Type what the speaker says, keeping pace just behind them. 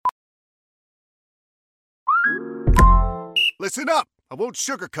Listen up. I won't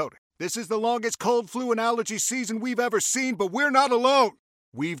sugarcoat it. This is the longest cold, flu, and allergy season we've ever seen, but we're not alone.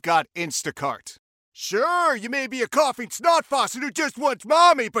 We've got Instacart. Sure, you may be a coughing snot faucet who just wants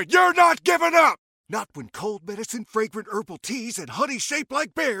mommy, but you're not giving up! Not when cold medicine, fragrant herbal teas, and honey shaped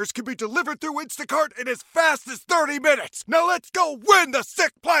like bears can be delivered through Instacart in as fast as 30 minutes! Now let's go win the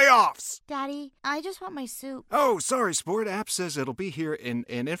sick playoffs! Daddy, I just want my soup. Oh, sorry, Sport. App says it'll be here in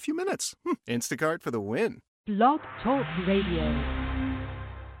a few minutes. Instacart for the win. Blog Talk Radio.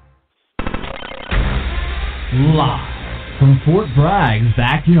 Live from Fort Bragg's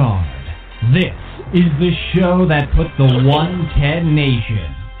backyard, this is the show that put the 110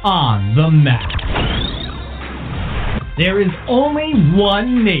 Nation on the map. There is only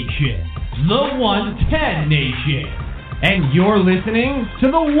one nation, the 110 Nation, and you're listening to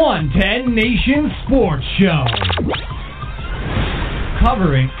the 110 Nation Sports Show,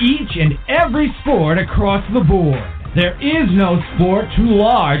 covering each and every sport across the board. There is no sport too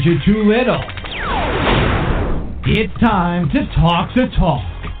large or too little. It's time to talk the talk.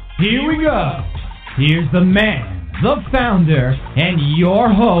 Here we go. Here's the man, the founder, and your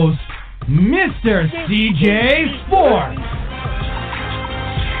host, Mr. CJ Sports.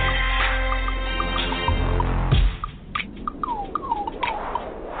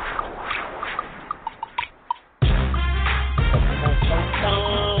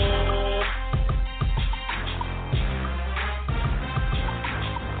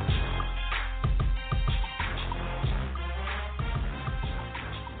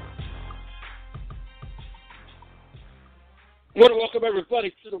 I want to welcome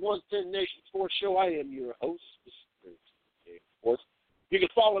everybody to the 110 Nation Sports Show. I am your host, Mr. DJ Sports. You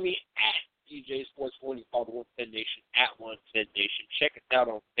can follow me at DJ Sports 1. You follow the 110 Nation at 110 Nation. Check us out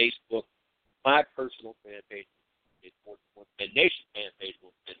on Facebook. My personal fan page, Sports 110 Nation fan page,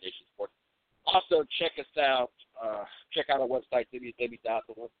 110 Nation Sports. Also, check us out. Check out our website,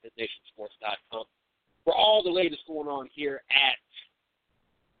 www.the110nationsports.com, for all the latest going on here at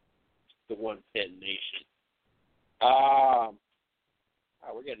the 110 Nation.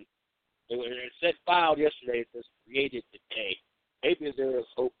 It said filed yesterday. It says created today. Maybe there is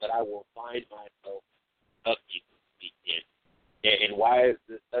hope that I will find myself lucky this weekend. And why is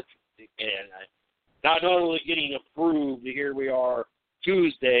this such a big and not only getting approved, here we are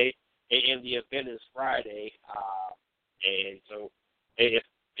Tuesday, and the event is Friday. And so if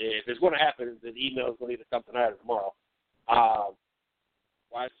it's going to happen, the email is going to either come tonight or tomorrow.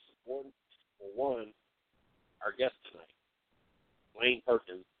 Why is this important? For one, our guest tonight, Blaine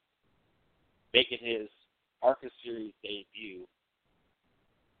Perkins, making his ARCA Series debut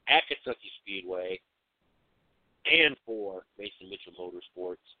at Kentucky Speedway and for Mason Mitchell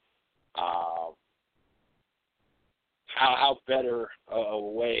Motorsports. How better a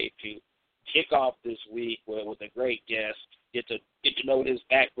way to kick off this week with a great guest, get to know his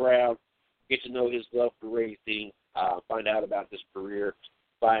background, get to know his love for racing, find out about his career,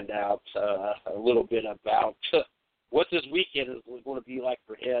 find out a little bit about what this weekend is going to be like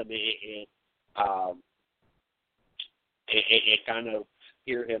for him, and kind of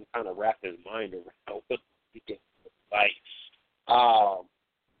hear him kind of wrap his mind around what the weekend is like.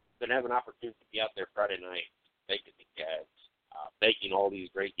 Then have an opportunity to be out there Friday night, thanking the cats, thanking all these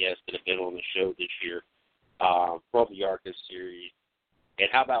great guests that have been on the show this year from the ARCA Series. And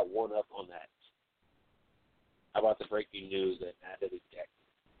how about one up on that? How about the breaking news that Natalie Jackson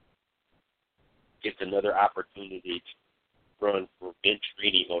gets another opportunity to run for Vince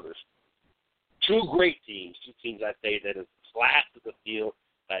Rini Motors? Two great teams, two teams I say that have classed of the field,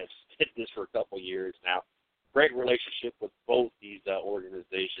 that have hit this for a couple years now. Great relationship with both these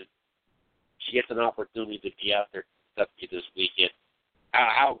organizations. She gets an opportunity to be out there in Kentucky this weekend.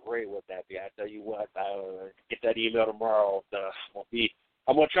 How great would that be? I tell you what, I'll get that email tomorrow.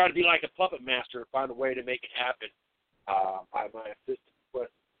 I'm going to try to be like a puppet master and find a way to make it happen. My assistant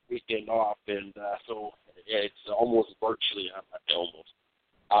put the weekend off, and so it's almost virtually,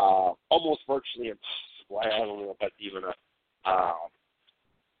 almost virtually impossible. I don't know if that's even a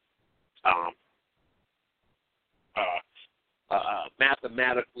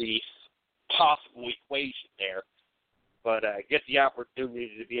mathematically possible equation there. But get the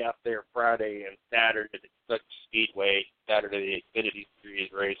opportunity to be out there Friday and Saturday at the Kentucky Speedway, Saturday the Xfinity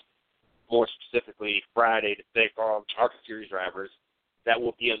Series race, more specifically Friday to take on ARCA Series drivers that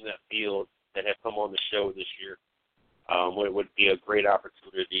will be in that field that have come on the show this year. It would be a great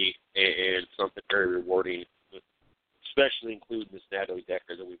opportunity and something very rewarding, especially including Miss Natalie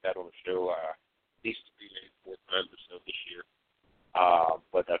Decker that we've had on the show at least 3 days, 4 times or so this year.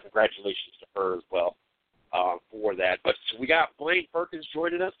 But congratulations to her as well for that. But we got Blaine Perkins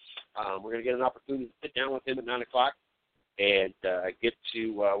joining us. We're going to get an opportunity to sit down with him at 9 o'clock. and get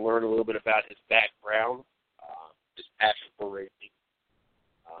to learn a little bit about his background, his passion for racing,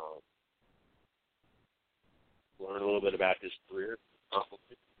 learn a little bit about his career,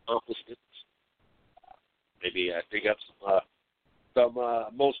 accomplishments, maybe dig up some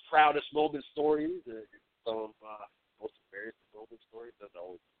most proudest moment stories, some most embarrassing moment stories. That's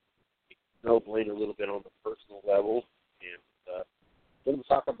always snowblade a little bit on the personal level, and we're going to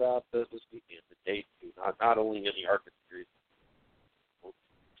talk about this weekend, the day two, not only in the ARCA series.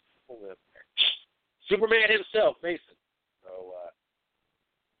 Superman himself, Mason. So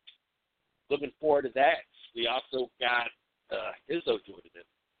looking forward to that. We also got Izzo joining us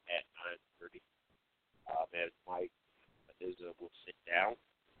at 9:30. As Mike Izzo will sit down,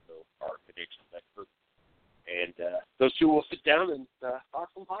 so our connection expert, and those two will sit down and talk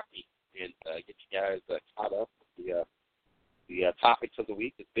some hockey and get you guys caught up with the topics of the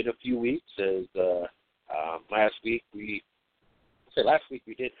week. It's been a few weeks. As last week we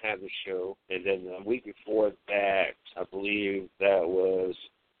didn't have the show, and then the week before that, I believe that was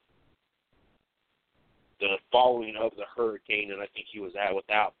the following of the hurricane, and I think he was out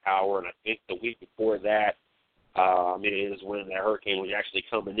without power. And I think the week before that is when the hurricane was actually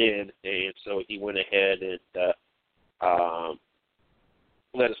coming in, and so he went ahead and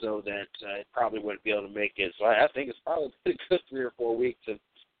let us know that he probably wouldn't be able to make it. So I think it's probably been a good 3 or 4 weeks, and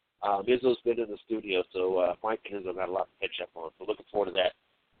Izzo's been in the studio, so Mike and Izzo got a lot to catch up on. So looking forward to that.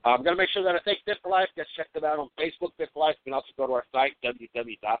 I'm going to make sure that I thank Fit for Life. Guys, check them out on Facebook, Fit for Life. You can also go to our site,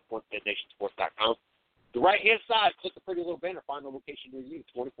 www.1fednationsports.com. The right-hand side, click the pretty little banner, find the location near you,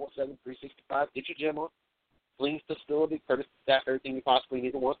 24/7, 365. Get your gym on. Clean facility, courtesy staff, everything you possibly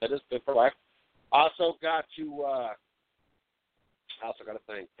need to want. That is Fit for Life. Also got to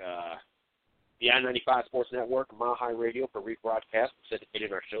thank the I-95 Sports Network and Mile High Radio for rebroadcast and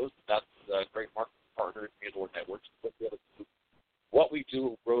syndicating our shows. That's a great marketing partner and or networks. What we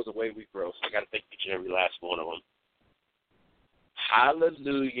do grows the way we grow. So I got to thank each and every last one of them.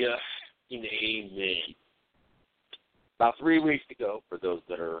 Hallelujah and amen. About 3 weeks ago, for those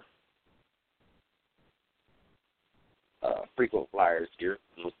that are frequent flyers here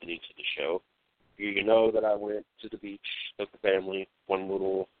listening to the show, you know that I went to the beach, took the family, one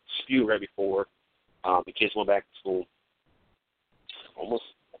little spew right before the kids went back to school. Almost,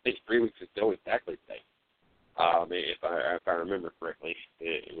 I think 3 weeks ago exactly today. If I remember correctly,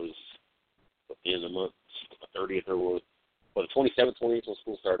 it was at the end of the month, the 30th or the 27th, 28th when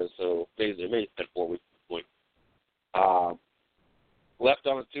school started, so it may have been 4 weeks at this point. Left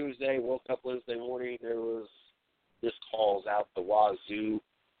on a Tuesday, woke up Wednesday morning, there was missed calls out the wazoo,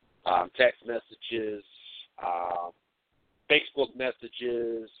 text messages, Facebook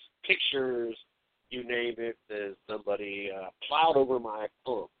messages, pictures, you name it. There's somebody plowed over my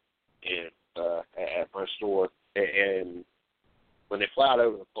pump at my store, and when they plowed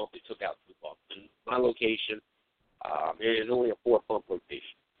over the pump, they took out 2 pumps. And my location is only a 4-pump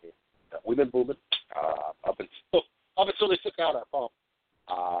location. We've been booming up until they took out our pump.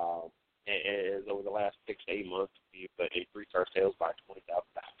 And over the last 6 to 8 months, we've increased our sales by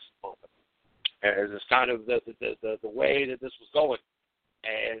 $20,000. And it's kind of the way that this was going.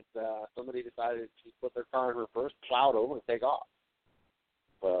 And somebody decided to put their car in reverse, plowed over, and take off.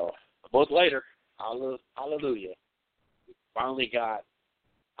 Well, a month later, hallelujah, we finally got,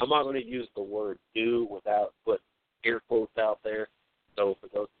 I'm not going to use the word new without put air quotes out there. So for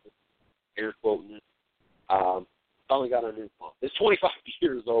those air quoting, finally got a new pump. It's 25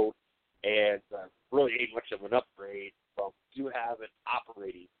 years old, and really ain't much of an upgrade from you have an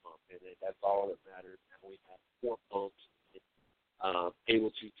operating pump in it. That's all that matters. Now we have 4 pumps,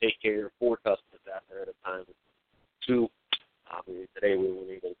 able to take care of 4 customers out there at a time. 2, today we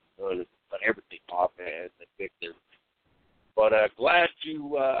were able to put everything off and fix it. But glad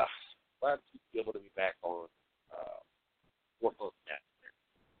to be able to be back on 4 pumps now.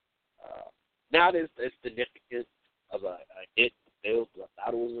 Not as significant of a hit sales as I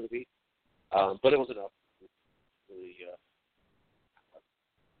thought it was going to be, but it was enough. Really,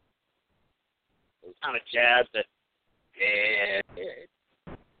 it was kind of jabs that it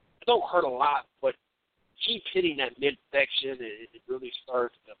don't hurt a lot, but keep hitting that midsection, it really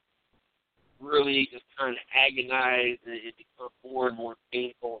starts to really just kind of agonize, and it becomes more and more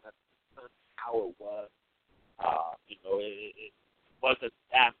painful. That's kind of how it was. It wasn't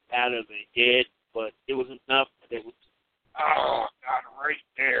that bad of a hit, but it was enough that it was, right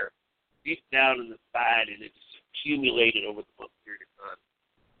there, deep down in the side, and it just accumulated over the month period of time.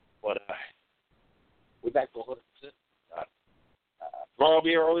 But we're back to 100%. Tomorrow will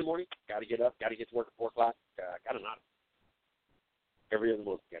be early morning. Got to get up. Got to get to work at 4 o'clock. Got to not. Every other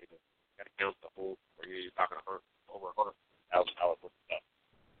month, got to go. Got to count the whole. Or you're talking over 100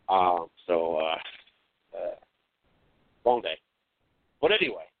 Long day. But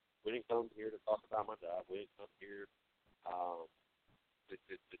anyway, we didn't come here to talk about my job. We didn't come here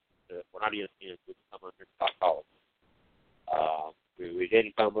we're not ESPN. We didn't come on here to talk college. We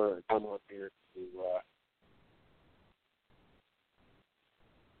didn't come on here to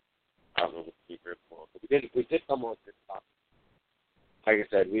I don't know what to keep here for, but we did come on here to talk. Like I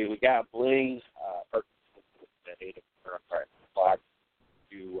said, we got Bling at 8 o'clock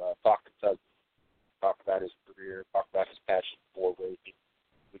to talk about his career, talk about his passion for racing.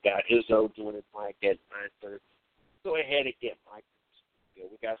 We got Izzo joining Mike at 9:30. Go ahead and get Mike.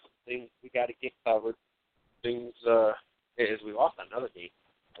 We got some things we got to get covered. Things as we lost another game.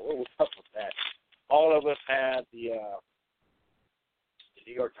 What was up with that? All of us had the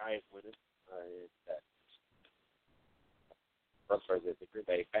New York Giants winning. The Green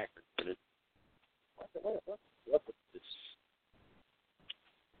Bay Packers winning. What was this?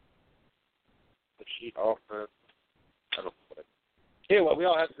 The sheet offense. I don't know what. Anyway, we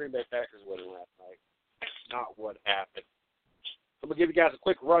all had the Green Bay Packers winning last night. That's not what happened. I'm going to give you guys a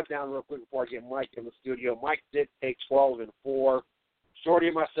quick rundown real quick before I get Mike in the studio. Mike did take 12-4. Shorty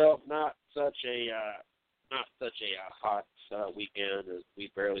and myself, not such a hot weekend, as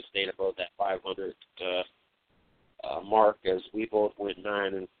we barely stayed above that 500 mark, as we both went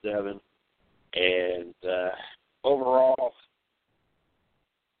 9-7. And overall,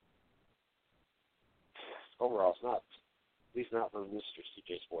 it's not, at least not for Mr.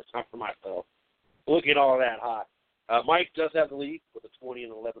 CJ Sports, not for myself. Look at all that hot. Mike does have the lead with a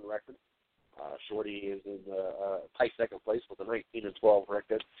 20-11 record. Shorty is in tight second place with a 19-12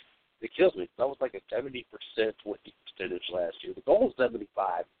 record. It kills me. That was like a 70% percentage last year. The goal was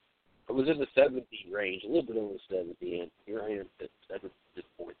 75. I was in the 70 range, a little bit over 70, and here I am at 7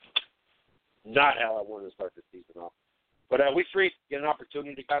 points. Not how I wanted to start the season off. But we free get an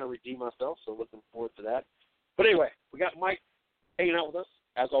opportunity to kind of redeem myself, so looking forward to that. But anyway, we got Mike hanging out with us,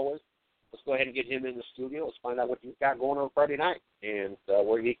 as always. Let's go ahead and get him in the studio. Let's find out what he's got going on Friday night and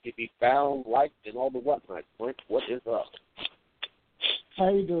where he can be found, liked, and all the whatnot. Mike, what is up? How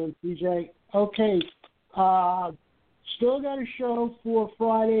you doing, CJ? Okay. Still got a show for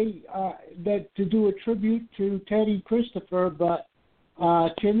Friday to do a tribute to Teddy Christopher, but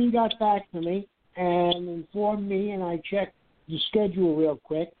Timmy got back to me and informed me, and I checked the schedule real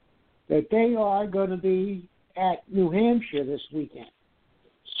quick, that they are going to be at New Hampshire this weekend.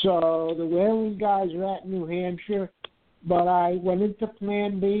 So the Whalen guys are at New Hampshire, but I went into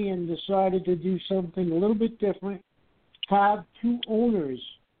Plan B and decided to do something a little bit different. Have two owners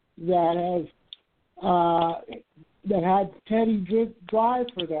that had Teddy drive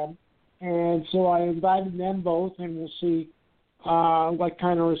for them, and so I invited them both, and we'll see what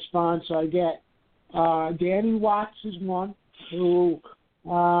kind of response I get. Danny Watts is one, who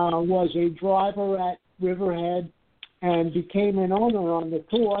was a driver at Riverhead and became an owner on the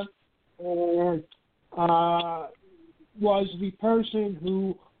tour, and was the person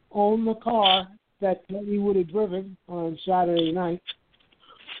who owned the car that Teddy would have driven on Saturday night.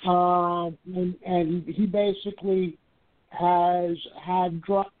 And he basically has had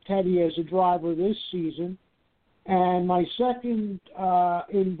Teddy as a driver this season. And my second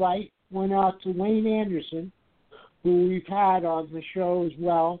invite went out to Wayne Anderson, who we've had on the show as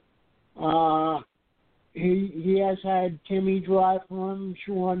well. He has had Timmy drive for him,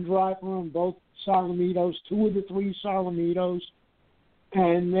 Sean drive for him, both Solomito, 2 of the 3 Solomito.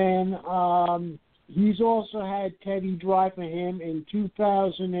 And then he's also had Teddy drive for him in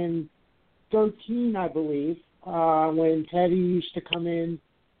 2013, I believe, when Teddy used to come in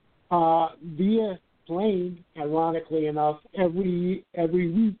via plane, ironically enough, every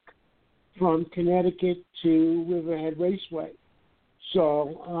week from Connecticut to Riverhead Raceway.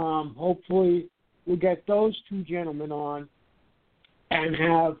 So hopefully we'll get those two gentlemen on and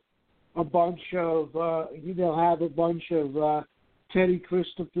have a bunch of they'll have a bunch of Teddy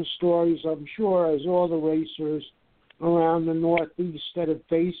Christopher stories, I'm sure, as all the racers around the Northeast that have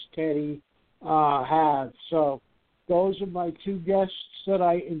faced Teddy have. So those are my 2 guests that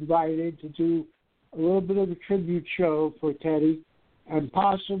I invited to do a little bit of a tribute show for Teddy. And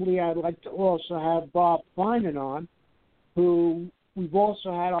possibly I'd like to also have Bob Finan on, who we've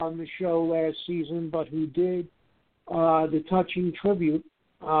also had on the show last season, but who did the touching tribute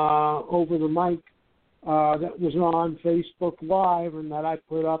over the mic that was on Facebook Live and that I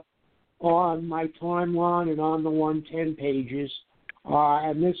put up on my timeline and on the 110 pages.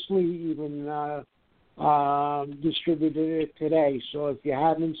 And this Lee even distributed it today. So if you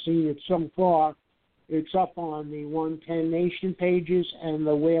haven't seen it so far, it's up on the 110 Nation pages and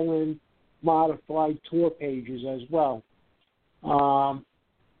the Whalen Modified Tour pages as well. So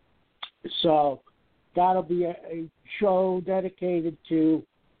that'll be a show dedicated to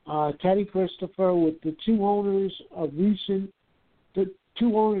Teddy Christopher with the two owners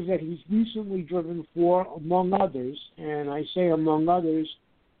that he's recently driven for, among others. And I say among others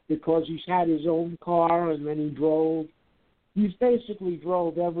because he's had his own car, and then he's basically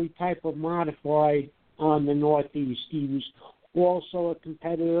drove every type of modified on the Northeast. He was also a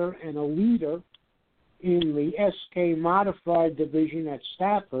competitor and a leader in the SK Modified division at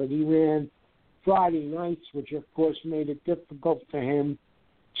Stafford. He ran Friday nights, which of course made it difficult for him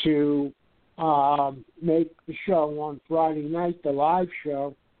to make the show on Friday night, the live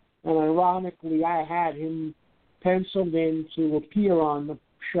show. And ironically, I had him penciled in to appear on the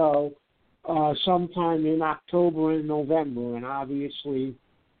show sometime in October and November, and obviously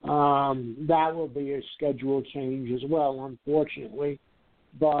that will be a schedule change as well, unfortunately.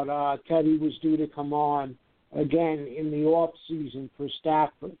 But Teddy was due to come on again in the off season for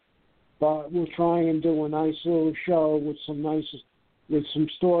Stafford. But we'll try and do a nice little show with some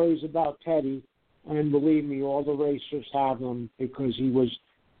stories about Teddy. And believe me, all the racers have them, because he was,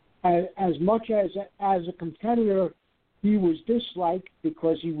 as much as a competitor, he was disliked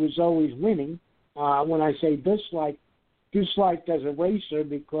because he was always winning. When I say disliked as a racer,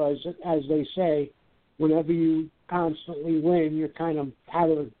 because as they say, whenever you constantly win, you kind of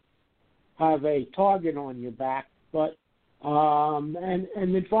have a target on your back. But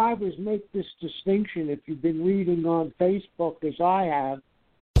and the drivers make this distinction. If you've been reading on Facebook, as I have.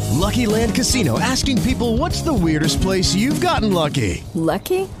 Lucky Land Casino, asking people, what's the weirdest place you've gotten lucky?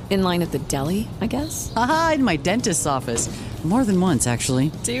 Lucky? In line at the deli, I guess? Aha, in my dentist's office. More than once,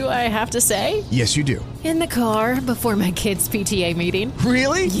 actually. Do I have to say? Yes, you do. In the car before my kids' PTA meeting.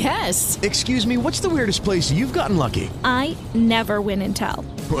 Really? Yes. Excuse me, what's the weirdest place you've gotten lucky? I never win and tell.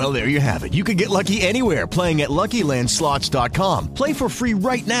 Well, there you have it. You can get lucky anywhere, playing at LuckyLandSlots.com. Play for free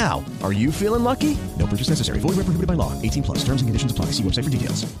right now. Are you feeling lucky? No purchase necessary. Void where prohibited by law. 18+. Terms and conditions apply. See website for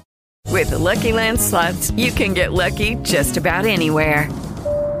details. With the Lucky Land Slots, you can get lucky just about anywhere.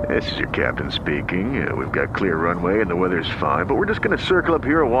 This is your captain speaking. We've got clear runway and the weather's fine, but we're just going to circle up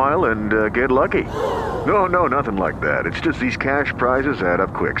here a while and get lucky. No, nothing like that. It's just these cash prizes add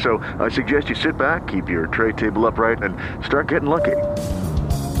up quick. So I suggest you sit back, keep your tray table upright, and start getting lucky.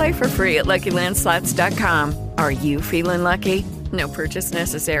 Play for free at LuckyLandSlots.com. Are you feeling lucky? No purchase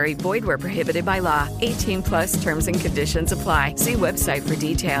necessary. Void where prohibited by law. 18+ terms and conditions apply. See website for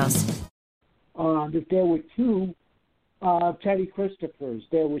details. That there were two Teddy Christophers.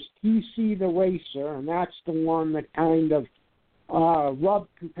 There was TC the Racer, and that's the one that kind of rubbed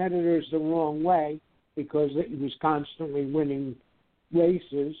competitors the wrong way because he was constantly winning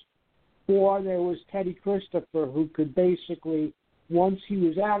races. Or there was Teddy Christopher, who could basically, once he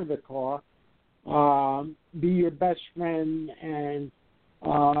was out of the car, be your best friend and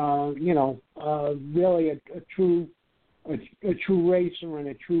really a true racer and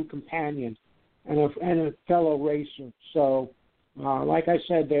a true companion and a fellow racer. So, like I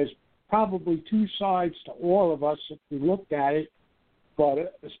said, there's probably two sides to all of us if we looked at it,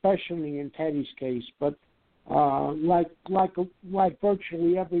 but especially in Teddy's case. But like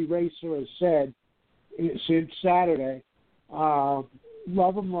virtually every racer has said since Saturday, love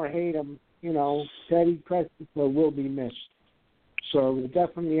him or hate him, Teddy Christopher will be missed. So we'll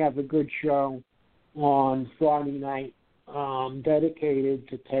definitely have a good show on Friday night dedicated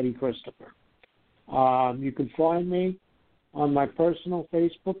to Teddy Christopher. You can find me on my personal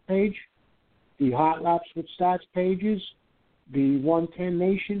Facebook page, the Hot Laps with Stats pages, the 110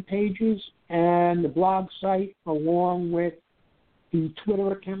 Nation pages, and the blog site, along with the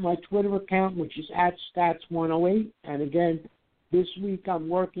Twitter account, my Twitter account, which is @Stats108. And again, this week I'm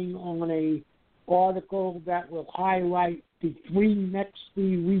working on an article that will highlight the next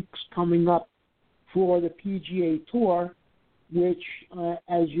 3 weeks coming up for the PGA Tour, which,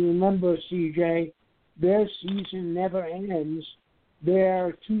 as you remember, CJ, their season never ends.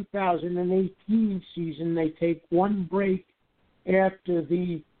 Their 2018 season, they take one break after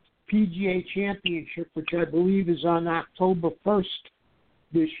the PGA Championship, which I believe is on October 1st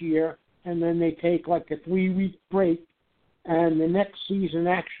this year, and then they take like a 3-week break, and the next season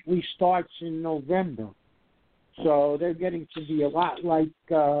actually starts in November. So they're getting to be a lot like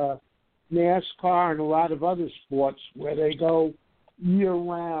NASCAR and a lot of other sports where they go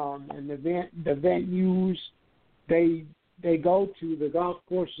year-round, and the venues they go to, the golf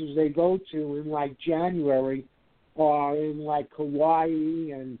courses they go to in like January are in like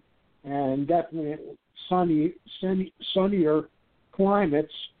Hawaii and definitely sunnier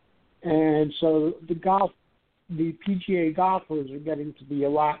climates, and so the PGA golfers are getting to be a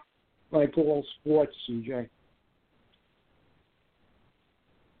lot like all sports, CJ.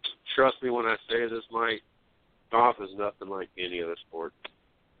 trust me when I say this, Mike, golf is nothing like any other sport.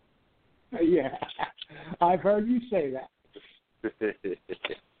 Yeah, I've heard you say that.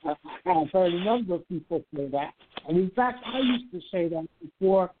 I've heard a number of people say that. And in fact, I used to say that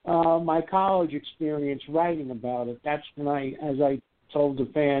before my college experience writing about it. That's when as I told the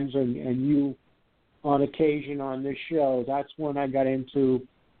fans and you on occasion on this show, that's when I got into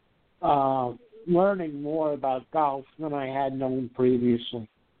learning more about golf than I had known previously.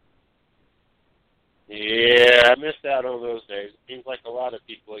 Yeah, I missed out on those days. It seems like a lot of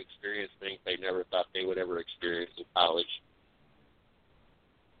people experience things they never thought they would ever experience in college.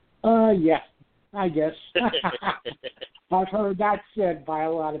 Yeah, I guess. I've heard that said by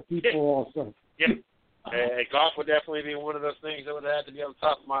a lot of people also. Yeah. Golf would definitely be one of those things that would have to be on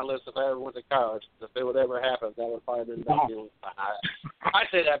top of my list if I ever went to college. If it would ever happen, that would probably be I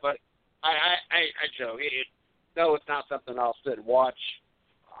say that, but I joke. No, it's not something I'll sit and watch.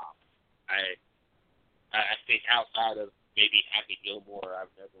 I think outside of maybe Happy Gilmore,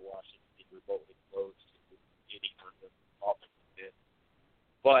 I've never watched it remotely close to any kind of golf.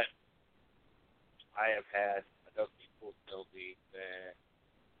 But I have had enough people tell me that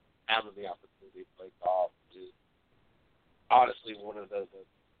having the opportunity to play golf is honestly one of the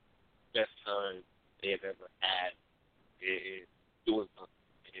best times they have ever had in doing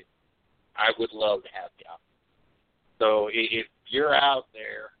something. I would love to have the opportunity. So if you're out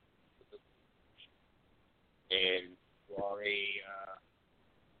there and you are a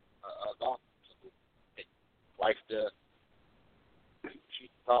golfer that likes to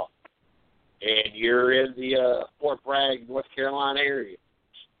shoot golf, and you're in the Fort Bragg, North Carolina area,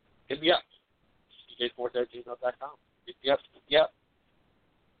 hit me up. CJ413.com. Hit me up. Yep.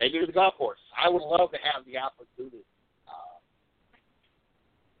 Take me to the golf course. I would love to have the opportunity.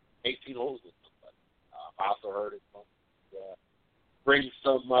 18 holes with somebody. I also heard it's going to bring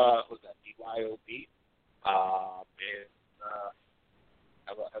some, what's that, BYOB, and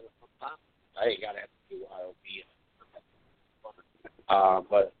have a fun time. I ain't got to have BYOB.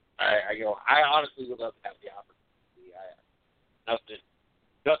 But I honestly would love to have the opportunity.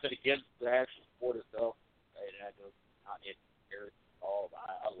 Nothing against the actual sport itself. I know not in here at all. But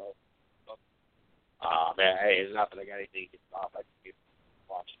I love it. Man, it's not that I got anything against golf. I just get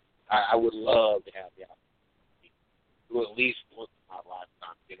watching. I would love to have the opportunity to at least once in my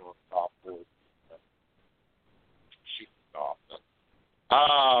lifetime get on the golf course, shoot golf.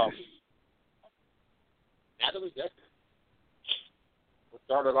 Natalie Decker. What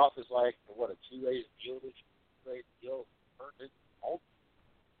started off as like a 2-race deal,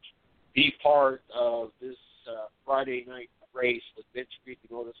 be part of this Friday night race with Bench Creek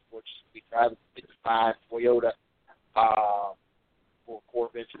Motorsports. We driving the 55 Toyota for Core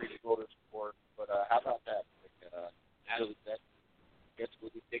Bench Creek Motorsport. But how about that? Natalie Decker, I guess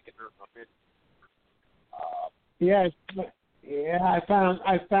we'll be taking her from it. Yeah, I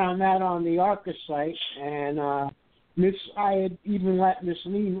found that on the ARCA site, and I had even let Miss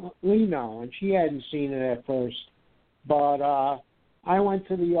Lee know, and she hadn't seen it at first. But I went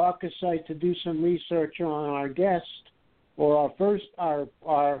to the ARCA site to do some research on our guest, or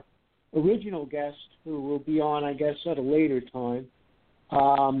our original guest, who will be on, I guess, at a later time.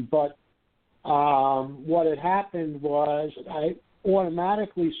 But what had happened was I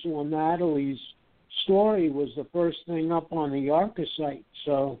automatically saw Natalie's story was the first thing up on the ARCA site,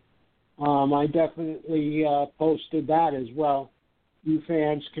 so I definitely posted that as well. You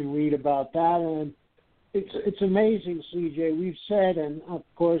fans can read about that, and it's amazing, CJ. We've said, and of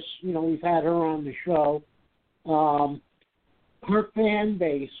course, we've had her on the show. Her fan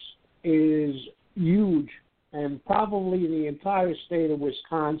base is huge, and probably the entire state of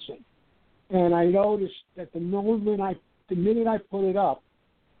Wisconsin. And I noticed that the minute I put it up,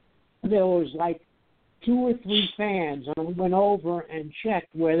 there was like 2 or 3 fans, and I went over and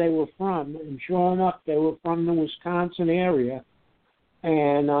checked where they were from, and sure enough, they were from the Wisconsin area,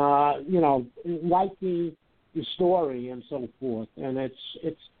 and liking the story and so forth. And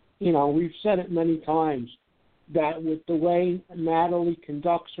it's we've said it many times that with the way Natalie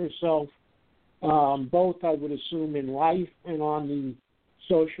conducts herself, both I would assume in life and on the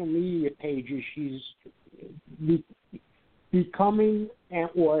social media pages, she's becoming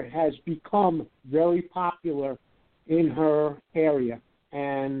or has become very popular in her area,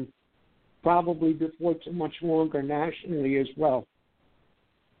 and probably before too much longer nationally as well.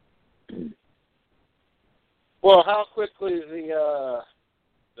 Well, how quickly the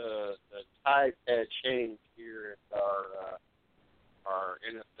tide had changed here at our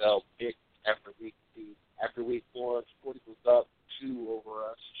NFL pick after week 2. After week 1, Sporty was up 2 over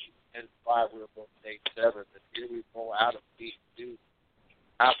us. 10-5, we were both 8-7. And here we go out of week 2.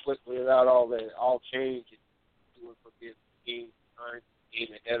 How quickly figured out all change and doing for this game time, game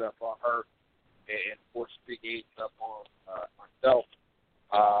ahead of her, and of course 3 games up on myself.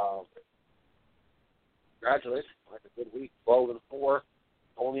 Congratulations, like a good week, 12-4.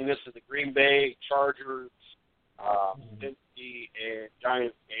 Only missing the Green Bay Chargers, Cincy, and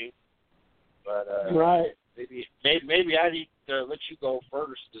Giants game. But right. Maybe I need to let you go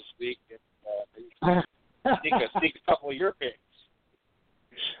first this week and sneak a couple of your picks.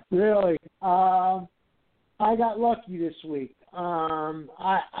 Really? I got lucky this week.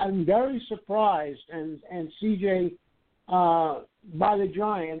 I'm very surprised, and CJ, by the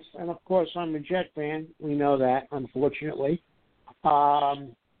Giants, and of course I'm a Jet fan. We know that, unfortunately. But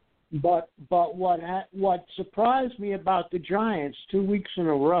what surprised me about the Giants 2 weeks in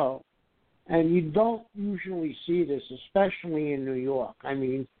a row, and you don't usually see this, especially in New York. I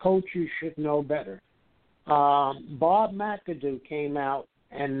mean, coaches should know better. Bob McAdoo came out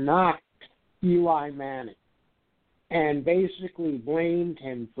and knocked Eli Manning and basically blamed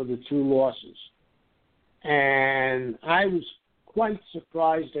him for the 2 losses. And I was quite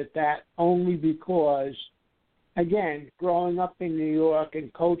surprised at that, only because, again, growing up in New York,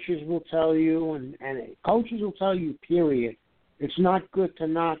 and coaches will tell you, and coaches will tell you, period, it's not good to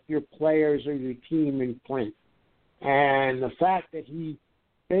knock your players or your team in print. And the fact that he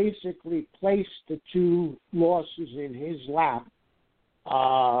basically placed the 2 losses in his lap,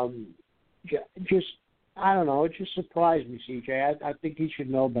 just, I don't know, it just surprised me, CJ. I think he should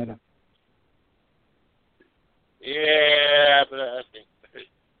know better. Yeah, but I think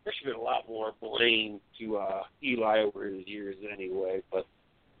there should be a lot more blame to Eli over his years anyway. But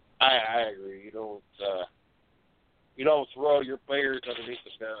I agree. You don't throw your players underneath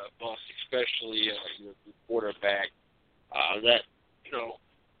the bus, especially your quarterback. That you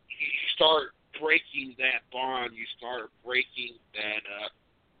start breaking that bond. You start breaking that.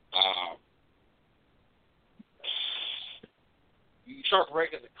 You start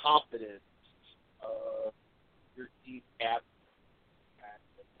breaking the confidence of your team captain.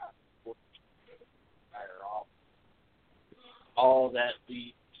 All that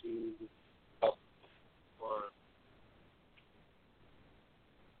leads to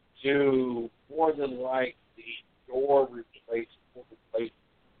more than likely your replacement.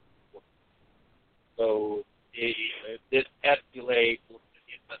 So this escalates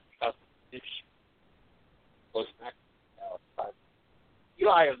because this goes back to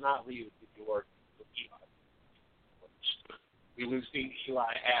Eli is not leaving New York. We've seen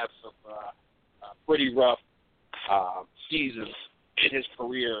Eli have some pretty rough seasons in his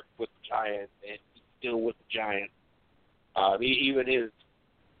career with the Giants, and he's still with the Giants. Even his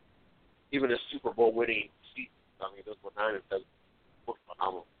Super Bowl winning season, I mean, those were 9-7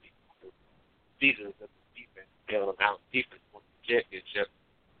 phenomenal seasons of the defense, bailing them out. Defense won the championship.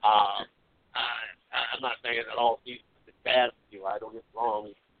 I'm not saying that all seasons have been bad for Eli. Don't get me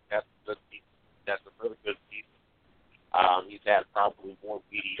wrong. That's a good season. That's a really good season. He's had probably more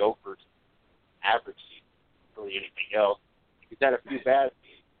mediocre average seasons than really anything else. He's had a few bad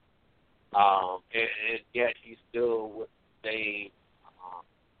seasons. And yet he's still with the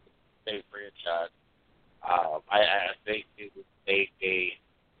same franchise. I think it would take a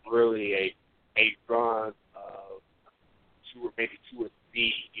run of 2 or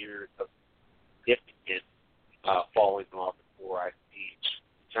 3 years of significant falling off before I see the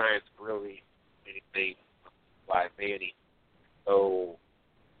Giants really anything by Manning. So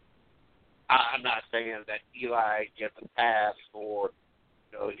I'm not saying that Eli gets a pass or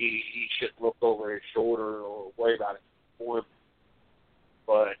he should look over his shoulder or worry about it for him.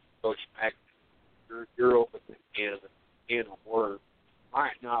 But Coach Mack, you're open to the word.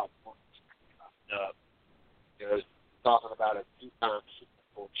 Might not want to up. Talking about a 2-time Super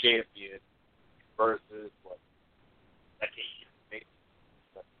Bowl champion versus what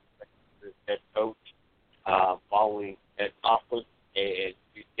head coach following Ed Coughlin, and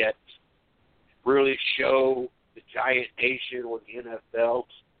you get really show the Giant Nation or the NFL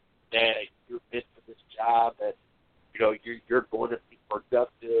that you're fit for this job, that you're going to be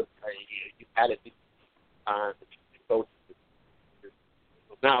productive. You've had a decent time that you can coach.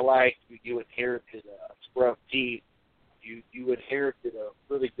 It's not like you inherited a scrub team. You inherited a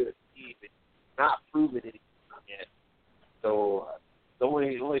really good team and not proven anything yet. So the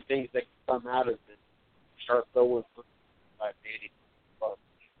only things that can come out of it start throwing by Manny,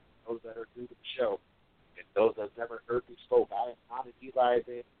 those that are new to the show, and those that have never heard me spoke. I am not an Eli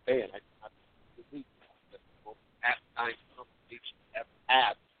fan. I do not believe that the most halftime conversation ever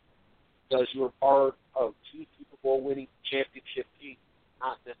had, because you were part of 2 Super Bowl winning championship teams,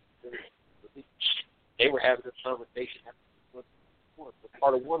 not necessarily the league. They were having this conversation after the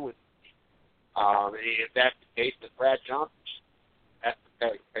part of 1 with If that's the case with Brad Johnson, that's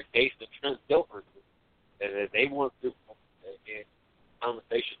the case with Trent Dilfer. They want to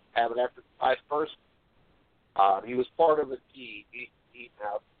conversation have it after vice versa. He was part of a team. He's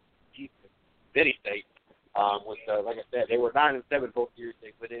City State. With like I said, they were 9-7 both years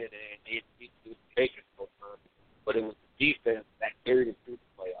they went in, and they beat the Patriots both times. But it was the defense that carried it through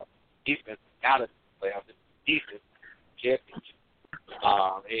the playoffs. Defense got it to the playoffs. It was the defense championship.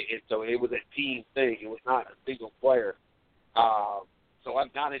 And so it was a team thing. It was not a single player. So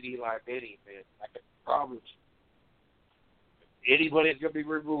I'm not an Eli Manning fan. I can promise you, anybody that's going to be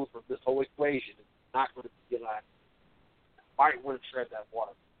removed from this whole equation is not going to be Eli. Might want to tread that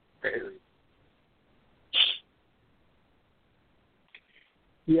water. Very.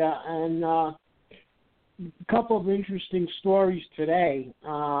 Yeah, and a couple of interesting stories today.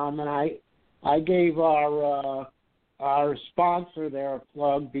 And I gave our sponsor there a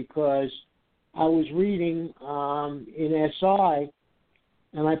plug because I was reading in SI,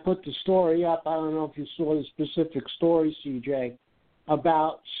 and I put the story up. I don't know if you saw the specific story, CJ,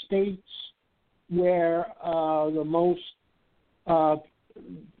 about states where the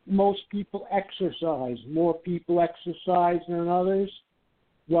most people exercise, more people exercise than others.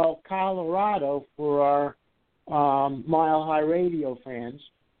 Well, Colorado, for our Mile High Radio fans,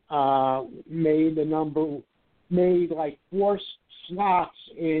 made like 4 slots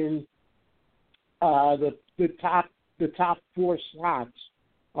in the top 4 slots.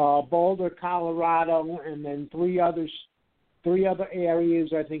 Boulder, Colorado, and then three other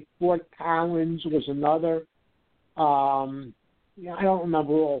areas. I think Fort Collins was another. I don't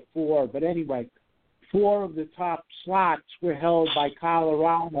remember all 4, but anyway, 4 of the top slots were held by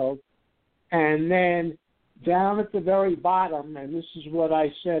Colorado. And then down at the very bottom, and this is what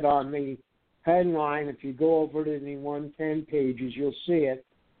I said on the headline, if you go over to the 110 pages, you'll see it.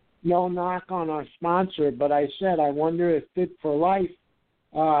 No knock on our sponsor, but I said, I wonder if Fit for Life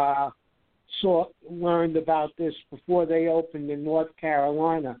learned about this before they opened in North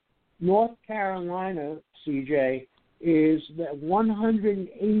Carolina. North Carolina, CJ, is the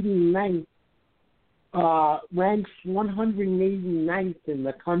 189th, ranks 189th in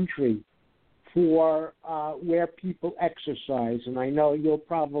the country for where people exercise. And I know you'll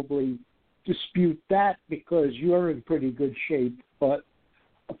probably dispute that because you're in pretty good shape. But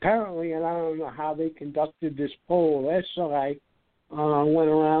apparently, and I don't know how they conducted this poll, SI went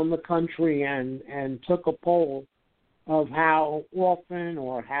around the country and took a poll of how often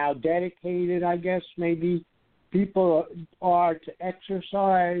or how dedicated, I guess, maybe people are to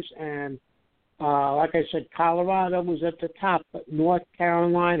exercise. And like I said, Colorado was at the top, but North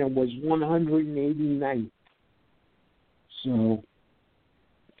Carolina was 189th. So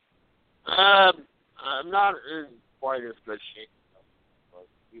I'm not in quite as good shape.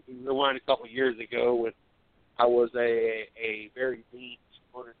 We rewind a couple of years ago when I was a very lean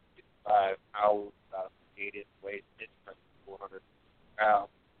 255 pounds, gated weight, 400 pounds.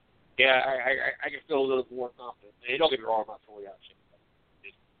 Yeah, I can feel a little more confident. And don't get me wrong, I'm not totally out of shape.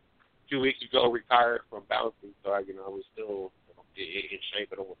 2 weeks ago, retired from bouncing, so I was still in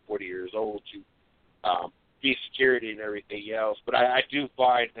shape at over 40 years old to be security and everything else. But I do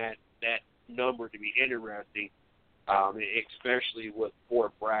find that number to be interesting, especially with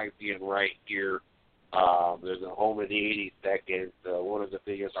Fort Bragg being right here. There's a home in the 82nd, one of the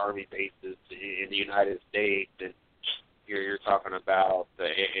biggest Army bases in the United States, and you're talking about,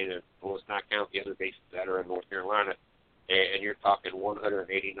 let's not count the other bases that are in North Carolina, and you're talking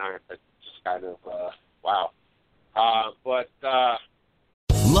 189. That's just kind of, wow.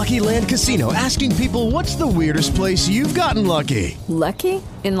 Lucky Land Casino, asking people, what's the weirdest place you've gotten lucky? Lucky?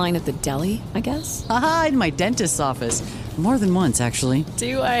 In line at the deli, I guess? Aha, in my dentist's office. More than once, actually.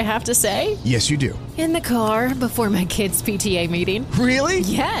 Do I have to say? Yes, you do. In the car before my kids' PTA meeting. Really?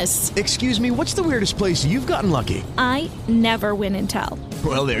 Yes. Excuse me, what's the weirdest place you've gotten lucky? I never win and tell.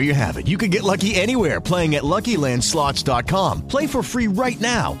 Well, there you have it. You can get lucky anywhere, playing at LuckyLandSlots.com. Play for free right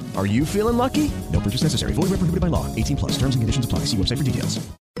now. Are you feeling lucky? No purchase necessary. Void where prohibited by law. 18+. Terms and conditions apply. See website for details.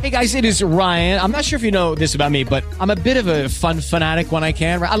 Hey guys, it is Ryan. I'm not sure if you know this about me, but I'm a bit of a fun fanatic when I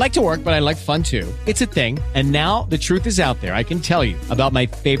can. I like to work, but I like fun too. It's a thing. And now the truth is out there. I can tell you about my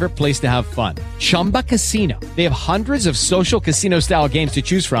favorite place to have fun. Chumba Casino. They have hundreds of social casino style games to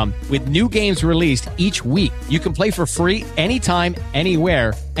choose from with new games released each week. You can play for free anytime,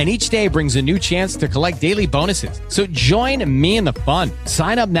 anywhere. And each day brings a new chance to collect daily bonuses. So join me in the fun.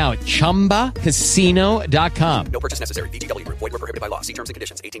 Sign up now at ChumbaCasino.com. No purchase necessary. VGW. Void where prohibited by law. See terms and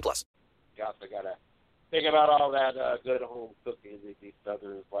conditions. 18+. You also got to think about all that good home cooking that these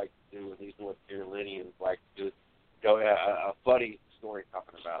Southerners like to do and these North Carolinians like to do. A funny story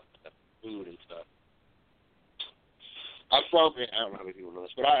talking about food and from, I don't know how many people know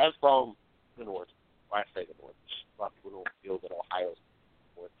this, but I'm from the North. I say the North. A lot of people don't feel that Ohio's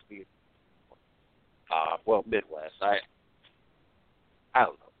North. Well, Midwest. I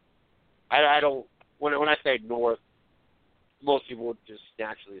don't know. I don't, when I say North, most people would just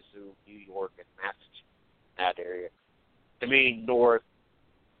naturally assume New York and Massachusetts, that area. To me, North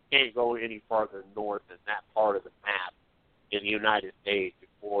can't go any farther north than that part of the map in the United States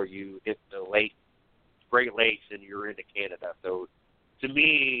before you hit the Great Lakes and you're into Canada. So to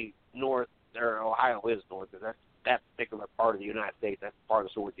me, North, or Ohio is north, because that's that particular part of the United States. That's the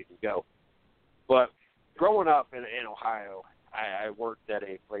farthest north you can go. But growing up in Ohio, I worked at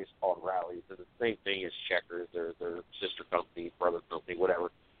a place called Rally's. It's the same thing as Checkers. They're sister company, brother company,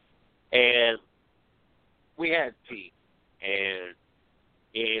 whatever. And we had tea. And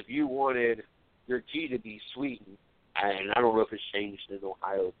if you wanted your tea to be sweetened, and I don't know if it's changed in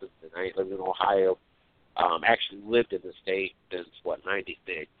Ohio since then. I lived in Ohio. Actually lived in the state since,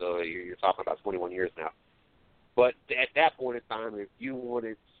 96. So you're talking about 21 years now. But at that point in time, if you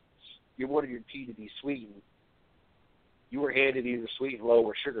wanted your tea to be sweetened, you were handed either sweet and low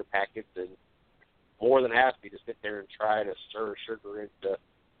or sugar packets, and more than happy to sit there and try to stir sugar into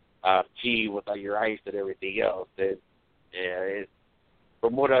tea with your ice and everything else. And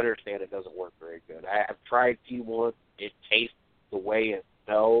from what I understand, it doesn't work very good. I've tried tea once. It tastes the way it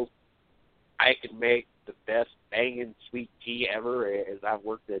smells. I can make the best banging sweet tea ever, as I've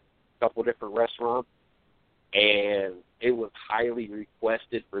worked at a couple different restaurants, and it was highly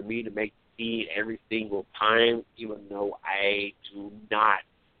requested for me to make tea every single time, even though I cannot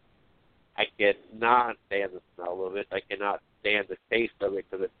stand the smell of it. I cannot stand the taste of it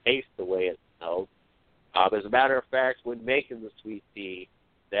because it tastes the way it smells. As a matter of fact, when making the sweet tea,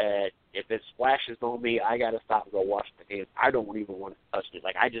 that if it splashes on me, I got to stop and go wash my hands. I don't even want to touch it.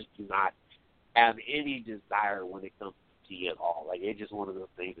 Like, I just do not have any desire when it comes to tea at all. Like, it's just one of those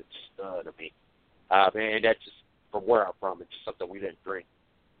things that's to me. And that's just from where I'm from. It's just something we didn't drink.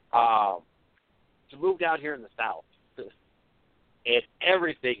 To move down here in the South, and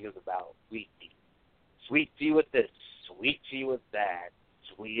everything is about sweet tea. Sweet tea with this, sweet tea with that.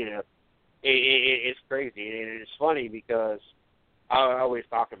 It's crazy. And it's funny because I always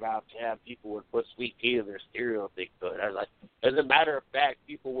talk about people would put sweet tea in their cereal if they could. I was like, as a matter of fact,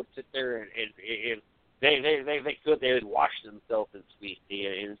 people would sit there and they would wash themselves in sweet tea.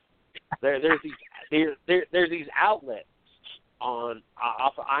 And there's these outlets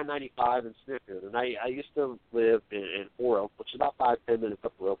off of I-95 in Smithfield, and I used to live in 4 Oak, which is about 5-10 minutes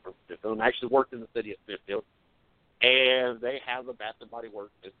up the road from Smithfield, and I actually worked in the city of Smithfield, and they have a Bath & Body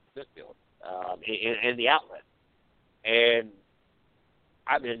Works in Smithfield, and the outlet, and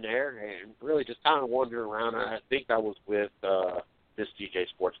I'm in there and really just kind of wandering around. I think I was with this DJ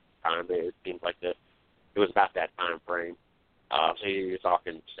Sports at the time. It seems like it was about that time frame. So you're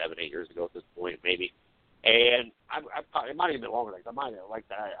talking 7-8 years ago at this point, maybe. And it might have been longer than that. I might have,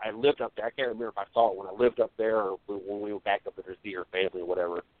 I lived up there. I can't remember if I saw it when I lived up there or when we were back up at their Seer family or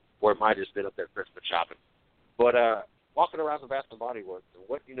whatever, or it might have just been up there Christmas shopping. But walking around the Bath & Body Works, and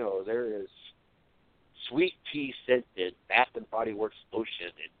what you know, there is sweet tea scented Bath & Body Works lotion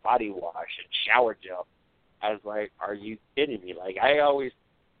and body wash and shower gel. I was like, are you kidding me? Like, I always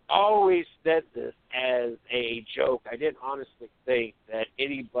said this as a joke. I didn't honestly think that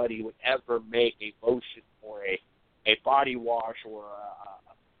anybody would ever make a lotion or a body wash or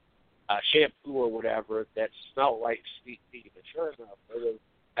a shampoo or whatever that smelled like sweet tea. But sure enough, those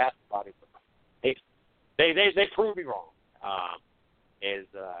Bath & Body Works, they proved me wrong.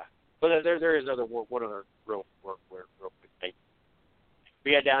 But there is one other real quick thing.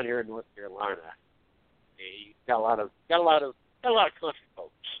 We had down here in North Carolina, you got a lot of country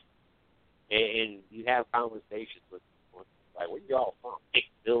folks, and you have conversations with like, where y'all from?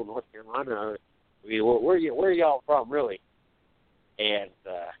 Hicksville, North Carolina. I mean, where are y'all from, really? And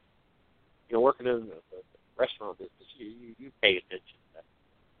working in the restaurant business, you pay attention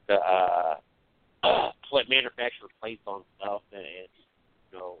to what manufacturers place on stuff, and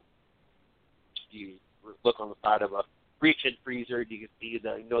you look on the side of a reach-in freezer, you can see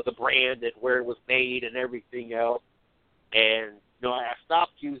the brand and where it was made and everything else. And I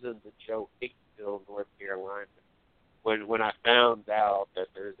stopped using the joke Hicksville, North Carolina, when I found out that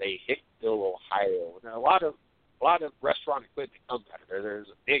there's a Hicksville, Ohio. And a lot of restaurant equipment comes out of there. There's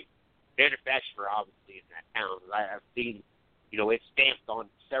a big manufacturer, obviously, in that town. I've seen, it's stamped on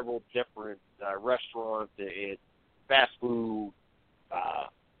several different restaurants and fast food,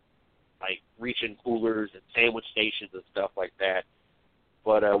 like reach-in coolers and sandwich stations and stuff like that.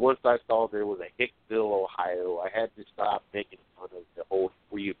 But once I saw there was a Hicksville, Ohio, I had to stop making fun of the whole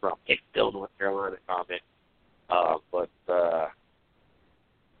 "where you from?" Hicksville, North Carolina comment. But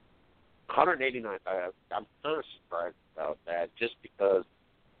 189, I'm kind of surprised about that, just because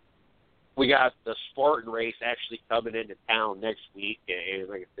we got the Spartan race actually coming into town next week, and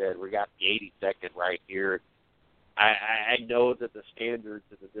like I said, we got the 82nd right here. I know that the standards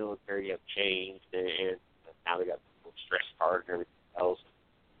of the military have changed, and now they got the stress card and everything else.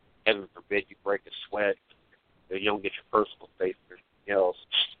 Heaven forbid you break a sweat, you don't get your personal space or anything else.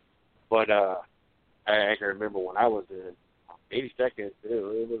 But I can remember when I was in 82nd,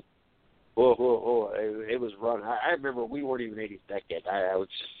 it was it was running. I remember we weren't even 82nd. I was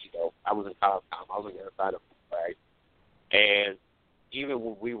just, I was in Colorado. I was on the other side of the flag. And even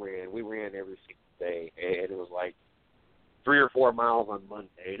when we ran every single day. And it was like 3 or 4 miles on Monday.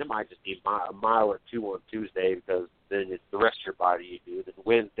 And it might just be a mile or two on Tuesday, because then it's the rest of your body you do. Then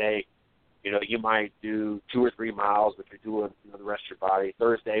Wednesday, you might do 2 or 3 miles, but you're doing the rest of your body.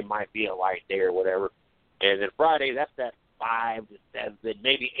 Thursday might be a light day or whatever. And then Friday, that's that 5 to 7,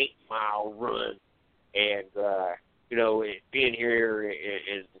 maybe 8-mile run. And being here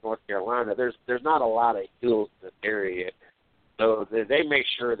in North Carolina, there's not a lot of hills in this area, so they make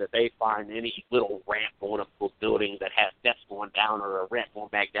sure that they find any little ramp going up to a building that has steps going down, or a ramp going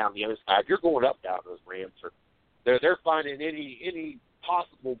back down the other side. You're going up down those ramps, or they're finding any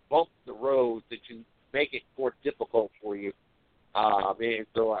possible bump in the road that you make it more difficult for you. And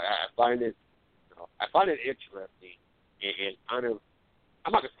so I find it interesting. And kind of,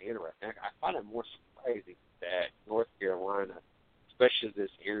 I'm not going to say interesting, I find it more surprising that North Carolina, especially this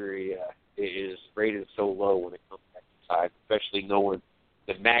area, is rated so low when it comes to exercise, especially knowing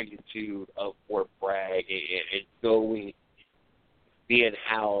the magnitude of Fort Bragg and being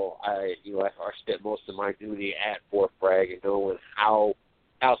how I spent most of my duty at Fort Bragg, and knowing how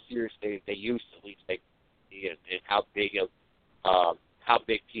serious they used to at least take it, and how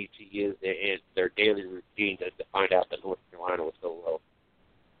big PT is in their daily routine, to find out that North Carolina was so low.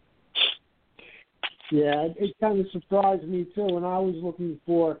 Yeah, it kind of surprised me too, and I was looking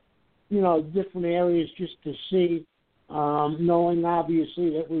for, different areas just to see, knowing obviously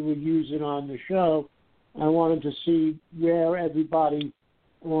that we would use it on the show. I wanted to see where everybody,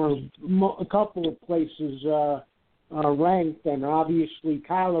 or a couple of places ranked, and obviously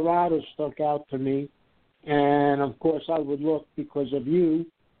Colorado stuck out to me. And of course, I would look, because of you,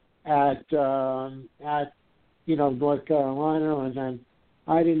 at North Carolina, and then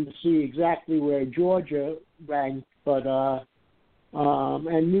I didn't see exactly where Georgia ranked, but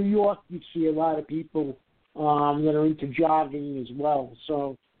and New York, you see a lot of people that are into jogging as well.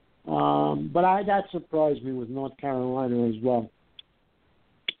 So, but that surprised me with North Carolina as well.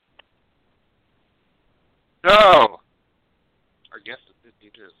 No, I guess it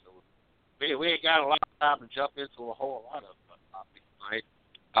is. So we ain't got a lot of time to jump into a whole lot of topics tonight.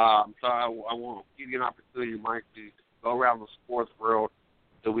 So I want to give you an opportunity, Mike, to go around the sports world,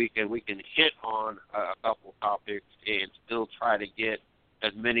 so we can hit on a couple of topics and still try to get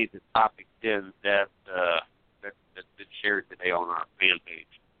as many of the topics in that's been shared today on our fan page.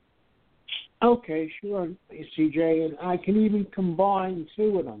 Okay, sure, CJ, and I can even combine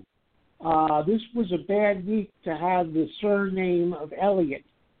 2 of them. This was a bad week to have the surname of Elliott,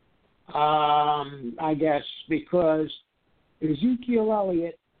 I guess, because Ezekiel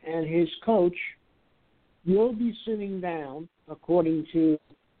Elliott and his coach will be sitting down, according to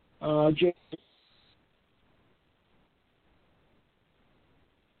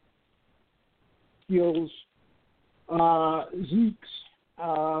Zeke's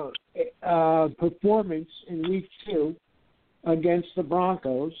performance in Week 2 against the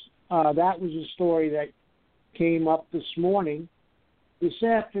Broncos. That was a story that came up this morning. This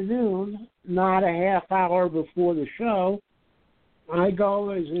afternoon, not a half hour before the show, I go,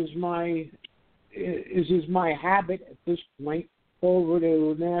 as is my habit at this point, over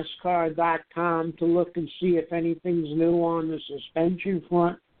to NASCAR.com to look and see if anything's new on the suspension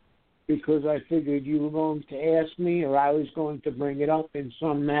front, because I figured you were going to ask me, or I was going to bring it up in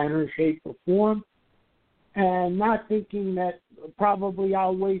some manner, shape, or form, and not thinking that probably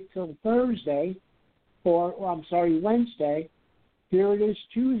I'll wait till Thursday, Wednesday. Here it is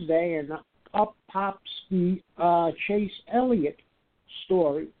Tuesday, and up pops the Chase Elliott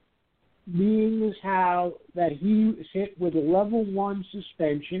story, being as how that he was hit with a level 1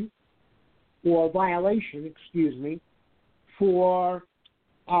 suspension, or violation, for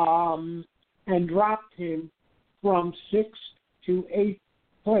and dropped him from 6th to 8th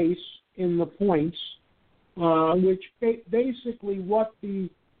place in the points, which basically what the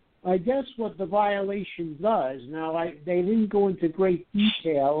violation does. Now, they didn't go into great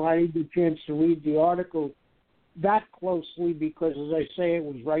detail. I didn't get a chance to read the article that closely because, as I say, it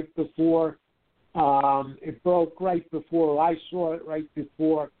was right before It broke right before I saw it, right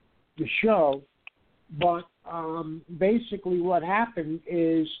before the show. But basically what happened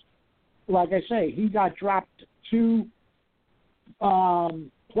is, like I say, he got dropped 2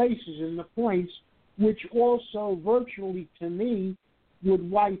 places in the points, which also virtually, to me, would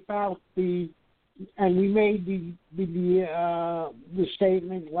wipe out the. And we made the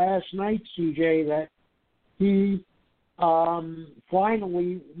statement last night, CJ, that he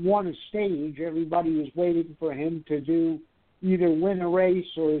finally won a stage. Everybody was waiting for him to do either win a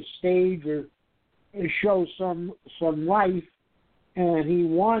race or a stage or show some life, and he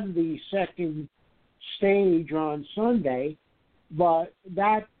won the second stage on Sunday. But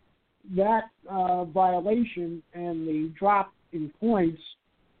that violation and the drop in points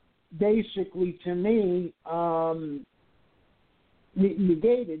basically, to me,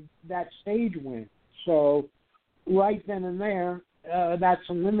 negated that stage win. So right then and there, that's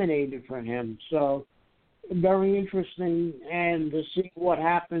eliminated for him. So very interesting, and to see what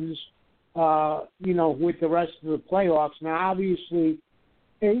happens, with the rest of the playoffs. Now, obviously,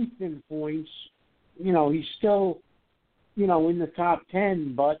 8th in points, he's still, in the top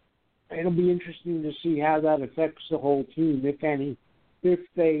 10, but it'll be interesting to see how that affects the whole team, if any, if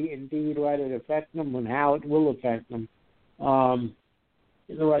they indeed let it affect them, and how it will affect them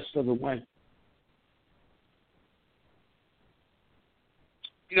the rest of the way.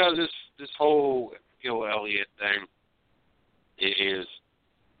 This whole Ezekiel Elliott thing is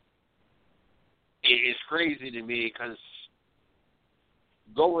crazy to me, because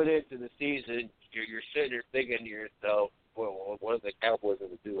going into the season, you're sitting there thinking to yourself, well, what are the Cowboys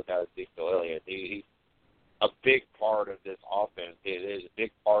going to do without Ezekiel Elliott? He's a big part of this offense. It is a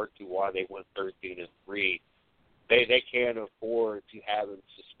big part to why they went 13-3. They can't afford to have him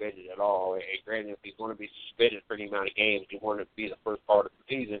suspended at all. And granted, if he's going to be suspended for any amount of games, he wanted to be the first part of the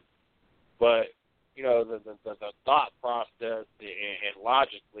season. But, the thought process and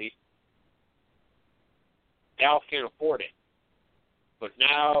logically, Dallas can't afford it. But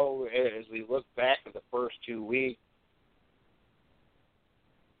now, as we look back at the first 2 weeks,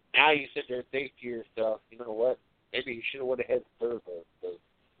 now you sit there and think to yourself, you know what, maybe you should have went ahead and served the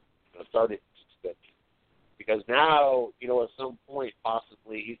started suspension. Because now, at some point,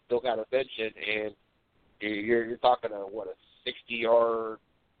 possibly, he's still got a pension, and you're talking a 60-yard,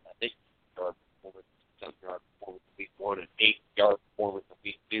 I think, yard performance, 7-yard performance in week 1, and 8-yard performance in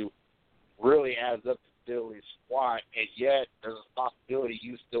week 2 really adds up to still his squat, and yet there's a possibility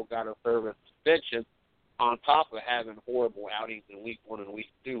you still got to serve a suspension on top of having horrible outings in week 1 and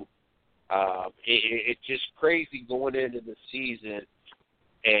week 2. It's just crazy going into the season,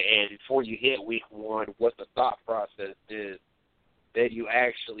 and before you hit week 1, what the thought process is. Then you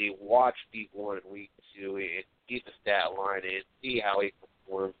actually watch week 1 and week 2 and see the stat line and see how he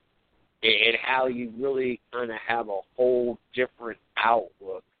performs, and how you really kind of have a whole different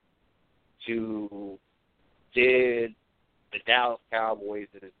outlook to, did the Dallas Cowboys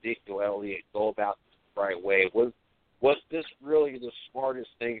and Ezekiel Elliott go about this the right way? Was this really the smartest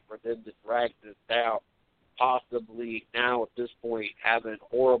thing for them to drag this out? Possibly now at this point, having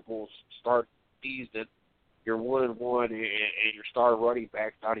horrible start season, you're 1-1, and your star running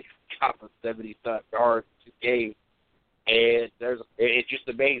back's not even got 75 yards to game. And it's just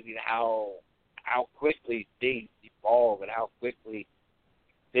amazing how quickly things evolve and how quickly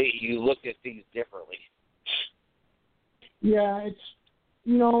you look at things differently. Yeah,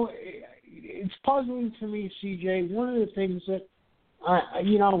 it's puzzling to me, CJ. One of the things that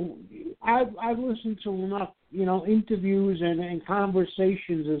I've listened to enough, interviews and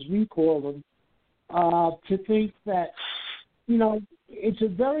conversations, as we call them, to think that, it's a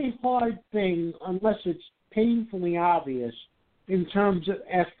very hard thing unless it's painfully obvious in terms of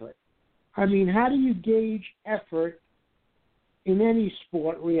effort. I mean, how do you gauge effort in any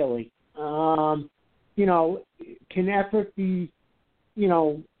sport, really? Can effort be,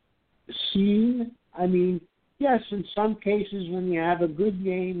 seen? I mean, yes, in some cases when you have a good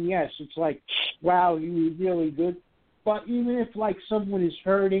game, yes, it's like, wow, you were really good. But even if, someone is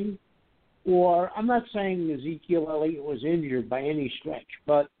hurting, or I'm not saying Ezekiel Elliott was injured by any stretch,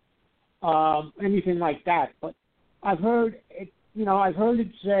 but anything like that. But I've heard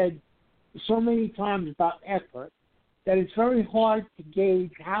it said so many times about effort that it's very hard to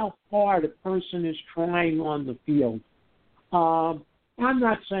gauge how hard a person is trying on the field. I'm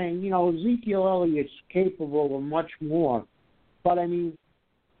not saying, Ezekiel Elliott's capable of much more, but I mean,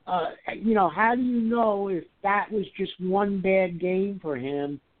 how do you know if that was just one bad game for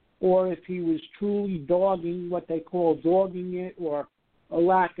him, or if he was truly dogging it, or a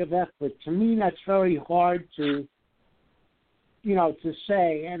lack of effort? To me, that's very hard to to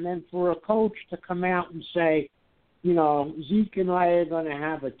say, and then for a coach to come out and say, Zeke and I are going to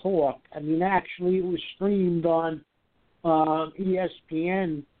have a talk. I mean, actually, it was streamed on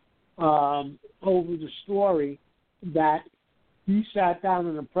ESPN over the story that he sat down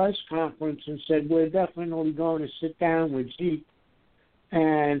in a press conference and said, we're definitely going to sit down with Zeke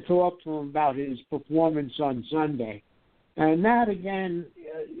and talk to him about his performance on Sunday. And that, again,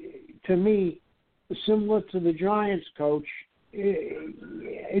 to me, similar to the Giants coach,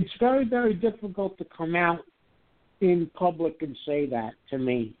 it's very, very difficult to come out in public and say that to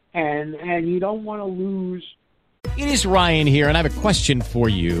me. And you don't want to lose. It is Ryan here, and I have a question for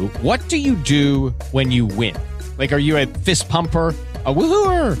you. What do you do when you win? Like, are you a fist pumper, a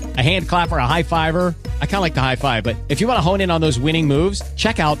woohooer, a hand clapper, a high fiver? I kind of like the high five, but if you want to hone in on those winning moves,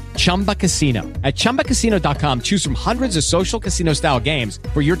 check out Chumba Casino. At ChumbaCasino.com, choose from hundreds of social casino-style games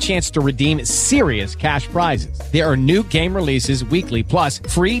for your chance to redeem serious cash prizes. There are new game releases weekly, plus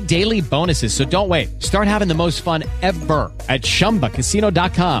free daily bonuses. So don't wait. Start having the most fun ever at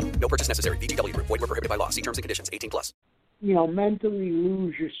ChumbaCasino.com. No purchase necessary. VGW. Void where prohibited by law. See terms and conditions. 18+. Mentally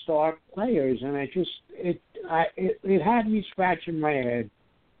lose your star players, and it had me scratching my head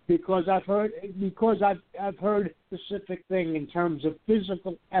because I've heard a specific thing in terms of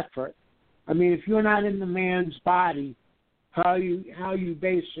physical effort. I mean, if you're not in the man's body, how you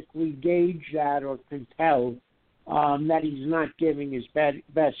basically gauge that or can tell that he's not giving his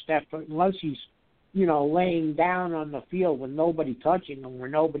best effort unless he's laying down on the field with nobody touching him or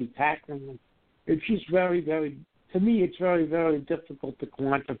nobody tackling him. It's just very, very. To me, it's very, very difficult to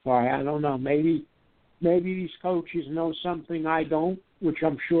quantify. I don't know. Maybe these coaches know something I don't, which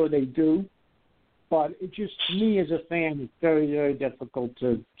I'm sure they do. But it just, to me as a fan, it's very, very difficult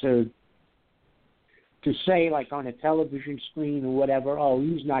to say, like on a television screen or whatever. Oh,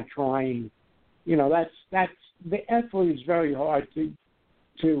 he's not trying. That's the effort is very hard to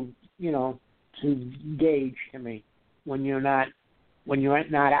gauge to me when you're not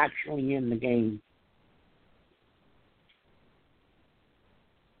actually in the game.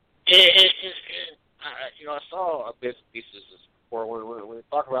 I saw a bit of pieces before when we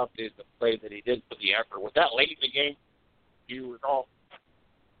talk about the play that he did for the effort. Was that late in the game? Do you recall?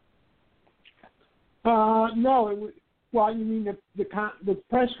 No. It was, well, you mean the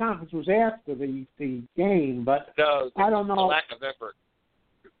press conference was after the game, but no, I don't know. The lack of effort.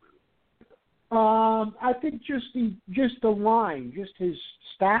 I think just the line, just his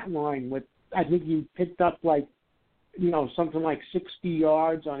stat line. I think he picked up something like 60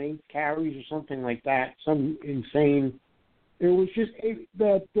 yards on 8 carries or something like that. Some insane. It was just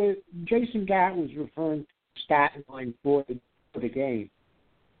the Jason Garrett was referring to stat line for the game,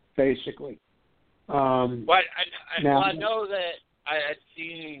 basically. But I know that I had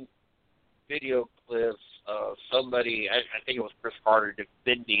seen video clips of somebody. I think it was Chris Carter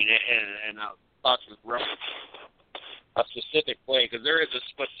defending it, and I thought it was referencing a specific play because there is a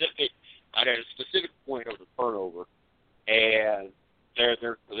specific point of the turnover. And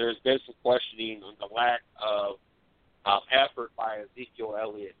there's been some questioning on the lack of effort by Ezekiel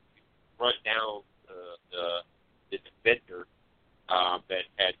Elliott to run down the defender that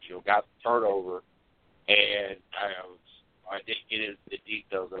had got the turnover. And I didn't get into the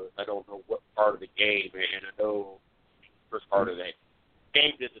details of it. I don't know what part of the game, and I know first part of that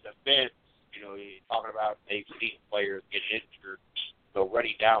game to the defense. He's talking about they've seen players get injured,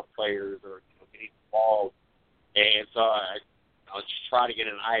 running down players or getting involved. And so I was just trying to get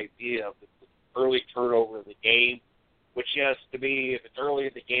an idea of the early turnover of the game, which, yes, to me, if it's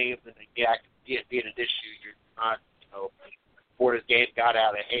early in the game, then I can see it being an issue. You're not, before this game got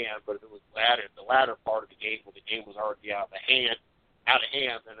out of hand, but if it was the latter part of the game when the game was already out of hand,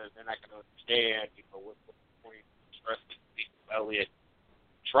 then I can understand, what the point of stressing Elliott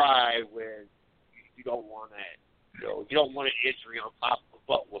try when you don't want that, you don't want an injury on top of the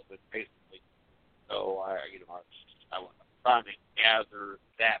butt whooping, basically. So I'm trying to gather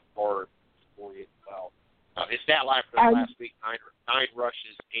that part for you as well. His stat line for the last week: 9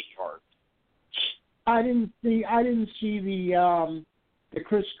 rushes, 8 yards. I didn't see the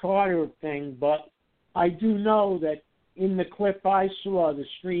Chris Carter thing, but I do know that in the clip I saw, the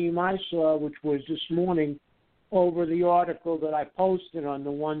stream I saw, which was this morning, over the article that I posted on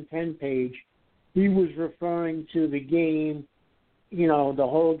the 110 page, he was referring to the game. The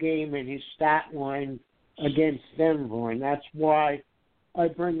whole game and his stat line against Denver, and that's why I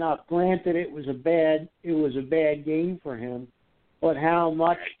bring up. Granted, it was a bad game for him, but how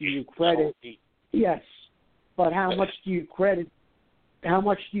much do you credit? Yes, but how much do you credit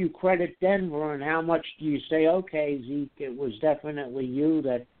Denver, and how much do you say, okay, Zeke, it was definitely you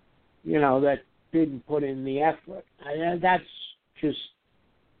that, that didn't put in the effort? just,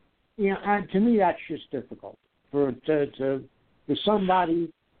 to me, that's just difficult for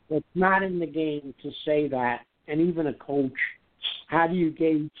somebody that's not in the game to say that, and even a coach. How do you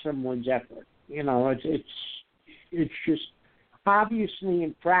gauge someone's effort? It's just obviously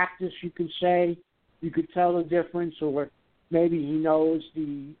in practice you could tell the difference, or maybe he knows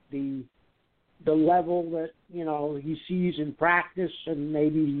the level that he sees in practice, and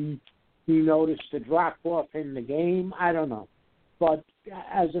maybe he noticed the drop off in the game. I don't know, but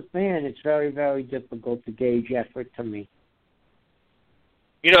as a fan, it's very, very difficult to gauge effort to me.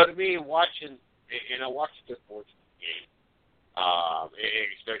 To me, watching the sports game,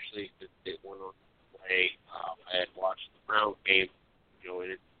 especially since it went on play. I had watched the Brown game,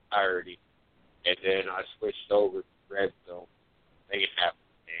 in its entirety, and then I switched over to Red Zone, second half of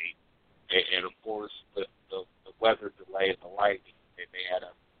the game, and of course with the weather delay and the lightning, they had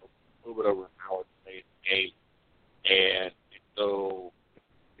a little bit over an hour delay in the game, and so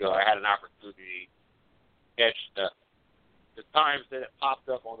I had an opportunity to catch the times that it popped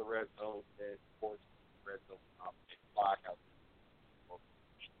up on the Red Zone, and of course the Red Zone popped in the clock. I was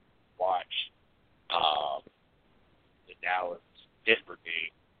watch the Dallas-Denver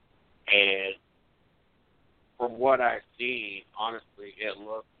game, and from what I've seen, honestly, it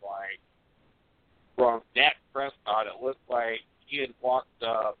looked like, from Dak Prescott, it looked like he had walked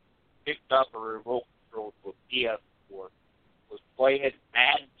up, picked up a remote control to a PS4, was playing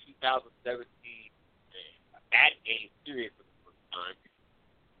Madden 2017, a Madden game series for the first time,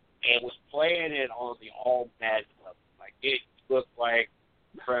 and was playing it on the all Madden level. Like, it looked like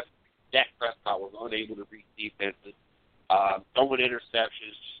Dak Prescott was unable to read defenses, throwing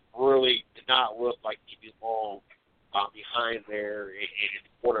interceptions, really did not look like he belonged behind there in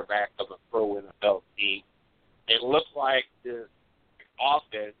the quarterback of a pro NFL team. It looked like this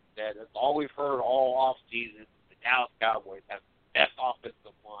offense that is all we've heard all offseason, the Dallas Cowboys have the best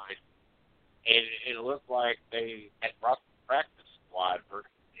offensive line. And it looked like they had brought the practice squad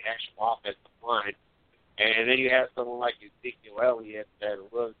versus the actual offensive line. And then you have someone like Ezekiel Elliott that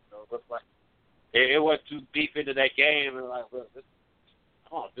looked like it was too deep into that game, and like, look, I'm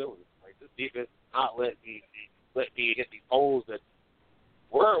not doing this. Like, this defense is not let me hit these holes that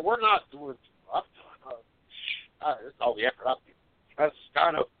we're not doing. That's all the effort I'm doing. That's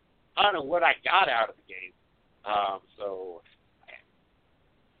kind of what I got out of the game. So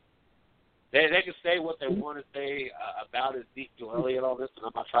they can say what they want to say about Ezekiel Elliott and all this, and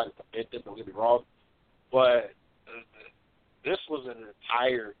I'm not trying to convince them. Don't get me wrong, but this was an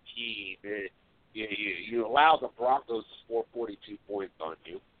entire team. You allow the Broncos to score 42 points on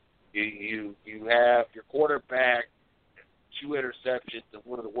you. You have your quarterback, 2 interceptions, and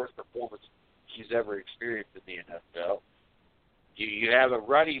one of the worst performances he's ever experienced in the NFL. You have a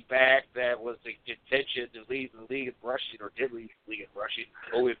running back that was in contention to lead the league in rushing, or did lead the league in rushing,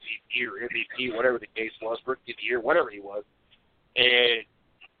 OMVP or MVP, whatever the case was, rookie of the year, whatever he was. And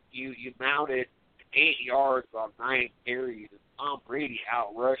you mounted 8 yards on 9 carries, and Tom Brady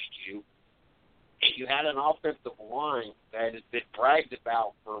outrushed you. And you had an offensive line that has been bragged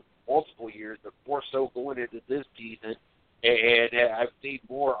about for multiple years, but more so going into this season. And I've seen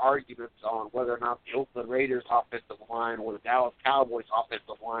more arguments on whether or not the Oakland Raiders offensive line or the Dallas Cowboys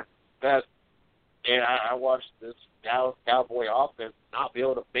offensive line is best. And I watched this Dallas Cowboy offense not be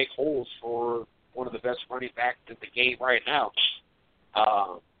able to make holes for one of the best running backs in the game right now.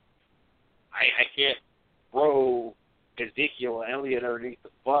 I can't throw Ezekiel Elliott underneath the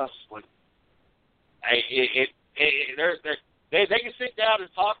bus when they can sit down and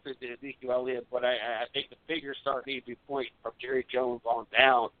talk to Ezekiel Elliott, but I think the fingers start needing to be pointing from Jerry Jones on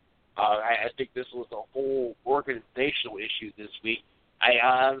down. I think this was a whole organizational issue this week.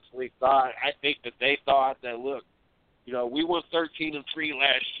 I think that they thought that, look, we won 13-3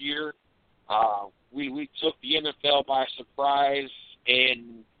 last year. We took the NFL by surprise,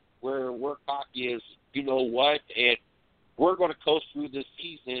 and we're cocky as you know what, and we're going to coast through this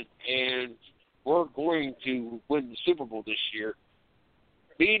season, and we're going to win the Super Bowl this year.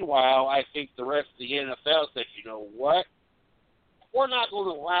 Meanwhile, I think the rest of the NFL said, you know what? We're not going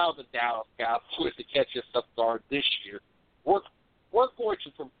to allow the Dallas Cowboys to catch us off guard this year. We're going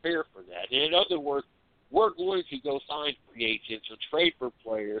to prepare for that. In other words, we're going to go sign free agents or trade for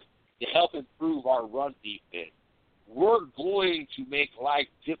players to help improve our run defense. We're going to make life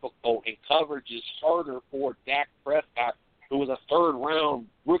difficult and coverages harder for Dak Prescott, who was a third-round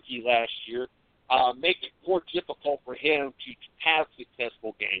rookie last year. Make it more difficult for him to have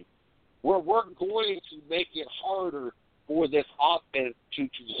successful games. We're going to make it harder for this offense to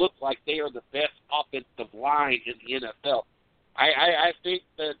look like they are the best offensive line in the NFL. I think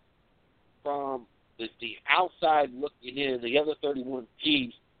that from the outside looking in, the other 31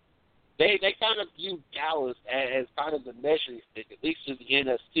 teams, they kind of view Dallas as kind of the measuring stick, at least in the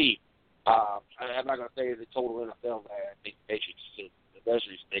NFC. I'm not going to say the total NFL. I think they should still the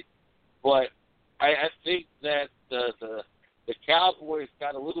measuring stick, but I think that the Cowboys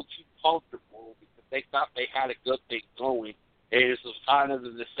got a little too comfortable because they thought they had a good thing going, and this was kind of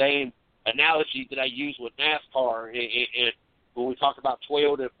the same analogy that I use with NASCAR and when we talk about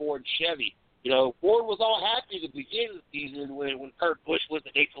Toyota, Ford, and Chevy. You know, Ford was all happy at the beginning of the season when Kurt Busch was the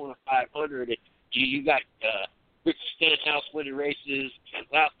Daytona 500, and you got Richard Stenhouse winning races,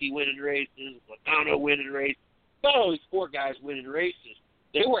 Keselowski winning races, Logano winning races, all these Ford guys winning races.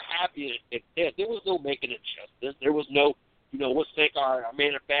 They were happy at that. There was no making adjustments. There was no, let's make our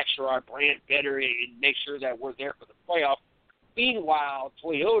manufacturer, our brand better and make sure that we're there for the playoffs. Meanwhile,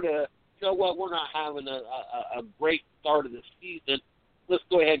 Toyota, you know what, we're not having a great start of the season. Let's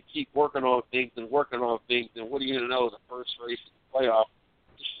go ahead and keep working on things. And what are you going to know? The first race in the playoff,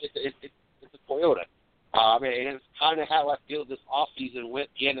 it's a Toyota. And it's kind of how I feel this offseason with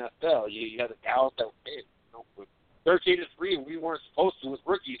the NFL. You have the Dallas that with 13-3, and we weren't supposed to with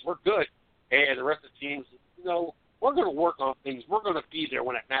rookies. We're good. And the rest of the teams, we're going to work on things. We're going to be there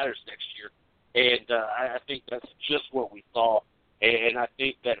when it matters next year. And I think that's just what we saw. And I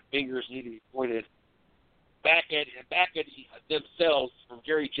think that fingers need to be pointed back at themselves, from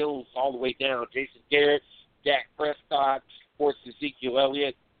Jerry Jones all the way down. Jason Garrett, Dak Prescott, of course, Ezekiel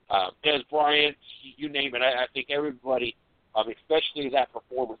Elliott, Dez Bryant, you name it. I think everybody, especially that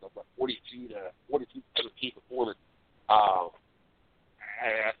performance of 42-17 performance, I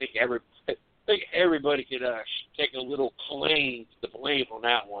think everybody could take a little claim to the blame on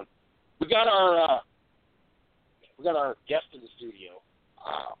that one. We got our guest in the studio,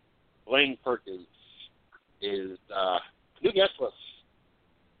 Blaine Perkins, is new guest with us.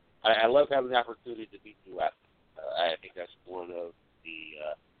 I love having the opportunity to meet new athletes. I think that's one of the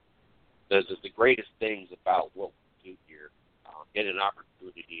greatest things about what we do here. Get an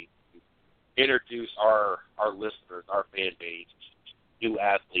opportunity to introduce our listeners, our fan base, new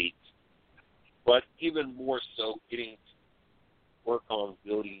athletes, but even more so, getting to work on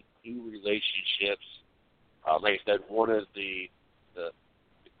building new relationships. Like I said, one of the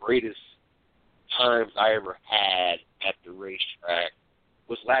greatest times I ever had at the racetrack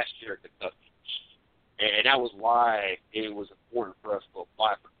was last year at Kentucky. And that was why it was important for us to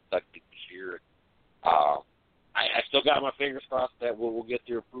apply for Kentucky this year. I still got my fingers crossed that we'll get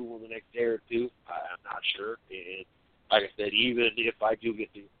their approval in the next day or two. I'm not sure. And like I said, even if I do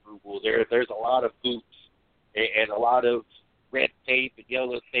get the approval, there's a lot of hoops and a lot of red tape and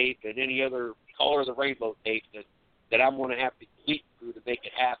yellow tape and any other color of the rainbow tape that I'm going to have to complete through to make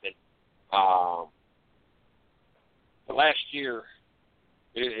it happen. But last year,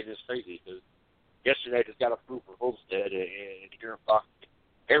 it is crazy because yesterday I just got approved for Homestead, and here I'm talking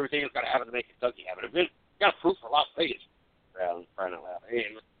everything that's got to happen to make Kentucky happen. I've got approved for Las Vegas, crying out loud.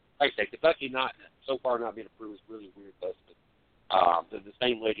 And like I said, Kentucky so far not being approved is really weird. But the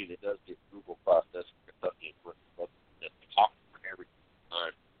same lady that does the approval process for Kentucky that talks for every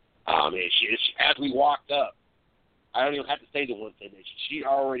time. And as we walked up, I don't even have to say the one thing. She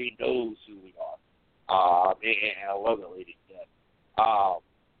already knows who we are. And I love that lady to death.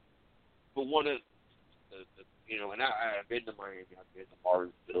 But one of and I've been to Miami, I've been to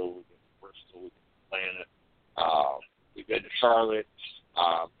Martinsville, we've been to Bristol, we've been to Atlanta, we've been to Charlotte,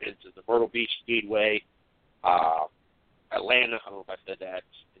 been to the Myrtle Beach Speedway, Atlanta. I don't know if I said that.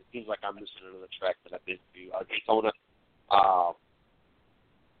 It seems like I'm missing another track that I've been to, Daytona.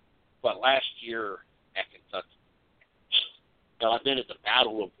 But last year at Kentucky, I've been at the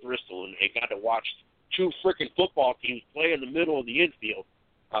Battle of Bristol and got to watch two freaking football teams play in the middle of the infield,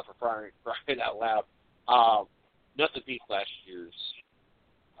 for crying out loud. Nothing beats last year's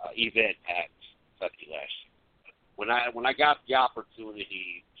event at Kentucky last year. When I got the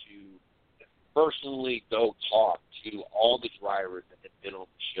opportunity to personally go talk to all the drivers that have been on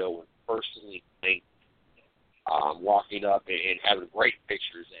the show and personally thank them, walking up and having great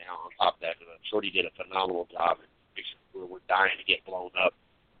pictures, and on top of that, Shorty did a phenomenal job in pictures where we're dying to get blown up.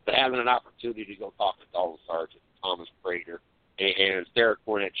 But having an opportunity to go talk to Dalton Sargent, Thomas Prater, and Sarah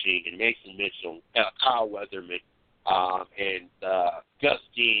Cornett-Ching, and Mason Mitchell, Kyle Weatherman, and Gus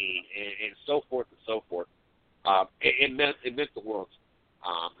Dean, and so forth and so forth. It meant the world.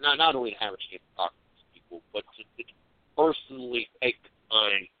 Not only to have a chance to talk to these people, but to personally take the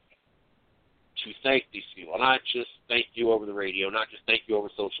time to thank these people. Not just thank you over the radio, not just thank you over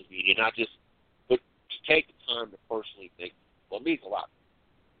social media, but to take the time to personally thank you. Well, it means a lot.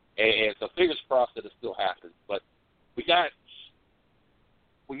 And so fingers crossed that it still happens. But we get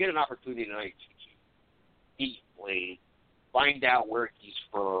an opportunity tonight meet Blaine, find out where he's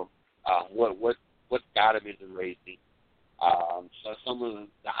from, what got him into racing, so some of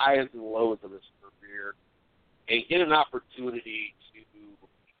the highs and lows of his career, and get an opportunity to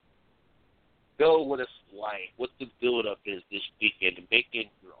know what it's like, what the build-up is this weekend, and making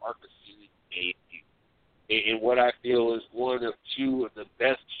your ARCA Series debut in what I feel is one of two of the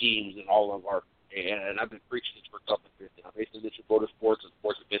best teams in all of ARCA. And I've been preaching this for a couple of years now. Basically, Mitchell Motorsports and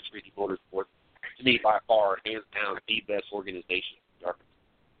Sports Events 3D Motorsports, to me, by far, hands down, the best organization in ARCA.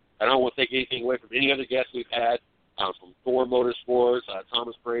 I don't want to take anything away from any other guests we've had, from Thor Motorsports,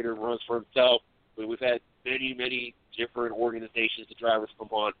 Thomas Prater runs for himself. We've had many, many different organizations the drivers come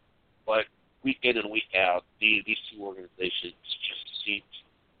on, but week in and week out, these two organizations just seem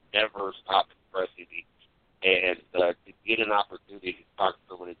to never stop impressing me. And to get an opportunity to talk to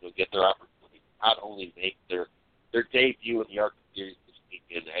someone and to get their opportunity to not only make their debut in the ARCA Series this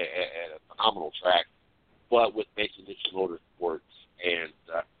weekend at a phenomenal track, but with Mason Mitchell Motorsports. And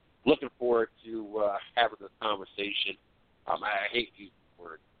looking forward to having this conversation. I hate using the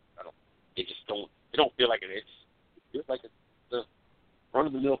word. It don't feel like it. It feels like it's a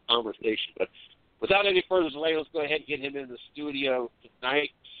run-of-the-mill conversation. But without any further delay, let's go ahead and get him in the studio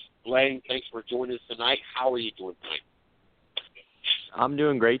tonight. Blaine, thanks for joining us tonight. How are you doing tonight? I'm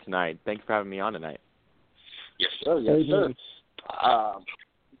doing great tonight. Thanks for having me on tonight. Yes, sir. Yes, sir.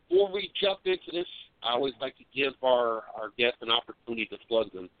 Before we jump into this, I always like to give our guests an opportunity to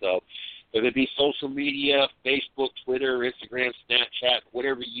plug themselves. Whether it be social media, Facebook, Twitter, Instagram, Snapchat,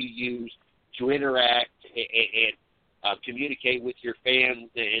 whatever you use to interact and communicate with your fans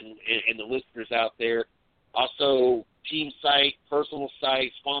and the listeners out there. Also, team site, personal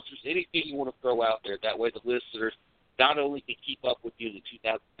site, sponsors, anything you want to throw out there. That way the listeners not only can keep up with you in the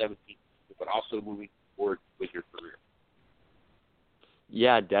 2017, but also moving forward with your career.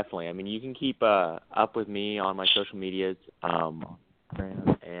 Yeah, definitely. I mean, you can keep up with me on my social medias,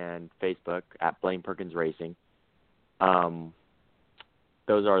 Instagram and Facebook at Blaine Perkins Racing.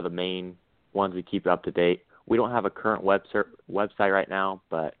 Those are the main ones we keep up to date. We don't have a current website right now,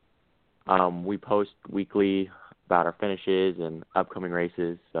 but we post weekly about our finishes and upcoming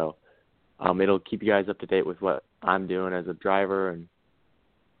races. So it'll keep you guys up to date with what I'm doing as a driver, and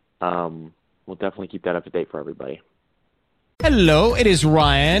we'll definitely keep that up to date for everybody. Hello, it is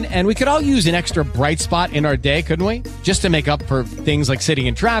Ryan, and we could all use an extra bright spot in our day, couldn't we? Just to make up for things like sitting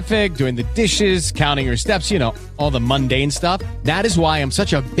in traffic, doing the dishes, counting your steps, all the mundane stuff. That is why I'm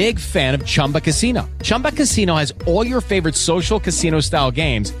such a big fan of Chumba Casino. Chumba Casino has all your favorite social casino-style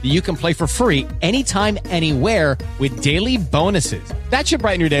games that you can play for free anytime, anywhere with daily bonuses. That should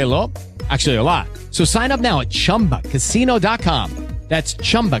brighten your day a little. Actually, a lot. So sign up now at ChumbaCasino.com. That's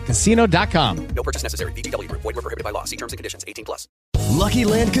ChumbaCasino.com. No purchase necessary. VGW Group. Void where prohibited by law. See terms and conditions. 18+. Lucky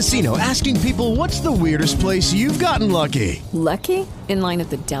Land Casino, asking people, what's the weirdest place you've gotten lucky? Lucky? In line at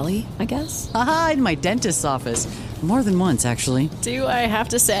the deli, I guess? Aha, in my dentist's office. More than once, actually. Do I have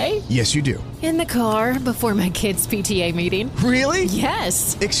to say? Yes, you do. In the car before my kids' PTA meeting. Really?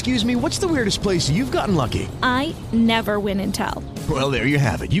 Yes. Excuse me, what's the weirdest place you've gotten lucky? I never win and tell. Well, there you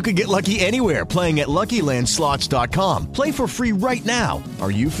have it. You can get lucky anywhere, playing at LuckyLandSlots.com. Play for free right now. Are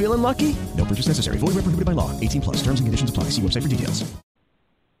you feeling lucky? No purchase necessary. Void where prohibited by law. 18+. Terms and conditions apply. See website for details.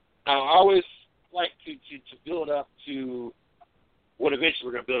 I always like to build up to what eventually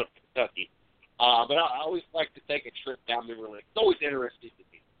we're going to build up to Kentucky. But I always like to take a trip down memory lane. It's always interesting to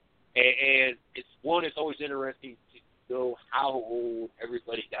me. And it's always interesting to know how old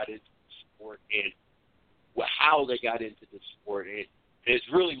everybody got into the sport and how they got into the sport. And it's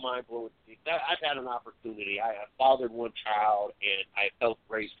really mind-blowing to me. I've had an opportunity. I fathered one child, and I helped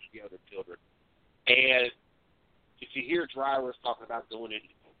raise the other children. And if you hear drivers talking about going into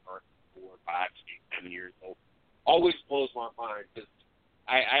the car 4, 5, 6, 7 years old, always blows my mind because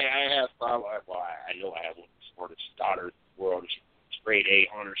I have probably, I know I have one of the smartest daughters in the world. She's grade A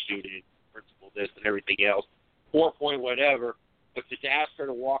honor student, principal this and everything else, 4-point whatever. But to ask her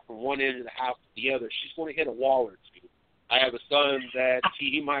to walk from one end of the house to the other, she's going to hit a wall or two. I have a son that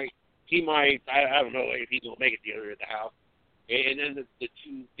he might, I don't know if he's going to make it the other end of the house. And then the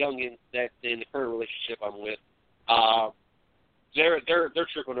two youngins that in the current relationship I'm with, they're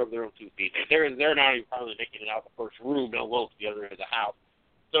tripping over their own 2 feet. They're not even probably making it out the first room, no alone to the other end of the house.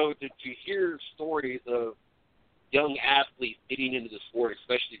 So to hear stories of young athletes getting into the sport,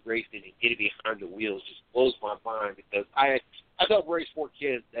 especially racing, and getting behind the wheels just blows my mind because I've helped raise 4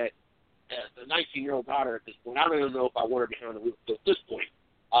 kids that the 19-year-old daughter at this point, I don't even know if I want her behind the wheels at this point,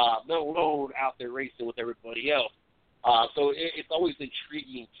 let alone out there racing with everybody else. So it's always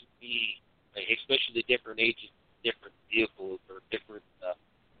intriguing to me, especially the different ages, different vehicles, or different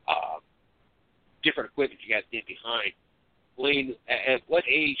different equipment you guys get behind. Blaine, at what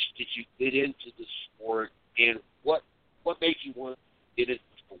age did you get into the sport, and what made you want to get into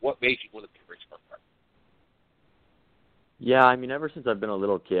the sport? What made you want to be a race car driver? Yeah, I mean, ever since I've been a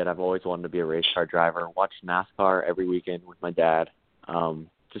little kid, I've always wanted to be a race car driver. Watched NASCAR every weekend with my dad.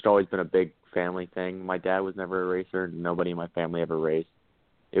 Just always been a big family thing. My dad was never a racer. Nobody in my family ever raced.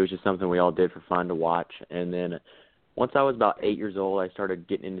 It was just something we all did for fun to watch. And then once I was about 8 years old, I started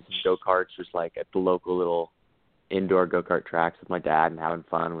getting into some go-karts, just like at the local little indoor go-kart tracks with my dad and having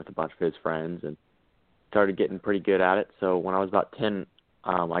fun with a bunch of his friends, and started getting pretty good at it. So when I was about 10,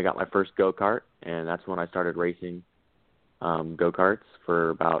 I got my first go-kart, and that's when I started racing go-karts for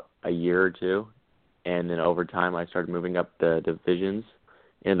about a year or two. And then over time, I started moving up the divisions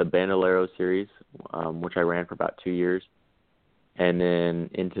in the Bandolero series, which I ran for about 2 years, and then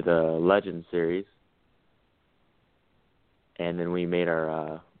into the Legend series. And then we made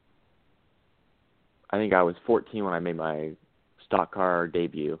our, I think I was 14 when I made my stock car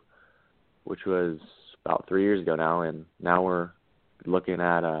debut, which was about 3 years ago now. And now we're looking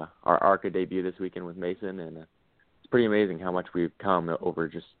at our ARCA debut this weekend with Mason, and it's pretty amazing how much we've come over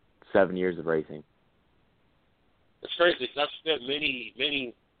just 7 years of racing. It's crazy. I've spent many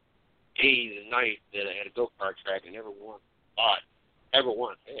days and nights at a go-kart track and never once thought, Hey, I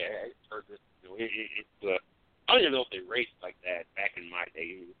heard this. I don't even know if they raced like that back in my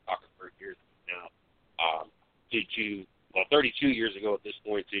day. We're talking 30 years ago now. 32 years ago at this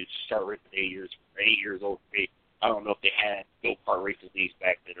point, to start racing 8 years old for me. I don't know if they had go-kart racing leagues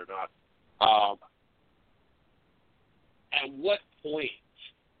back then or not. At what point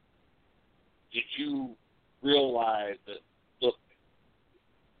did you realize that, look,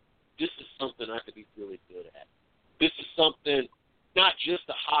 this is something I could be really good at? This is something, not just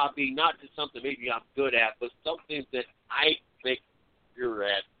a hobby, not just something maybe I'm good at, but something that I make a career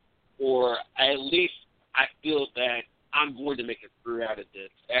at, or at least I feel that I'm going to make a career out of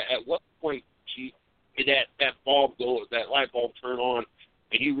this. At what point did that bulb go, that light bulb turn on,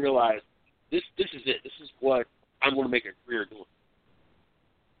 and you realize this is it. This is what I'm going to make a career doing?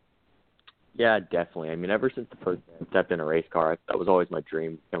 Yeah, definitely. I mean, ever since the first time I stepped in a race car, that was always my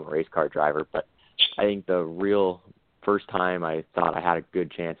dream, to become a race car driver. But I think the real first time I thought I had a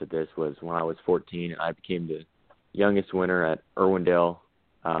good chance at this was when I was 14, and I became the youngest winner at Irwindale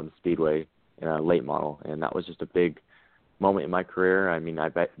Speedway in a late model, and that was just a big moment in my career. I mean, I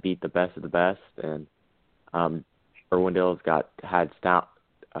beat the best of the best, and Irwindale's had stout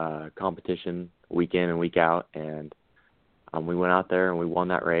competition week in and week out, and we went out there and we won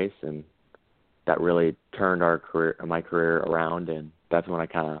that race, and that really turned my career around, and that's when I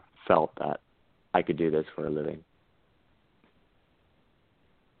kind of felt that I could do this for a living.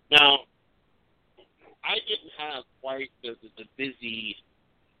 Now, I didn't have quite the busy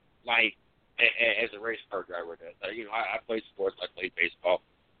life as a race car driver does. I played sports. I played baseball.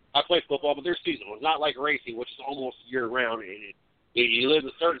 I played football, but they're seasonal. It's not like racing, which is almost year-round. And you live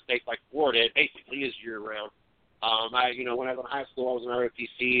in certain states like Florida, it basically is year-round. When I was in high school, I was in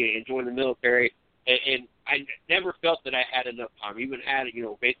ROTC and joined the military, and I never felt that I had enough time. I even had,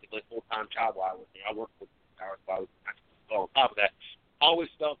 basically a full-time job while I was there. I worked for hours while I was on top of that. I always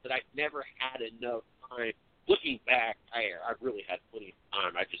felt that I never had enough time. Looking back, I really had plenty of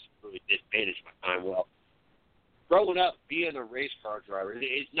time. I just really did manage my time well. Growing up, being a race car driver,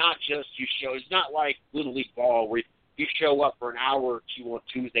 it's not just it's not like Little League ball where you show up for an hour or two on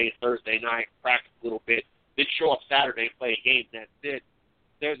Tuesday and Thursday night, practice a little bit, then show up Saturday and play a game, and that's it.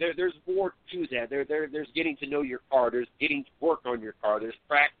 There's more to that. There's getting to know your car. There's getting to work on your car. There's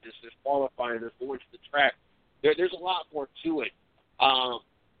practice. There's qualifying. There's going to the track. There's a lot more to it. How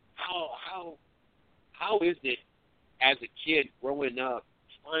is it as a kid growing up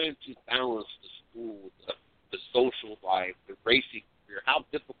trying to balance the school, the social life, the racing career? How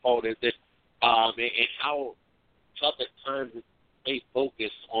difficult is it, and how tough at times is it to stay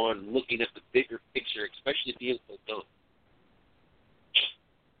focused on looking at the bigger picture, especially being so young?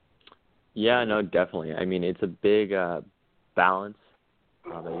 Yeah, no, definitely. I mean, it's a big balance.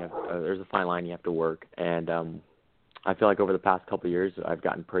 There's a fine line you have to work, and I feel like over the past couple of years, I've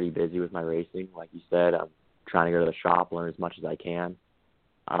gotten pretty busy with my racing. Like you said, I'm trying to go to the shop, learn as much as I can,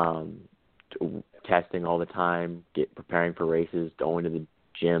 testing all the time, preparing for races, going to the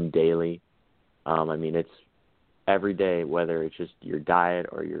gym daily. I mean, it's every day, whether it's just your diet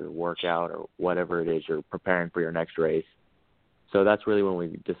or your workout or whatever it is, you're preparing for your next race. So that's really when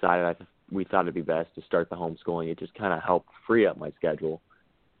we decided we thought it'd be best to start the homeschooling. It just kind of helped free up my schedule.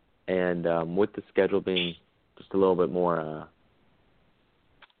 And with the schedule being just a little bit more,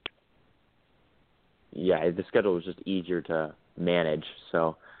 the schedule was just easier to manage.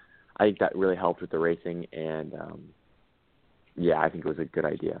 So I think that really helped with the racing, and yeah, I think it was a good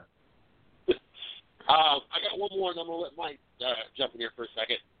idea. I got one more, and I'm going to let Mike jump in here for a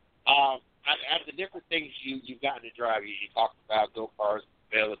second. Out of the different things you've gotten to drive, you talked about go-karts,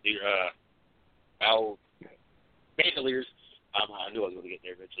 Bandoliers. I knew I was going to get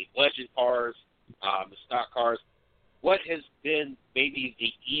there eventually. Legend cars, the stock cars. What has been maybe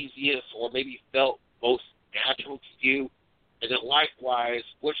the easiest or maybe felt most natural to you? And then likewise,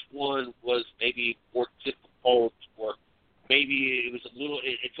 which one was maybe more difficult, or maybe it was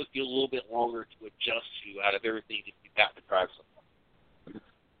it took you a little bit longer to adjust to out of everything that you've got to drive so far?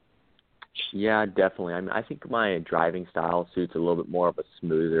 Yeah, definitely. I mean, I think my driving style suits a little bit more of a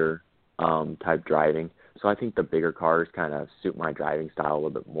smoother type driving. So I think the bigger cars kind of suit my driving style a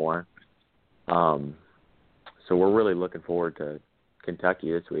little bit more. So we're really looking forward to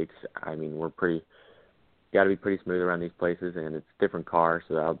Kentucky this week. I mean, got to be pretty smooth around these places, and it's different cars,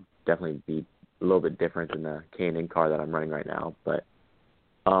 so that'll definitely be a little bit different than the K&N car that I'm running right now. But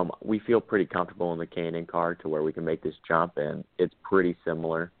we feel pretty comfortable in the K&N car to where we can make this jump, and it's pretty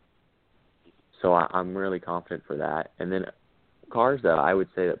similar. So I'm really confident for that. And then cars that I would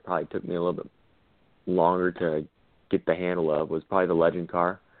say that probably took me a little bit longer to get the handle of was probably the Legend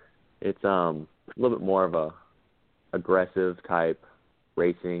car. It's a little bit more of a aggressive type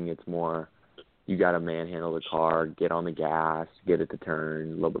racing. It's more you got to manhandle the car, get on the gas, get it to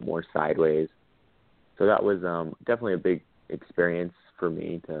turn a little bit more sideways. So that was definitely a big experience for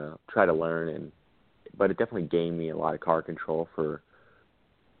me to try to learn, but it definitely gained me a lot of car control for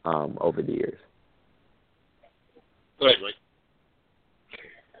over the years. Go ahead, Mike.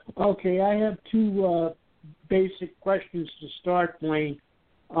 Okay, I have two basic questions to start, Blaine.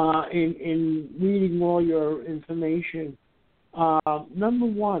 In reading all your information, number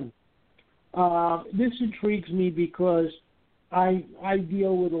one, this intrigues me because I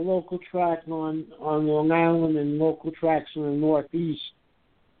deal with a local track on Long Island and local tracks in the Northeast,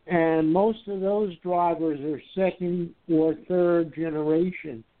 and most of those drivers are second or third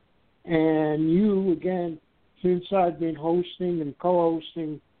generation. And you, again, since I've been hosting and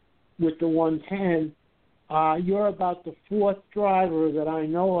co-hosting with the 110, you're about the fourth driver that I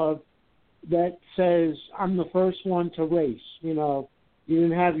know of that says, I'm the first one to race. You know, you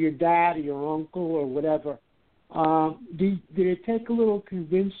didn't have your dad or your uncle or whatever. Did it take a little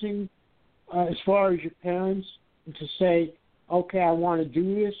convincing as far as your parents to say, okay, I want to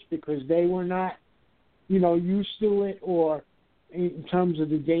do this because they were not, used to it, or in terms of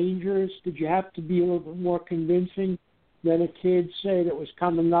the dangers? Did you have to be a little bit more convincing than a kid, say, that was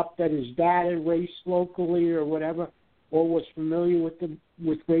coming up that his dad had raced locally or whatever, or was familiar with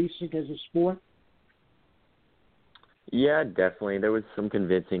racing as a sport? Yeah, definitely. There was some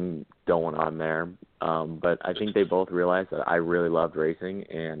convincing going on there, but I think they both realized that I really loved racing,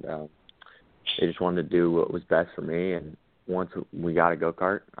 and they just wanted to do what was best for me. And once we got a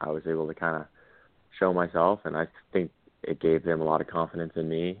go-kart, I was able to kind of show myself, and I think it gave them a lot of confidence in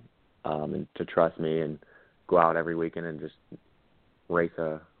me, and to trust me and go out every weekend and just race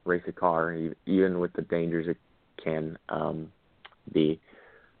a car, even with the dangers it can be.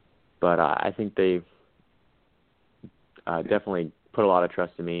 But I think they definitely put a lot of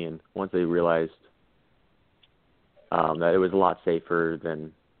trust in me, and once they realized that it was a lot safer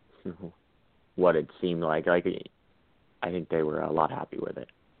than what it seemed like, I think they were a lot happy with it.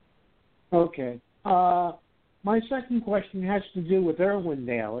 Okay. My second question has to do with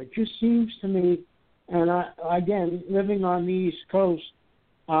Irwindale. It just seems to me, and again, living on the East Coast,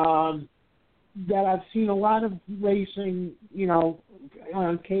 that I've seen a lot of racing,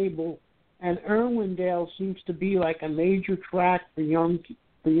 on cable, and Irwindale seems to be like a major track for young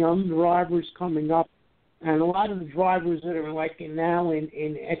drivers coming up, and a lot of the drivers that are now in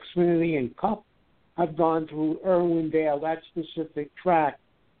Xfinity and Cup have gone through Irwindale, that specific track.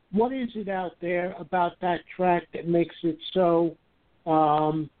 What is it out there about that track that makes it so,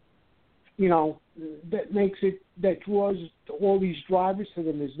 that draws all these drivers to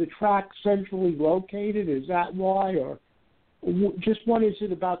them? Is the track centrally located? Is that why? Or just what is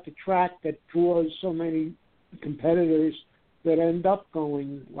it about the track that draws so many competitors that end up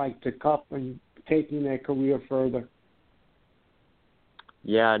going to Cup and taking their career further?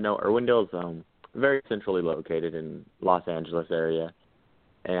 Yeah, no, Irwindale's very centrally located in Los Angeles area.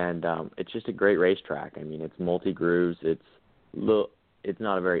 And it's just a great racetrack. I mean, it's multi-grooves. It's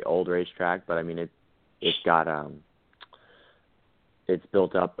not a very old racetrack, but I mean, it's got it's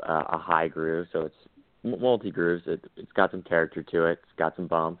built up a high groove, so it's multi-grooves. It's got some character to it. It's got some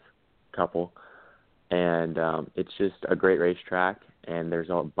bumps, couple, and it's just a great racetrack. And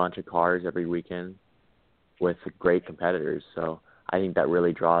there's a bunch of cars every weekend with great competitors. So I think that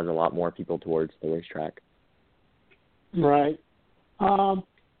really draws a lot more people towards the racetrack. Right.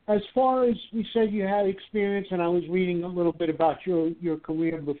 As far as you said, you had experience, and I was reading a little bit about your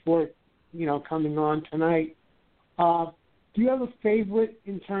career before, coming on tonight. Do you have a favorite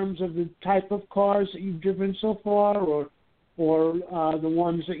in terms of the type of cars that you've driven so far, or the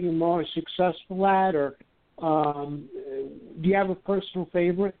ones that you're more successful at, or do you have a personal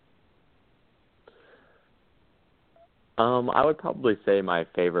favorite? I would probably say my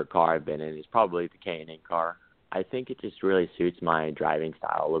favorite car I've been in is probably the K&N car. I think it just really suits my driving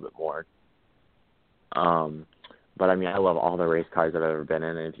style a little bit more. But, I mean, I love all the race cars I've ever been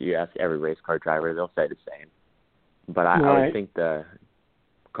in, and if you ask every race car driver, they'll say the same. But I would think the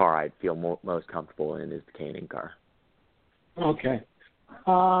car I'd feel most comfortable in is the K&N car. Okay.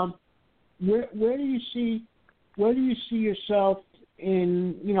 Where do you see yourself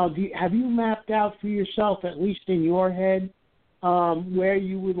in? Have you mapped out for yourself, at least in your head, where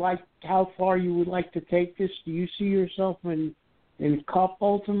you would like, how far you would like to take this? Do you see yourself in Cup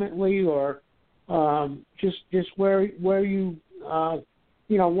ultimately, or just where you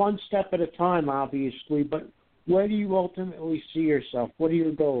one step at a time, obviously, but where do you ultimately see yourself? What are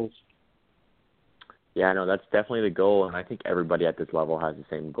your goals? Yeah, no, that's definitely the goal, and I think everybody at this level has the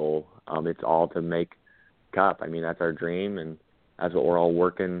same goal. It's all to make Cup. I mean, that's our dream, and that's what we're all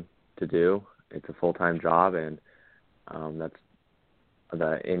working to do. It's a full-time job, and that's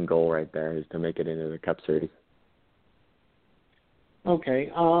the end goal right there, is to make it into the Cup Series.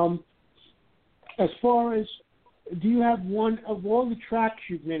 Okay. As far as, do you have one of all the tracks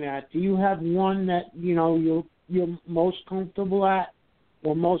you've been at? Do you have one that you're most comfortable at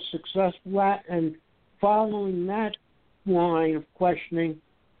or most successful at? And following that line of questioning,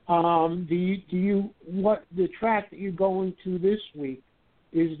 what the track that you're going to this week,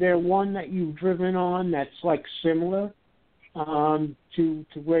 is there one that you've driven on that's like similar to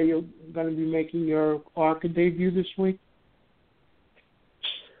where you're going to be making your ARCA debut this week?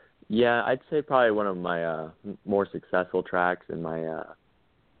 Yeah, I'd say probably one of my more successful tracks and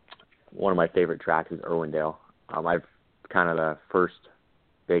one of my favorite tracks is Irwindale. I've kind of the first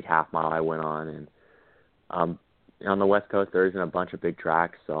big half mile I went on, and on the West Coast there isn't a bunch of big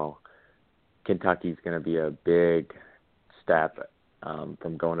tracks, so Kentucky's going to be a big step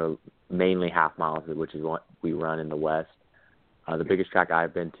from going to mainly half miles, which is what we run in the West. The biggest track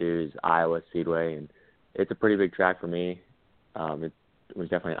I've been to is Iowa Speedway, and it's a pretty big track for me. It was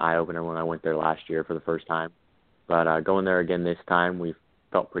definitely an eye-opener when I went there last year for the first time. But going there again this time, we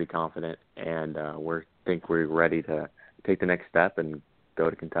felt pretty confident, and think we're ready to take the next step and go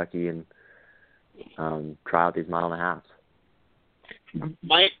to Kentucky and try out these mile and a halves.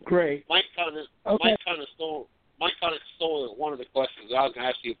 Mike, great. Mike kind of stole one of the questions. I was going to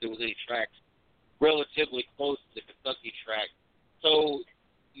ask you if there was any tracks relatively close to the Kentucky track. So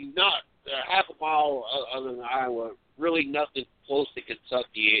you've not half a mile other than Iowa, really nothing close to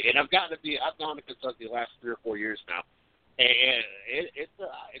Kentucky. And I've gone to Kentucky the last 3 or 4 years now, and it's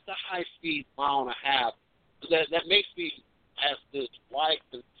a high speed mile and a half. That makes me ask this: why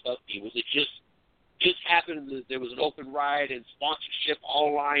Kentucky? Was it just happened that there was an open ride and sponsorship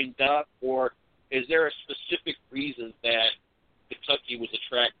all lined up, or is there a specific reason that Kentucky was a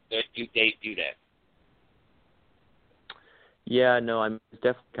track that you debuted at? Yeah, no, it's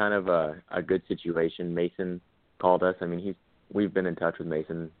definitely kind of a good situation. Mason called us. I mean, we've been in touch with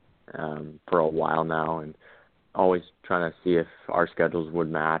Mason for a while now, and always trying to see if our schedules would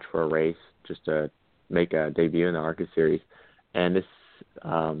match for a race, just to make a debut in the ARCA Series. And this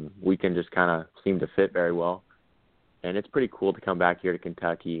weekend just kind of seemed to fit very well. And it's pretty cool to come back here to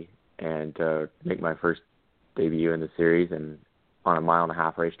Kentucky and to make my first debut in the series and on a mile and a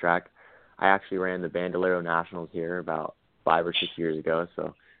half racetrack. I actually ran the Bandolero Nationals here about 5 or 6 years ago,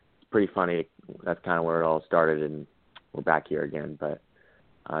 so it's pretty funny. That's kind of where it all started, and we're back here again. But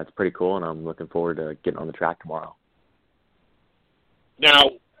it's pretty cool, and I'm looking forward to getting on the track tomorrow. Now,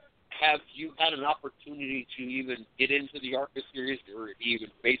 have you had an opportunity to even get into the ARCA Series or even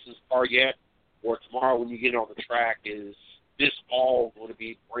Mason's car yet? Or tomorrow when you get on the track, is this all going to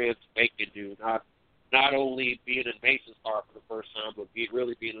be brand spanking new? Not only being in Mason's car for the first time, but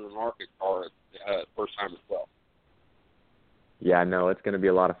really being in an ARCA car first time as well? Yeah, no, it's going to be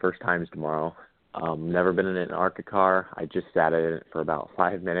a lot of first times tomorrow. Never been in an ARCA car. I just sat in it for about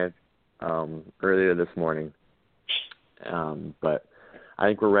 5 minutes earlier this morning. But I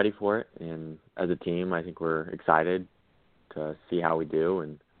think we're ready for it, and as a team, I think we're excited to see how we do.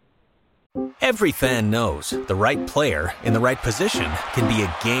 And Every fan knows the right player in the right position can be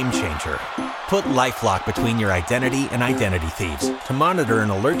a game changer. Put LifeLock between your identity and identity thieves to monitor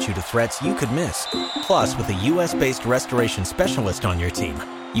and alert you to threats you could miss. Plus, with a U.S.-based restoration specialist on your team,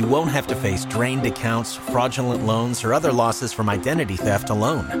 you won't have to face drained accounts, fraudulent loans, or other losses from identity theft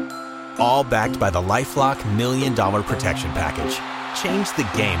alone. All backed by the LifeLock $1 Million Protection Package. Change the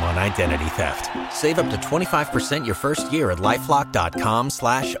game on identity theft. Save up to 25% your first year at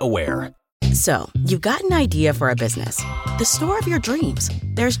LifeLock.com/aware. So, you've got an idea for a business. The store of your dreams.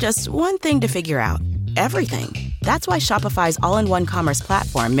 There's just one thing to figure out. Everything. That's why Shopify's all-in-one commerce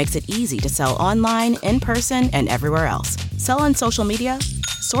platform makes it easy to sell online, in person, and everywhere else. Sell on social media.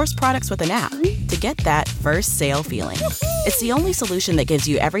 Source products with an app to get that first sale feeling. It's the only solution that gives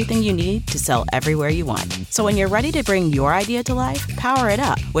you everything you need to sell everywhere you want. So when you're ready to bring your idea to life, power it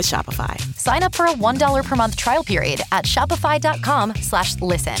up with Shopify. Sign up for a $1 per month trial period at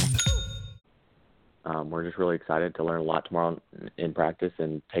shopify.com/listen. We're just really excited to learn a lot tomorrow in practice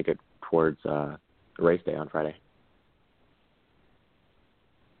and take it towards race day on Friday.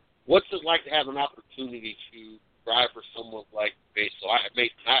 What's it like to have an opportunity to drive for someone like Basil? I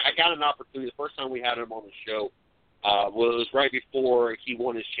got an opportunity. The first time we had him on the show was right before he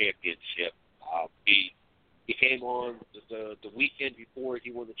won his championship. He came on the weekend before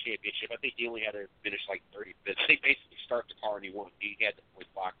he won the championship. I think he only had to finish like 35th. They basically start the car and he won. He had the points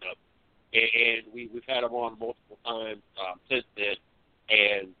locked up. And we've had him on multiple times since then.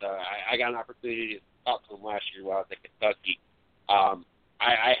 And I got an opportunity to talk to him last year while I was at Kentucky. I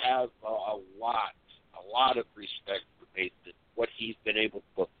have a lot of respect for Mason, what he's been able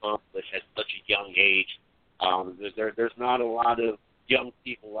to accomplish at such a young age. There's not a lot of young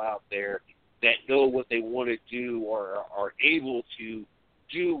people out there that know what they want to do or are able to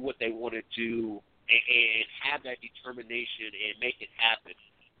do what they want to do and have that determination and make it happen.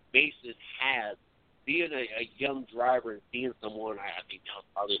 Mason has, being a young driver and seeing someone, I think now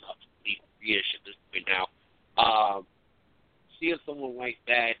probably about 23-ish at this point now, seeing someone like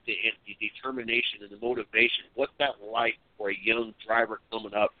that and the determination and the motivation, what's that like for a young driver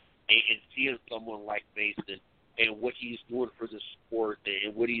coming up and seeing someone like Mason and what he's doing for the sport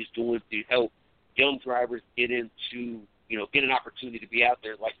and what he's doing to help young drivers get into, get an opportunity to be out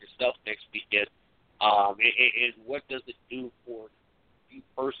there like yourself next weekend. And what does it do for you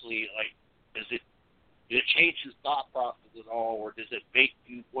personally? Like, does it change his thought process at all, or does it make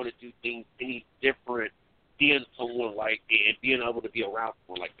you want to do things any different, being someone like and being able to be around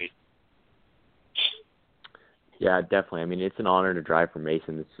someone like Mason? Yeah, definitely. I mean, it's an honor to drive for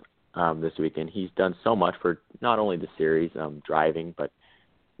Mason this weekend. He's done so much for not only the series, driving, but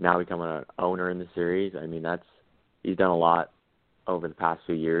now becoming an owner in the series. I mean, he's done a lot over the past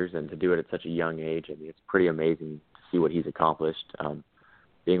few years, and to do it at such a young age, I mean, it's pretty amazing to see what he's accomplished.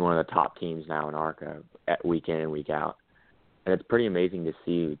 Being one of the top teams now in ARCA week in and week out. And it's pretty amazing to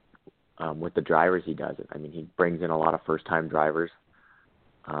see with the drivers he does it. I mean, he brings in a lot of first-time drivers.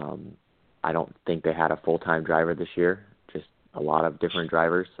 I don't think they had a full-time driver this year, just a lot of different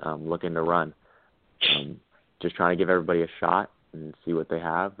drivers looking to run. Just trying to give everybody a shot and see what they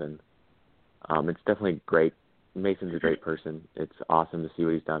have. And it's definitely great. Mason's a great person. It's awesome to see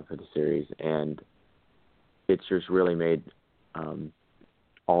what he's done for the series. And it's just really made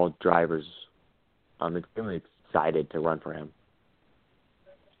all drivers extremely excited to run for him.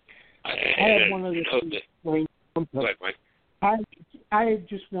 I have one other thing, Blaine. I had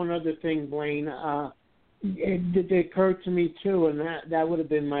just one other thing, Blaine. It occurred to me too, and that would have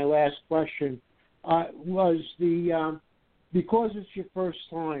been my last question. Was because it's your first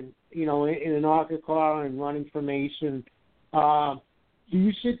time, in an ARCA car and running for Mason. Do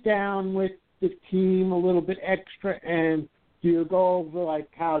you sit down with the team a little bit extra, and do you go over like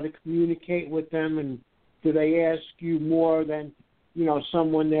how to communicate with them, and do they ask you more than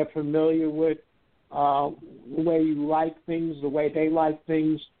someone they're familiar with, the way you like things, the way they like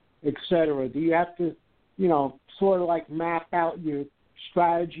things, etc.? Do you have to, sort of like map out your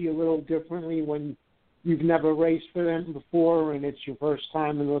strategy a little differently when you've never raced for them before and it's your first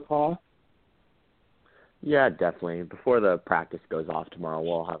time in the car? Yeah, definitely. Before the practice goes off tomorrow,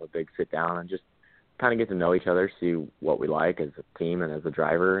 we'll have a big sit down and just kind of get to know each other, see what we like as a team and as a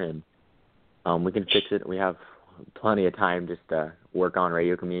driver, and we can fix it. We have plenty of time just to work on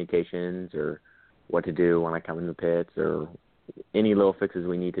radio communications or what to do when I come in the pits or any little fixes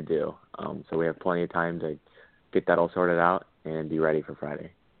we need to do. So we have plenty of time to get that all sorted out and be ready for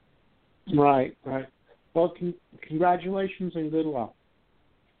Friday. Right. Well, congratulations and good luck.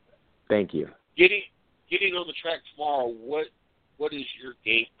 Thank you. Getting on the track tomorrow, what is your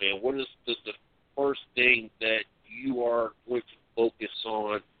game plan? What is the first thing that you are going to focus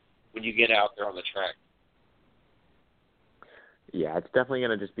on when you get out there on the track? Yeah, it's definitely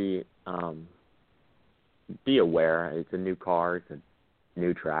going to just be aware. It's a new car. It's a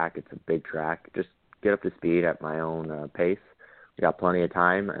new track. It's a big track. Just get up to speed at my own pace. We got plenty of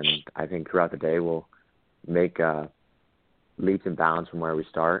time, and I think throughout the day we'll make leaps and bounds from where we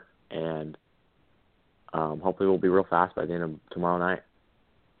start, and hopefully we'll be real fast by the end of tomorrow night.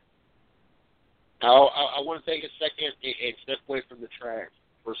 I want to take a second and step away from the track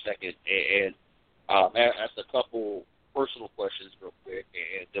for a second and ask a couple personal questions real quick,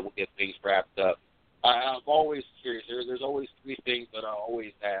 and then we'll get things wrapped up. I'm always curious. There's always three things that I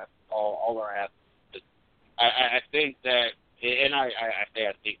always ask all our athletes. I think that, and I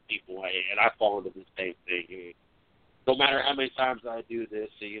think people, and I fall into the same thing. No matter how many times I do this,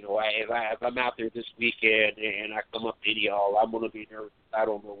 if I'm out there this weekend and I come up to any y'all, I'm going to be nervous. I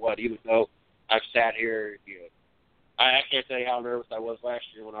don't know what, even though I've sat here. I can't tell you how nervous I was last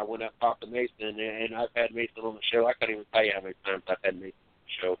year when I went up and talked to Mason, and I've had Mason on the show. I can't even tell you how many times I've had Mason on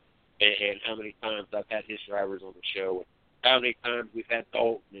the show, and how many times I've had his drivers on the show, and how many times we've had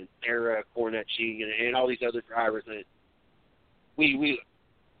Dalton and Sarah Cornetchi and all these other drivers. And we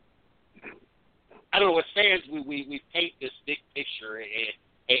I don't know, as fans, we paint this big picture,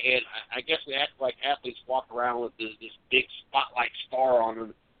 and I guess we act like athletes walk around with this big spotlight star on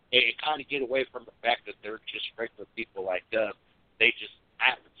them, and kind of get away from the fact that they're just regular people like us. They just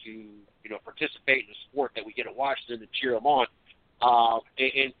happen to, participate in a sport that we get to watch them and cheer them on.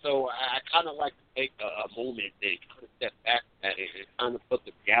 And so I kind of like to take a moment and kind of step back from that and kind of put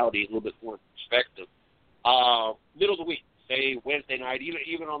the reality a little bit more in perspective. Middle of the week, say Wednesday night,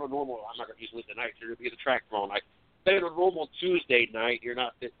 even on a normal, I'm not going to use Wednesday night, you're going to be at the track tomorrow night. Say on a normal Tuesday night, you're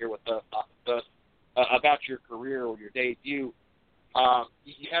not sitting here with us talking to us about your career or your debut.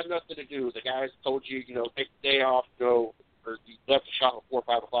 You have nothing to do. The guys told you, take the day off, go, or you left the shop at 4 or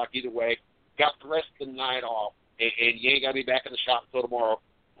 5 o'clock, either way. Got the rest of the night off, and you ain't got to be back in the shop until tomorrow.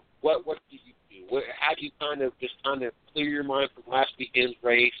 What do you do? How do you kind of clear your mind from last weekend's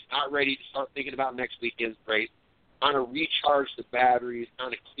race, not ready to start thinking about next weekend's race, kind of recharge the batteries,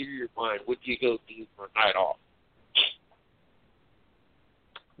 kind of clear your mind? What do you go do for a night off?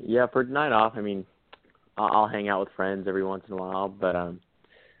 Yeah, for a night off, I'll hang out with friends every once in a while, but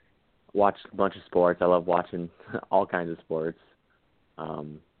watch a bunch of sports. I love watching all kinds of sports.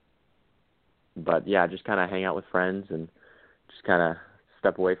 But, yeah, just kind of hang out with friends and just kind of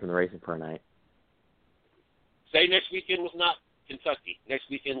step away from the racing for a night. Say next weekend was not Kentucky. Next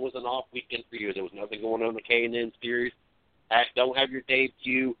weekend was an off weekend for you. There was nothing going on in the K&N series. Don't have your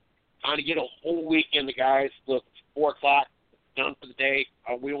debut. Kind of get a whole weekend. The guys, look, it's 4 o'clock, done for the day.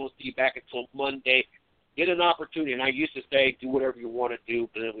 We don't want to see you back until Monday. Get an opportunity. And I used to say, do whatever you want to do,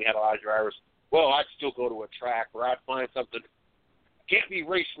 but then we had a lot of drivers. Well, I'd still go to a track or I'd find something. Can't be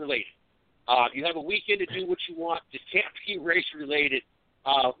race-related. You have a weekend to do what you want. Just can't be race-related.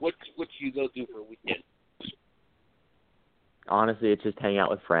 What do you go do for a weekend? Honestly, it's just hang out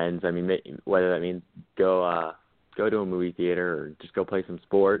with friends. Whether that means go to a movie theater or just go play some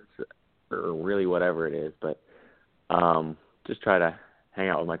sports or really whatever it is. But just try to hang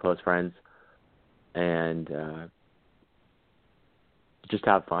out with my close friends and just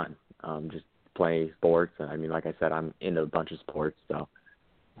have fun. Just play sports. Like I said, I'm into a bunch of sports, so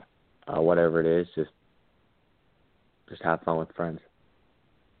whatever it is, just have fun with friends.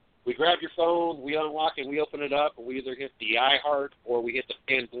 We grab your phone, we unlock it, we open it up, and we either hit the iHeart or we hit the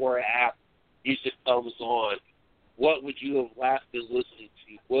Pandora app. You just thumbs on. What would you have last been listening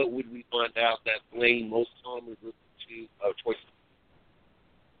to? What would we find out that Blaine most commonly listened to of choice?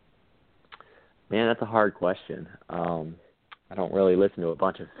 Man, that's a hard question. I don't really listen to a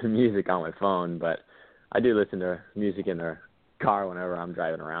bunch of music on my phone, but I do listen to music in the car whenever I'm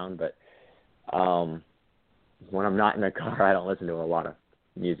driving around. But when I'm not in the car, I don't listen to a lot of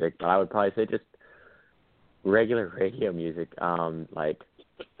music. But I would probably say just regular radio music, like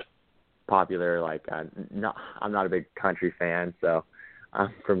popular. I'm not a big country fan, so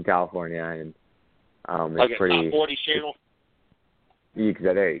I'm from California, and like it's pretty. Top 40 channel.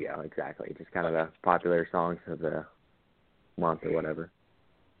 There you go, exactly. Just kind of the popular songs of the month or whatever.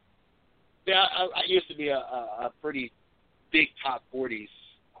 Yeah, I used to be a pretty big top 40s,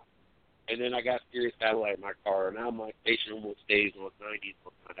 and then I got Sirius Satellite in my car, and now my station almost stays on 90s,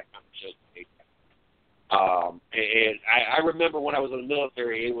 that kind of shows. And I remember when I was in the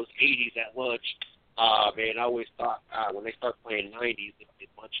military, it was 80s at lunch, and I always thought when they start playing 90s at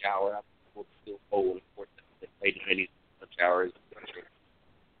lunch hour, I was still old, of course, they played 90s lunch hours.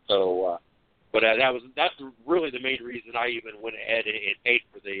 So, but that's really the main reason I even went ahead and paid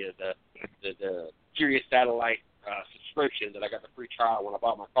for the Sirius Satellite subscription that I got the free trial when I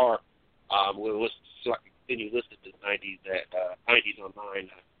bought my car. So I could continue listening to the 90s at 90s on 9.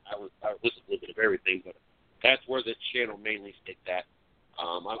 I listened to a little bit of everything, but that's where the channel mainly sticks at.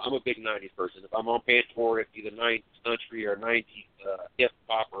 I'm a big 90s person. If I'm on Pandora, it's either 90s country or 90s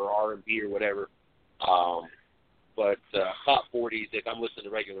hip-hop or R&B or whatever. But top 40s, if I'm listening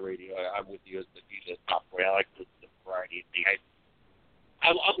to regular radio, I'm with you as the top 40. I like to listen to the variety of things.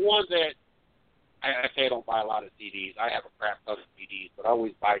 I'm one that I say I don't buy a lot of CDs. I have a crap ton of CDs, but I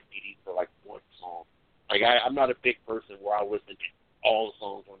always buy CDs for like one song. Like I'm not a big person where I'll listen to all the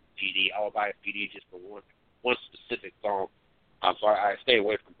songs on the CD. I'll buy a CD just for one specific song. So I stay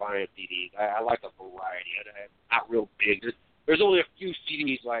away from buying CDs. I like a variety. I'm not real big. There's only a few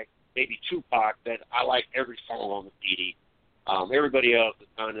CDs, like maybe Tupac, that I like every song on the CD. Everybody else is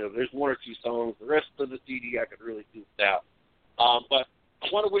kind of, there's one or two songs. The rest of the CD I could really do without. But I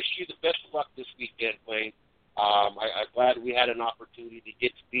want to wish you the best of luck this weekend, Wayne. I'm glad we had an opportunity to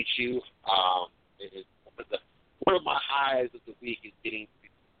get to meet you. One of my highs of the week is getting to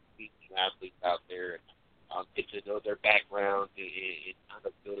meet some athletes out there and get to know their background and kind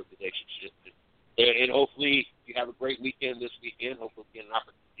of build a relationship. And hopefully you have a great weekend this weekend. Hopefully we get an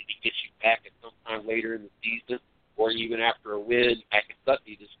opportunity to get you back at some time later in the season or even after a win at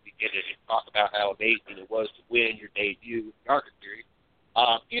Kentucky this weekend and talk about how amazing it was to win your debut in the Arca Series.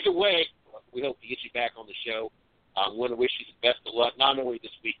 Either way, we hope to get you back on the show. We want to wish you the best of luck, not only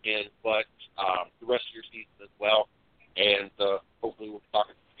this weekend, but the rest of your season as well. And hopefully we'll be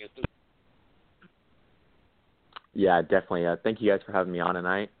talking again soon. Yeah, definitely. Thank you guys for having me on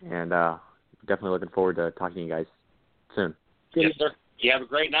tonight, and definitely looking forward to talking to you guys soon. Yes, sir. You have a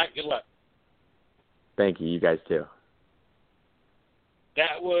great night. Good luck. Thank you. You guys too.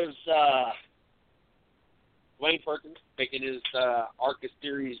 That was Wayne Perkins making his Arca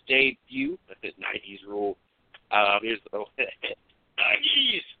Series debut. That's his 90s rule. Here's the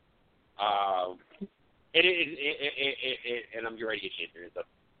 90s. And I'm ready to get you here.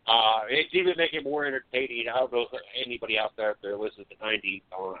 It even make it more entertaining. I don't know if anybody out there listens to 90s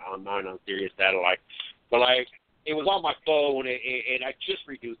on 9 on Sirius Satellite. But, like, it was on my phone, and I just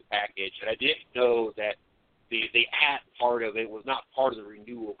renewed the package, and I didn't know that the app part of it was not part of the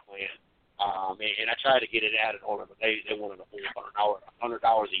renewal plan. And I tried to get it added on, but they wanted a whole $100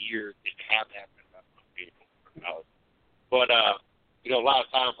 a year to have that. But you know, a lot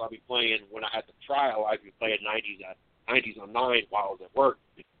of times I'll be playing when I had the trial. I'd be playing 90s on 9 while I was at work,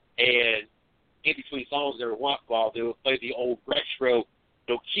 and in between songs every once in a while they would play the old retro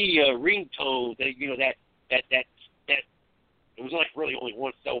Nokia ringtone. That you know that it was like really only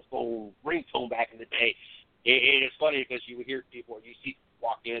one cell phone ringtone back in the day. And it's funny because you would hear people, you see people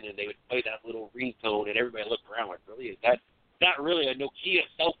walk in and they would play that little ringtone, and everybody looked around like, really, is that not really a Nokia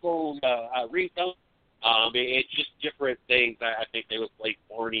cell phone ringtone? It's just different things. I think they would play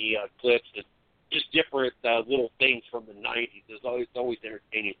Barney clips and just different little things from the 90s. It's always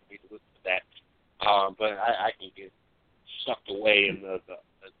entertaining for me to listen to that. But I can get sucked away in the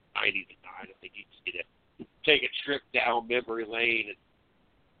 90s and 9. I think you just get to take a trip down memory lane.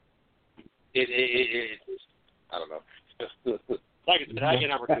 And I don't know. Like I said, I get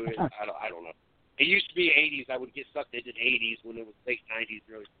an opportunity. I don't know. It used to be 80s. I would get sucked into the 80s when it was late 90s,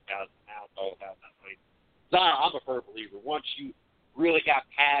 early 2000s. Now it's all about that. So I'm a firm believer. Once you really got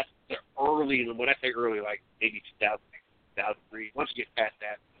past the early, and when I say early, like maybe 2000, 2003, once you get past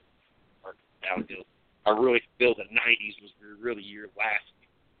that, downhill. I really feel the 90s was really your last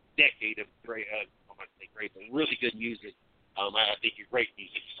decade of great, I don't want to say great, but really good music. I think your great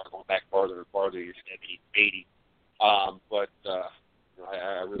music start going back farther and farther, your 70s, 80s. But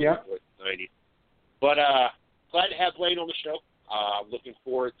I really enjoyed the 90s. But glad to have Wayne on the show. Looking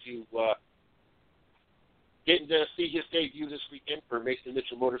forward to getting to see his debut this weekend for Mason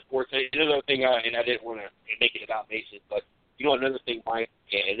Mitchell Motorsports. And another thing, and I didn't want to make it about Mason, but you know another thing, Mike,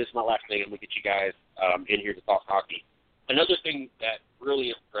 and this is my last thing, I'm going to get you guys in here to talk hockey. Another thing that really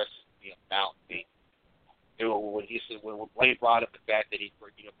impressed me about me, you know, when Blaine brought up the fact that he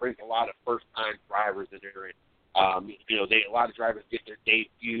brings a lot of first-time drivers in there, and you know, a lot of drivers get their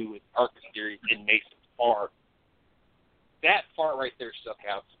debut in Arca Series in Mason's car. That part right there stuck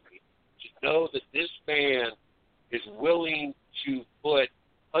out to me. To know that this man is willing to put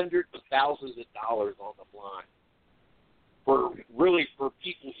hundreds of thousands of dollars on the line for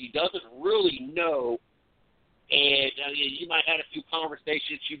people he doesn't really know. And you might have had a few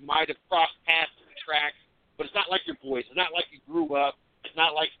conversations, you might have crossed paths in the track, but it's not like your boys. It's not like you grew up. It's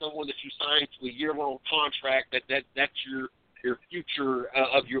not like someone that you signed to a year-long contract that's your future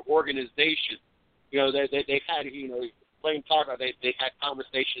of your organization. You know, they've had, Blaine talked about, they've had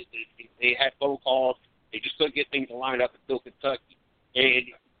conversations, they had phone calls, They just couldn't get things to line up until Kentucky.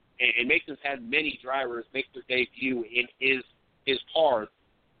 And Mason's had many drivers make their debut in his cars.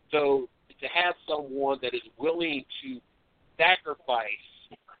 So to have someone that is willing to sacrifice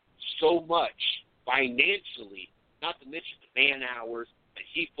so much financially, not to mention the man hours that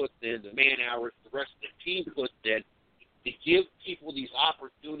he puts in, the man hours the rest of the team puts in, to give people these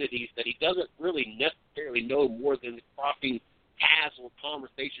opportunities that he doesn't really necessarily know more than crossing casual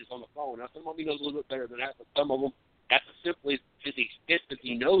conversations on the phone. Now, some of them he knows a little bit better than that, but some of them, that's simply to the extent that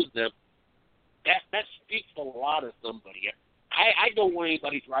he knows them. That speaks a lot of somebody. I don't want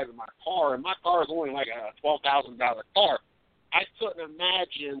anybody driving my car, and my car is only like a $12,000 car. I couldn't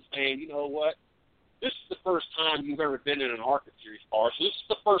imagine saying, you know what, this is the first time you've ever been in an ARCA Series car, so this is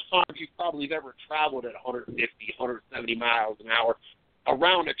the first time you've probably ever traveled at 150, 170 miles an hour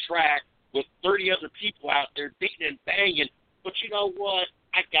around a track with 30 other people out there beating and banging. But you know what?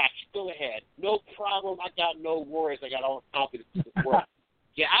 I got you. Go ahead. No problem. I got no worries. I got all the confidence in the world.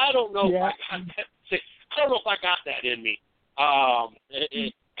 Yeah, I don't know if I got that. I don't know if I got that in me.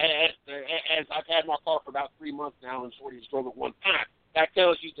 As I've had my car for about 3 months now and Shorty's drove it one time. That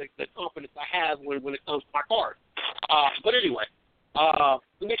tells you the confidence I have when it comes to my car. But anyway, let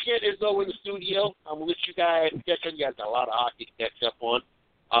me get Izzo in the studio. I'm going to let you guys catch up. You guys got a lot of hockey to catch up on.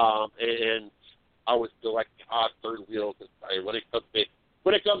 And I always feel like the odd third wheel because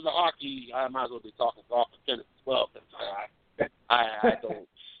when it comes to hockey, I might as well be talking golf and tennis as well. I don't.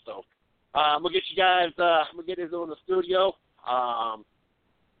 So I'm going to get you guys, I'm going to get Izzo in the studio.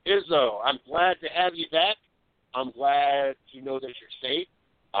 Izzo, I'm glad to have you back. I'm glad to know that you're safe.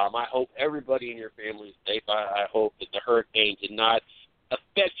 I hope everybody in your family is safe. I hope that the hurricane did not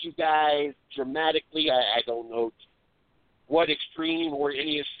affect you guys dramatically. I don't know what extreme or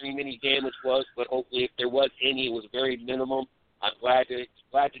any damage was, but hopefully if there was any, it was very minimum. I'm glad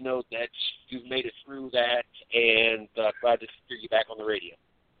to know that you've made it through that, and glad to hear you back on the radio.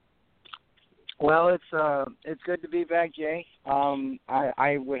 Well, it's good to be back, Jay.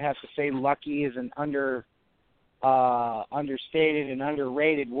 I would have to say lucky is an understated and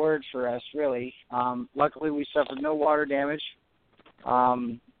underrated word for us, really. Luckily, we suffered no water damage.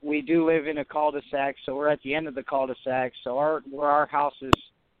 We do live in a cul-de-sac, so we're at the end of the cul-de-sac. So where our house is,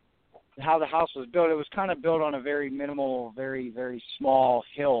 how the house was built, it was kind of built on a very minimal, very, very small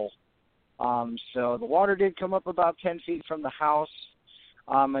hill. So the water did come up about 10 feet from the house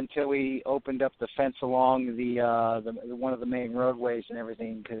until we opened up the fence along the one of the main roadways and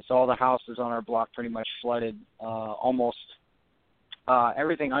everything, because all the houses on our block pretty much flooded, almost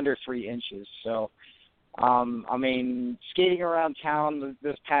everything under 3 inches. So, I mean, skating around town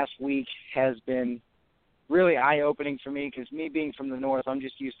this past week has been really eye-opening for me, because me being from the north, I'm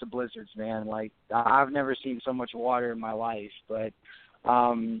just used to blizzards, man. Like, I've never seen so much water in my life. But,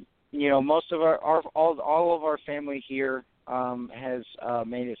 you know, most of all of our family here has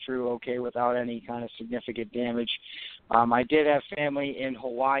made it through okay without any kind of significant damage. I did have family in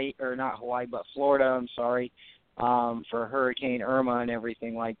Florida, I'm sorry, for Hurricane Irma and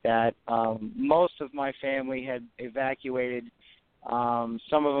everything like that. Most of my family had evacuated.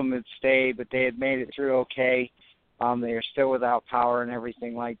 Some of them had stayed, but they had made it through okay. They are still without power and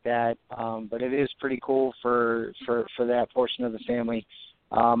everything like that. But it is pretty cool for that portion of the family.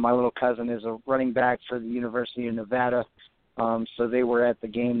 My little cousin is a running back for the University of Nevada. So they were at the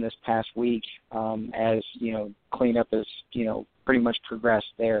game this past week, as, you know, cleanup is, you know, pretty much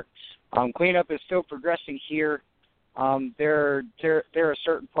progressed there. Cleanup is still progressing here. There are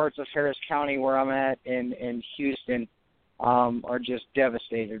certain parts of Harris County where I'm at in Houston are just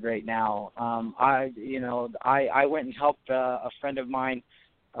devastated right now. I went and helped a friend of mine,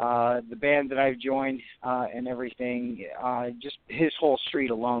 the band that I've joined, and everything. Just his whole street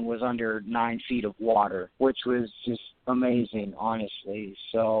alone was under 9 feet of water, which was just amazing, honestly.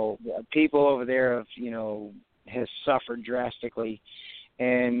 So people over there has suffered drastically.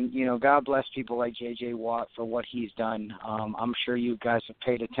 And, you know, God bless people like J.J. Watt for what he's done. I'm sure you guys have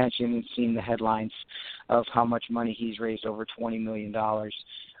paid attention and seen the headlines of how much money he's raised, over $20 million,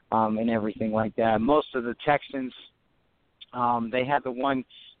 and everything like that. Most of the Texans, they had the one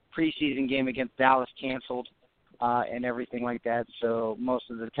preseason game against Dallas canceled and everything like that. So most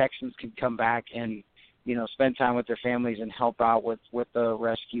of the Texans could come back and, you know, spend time with their families and help out with the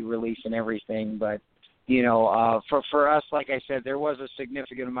rescue, relief, and everything. But, you know, for us, like I said, there was a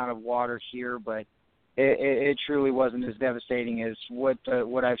significant amount of water here, but it truly wasn't as devastating as what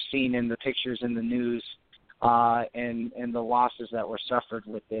I've seen in the pictures in the news and the losses that were suffered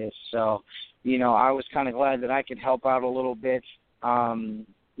with this. So, you know, I was kind of glad that I could help out a little bit,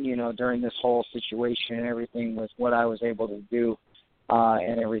 you know, during this whole situation and everything with what I was able to do.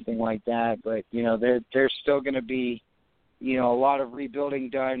 and everything like that. But, you know, there's still going to be, you know, a lot of rebuilding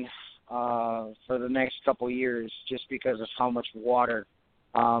done for the next couple of years just because of how much water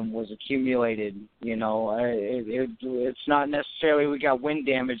was accumulated. You know, it's not necessarily we got wind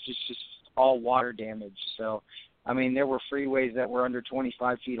damage, it's just all water damage. So, I mean, there were freeways that were under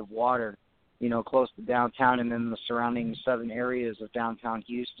 25 feet of water, you know, close to downtown and then the surrounding southern areas of downtown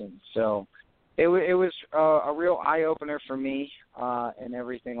Houston. So it was a real eye-opener for me and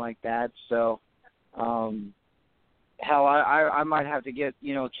everything like that. So, hell, I might have to get,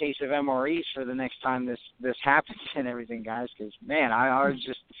 you know, a case of MREs for the next time this happens and everything, guys, because, man, I was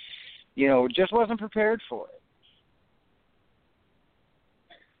just, you know, just wasn't prepared for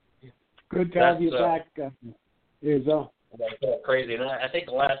it. Good to have you back, Izzo. That's crazy. And I think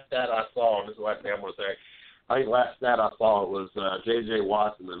the last stat I saw, and this is the last thing I'm going to say, I think the last stat I saw was J.J.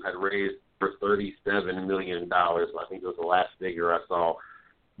 Wasserman had raised for $37 million. I think it was the last figure I saw.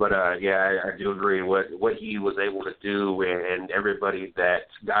 But, yeah, I do agree what he was able to do and everybody that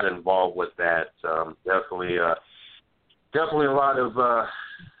got involved with that. Definitely a lot of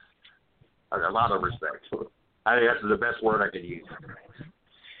respect. I think that's the best word I could use.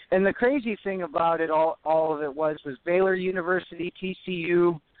 And the crazy thing about it, all of it was Baylor University,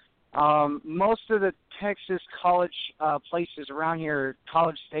 TCU, most of the Texas college places around here,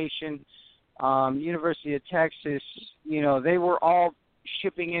 College Station, University of Texas, you know, they were all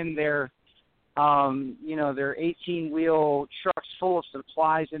shipping in their, you know, their 18-wheel trucks full of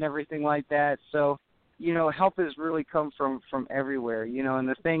supplies and everything like that. So, you know, help has really come from everywhere, you know. And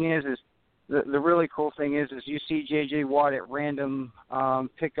the thing is the really cool thing is you see J.J. Watt at random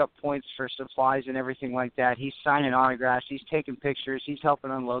pickup points for supplies and everything like that. He's signing autographs. He's taking pictures. He's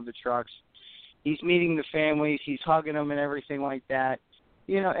helping unload the trucks. He's meeting the families. He's hugging them and everything like that.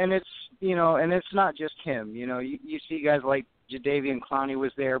 You know, and it's not just him. You know, you see guys like Jadeveon Clowney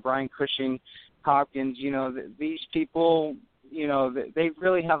was there, Brian Cushing, Hopkins. You know, these people, you know, they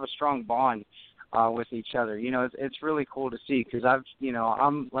really have a strong bond with each other. You know, it's really cool to see because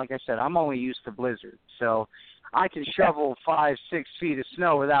I'm like I said, I'm only used to blizzards, so I can shovel 5-6 feet of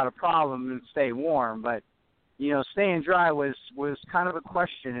snow without a problem and stay warm. But you know, staying dry was kind of a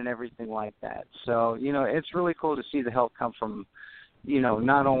question and everything like that. So you know, it's really cool to see the help come from, you know,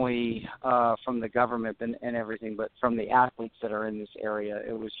 not only from the government and everything, but from the athletes that are in this area.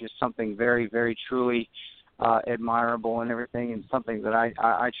 It was just something very, very truly admirable and everything, and something that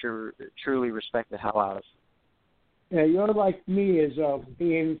I truly respect the hell out of. Yeah, you're like me as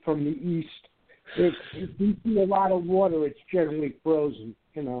being from the East. If you see a lot of water, it's generally frozen,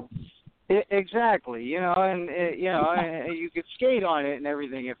 you know. Exactly, you know, and you know, you could skate on it and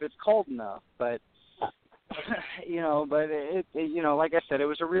everything if it's cold enough, but you know, but it you know, like I said, it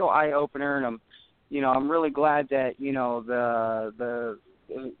was a real eye opener, and I'm really glad that, you know, the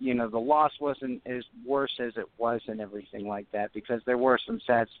you know, the loss wasn't as worse as it was and everything like that, because there were some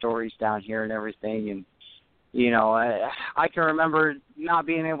sad stories down here and everything, and you know, I can remember not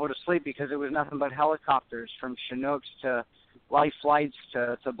being able to sleep because it was nothing but helicopters from Chinooks to life flights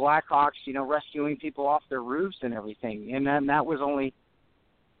to Blackhawks, you know, rescuing people off their roofs and everything, and then that was only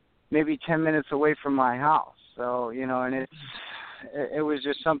maybe 10 minutes away from my house. So, you know, and it was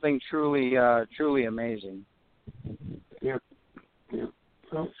just something truly amazing. Yeah.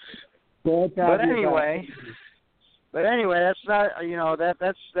 But anyway, that's not, you know,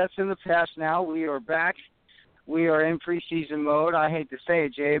 that's in the past now. We are back. We are in preseason mode. I hate to say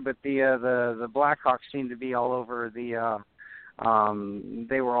it, Jay, but the Blackhawks seem to be all over they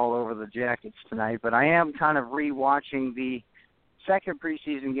were all over the Jackets tonight. But I am kind of rewatching the second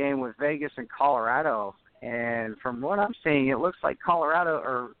preseason game with Vegas and Colorado, and from what I'm seeing, it looks like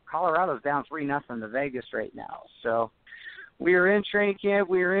Colorado's down 3-0 to Vegas right now. So we are in training camp.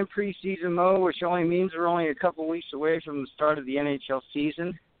 We are in preseason mode, which only means we're only a couple weeks away from the start of the NHL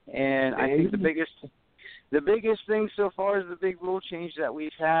season. And I think the biggest thing so far is the big rule change that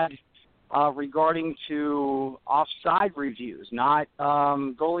we've had regarding to offside reviews, not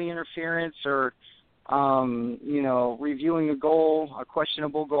goalie interference or you know, reviewing a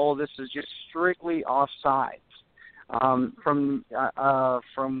questionable goal. This is just strictly offsides. From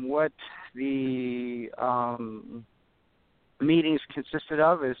what the meetings consisted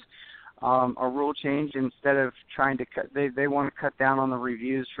of is a rule change. Instead of trying to cut, they want to cut down on the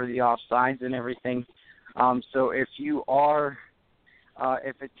reviews for the offsides and everything. So if you are,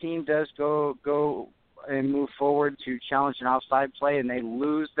 if a team does go and move forward to challenge an offside play and they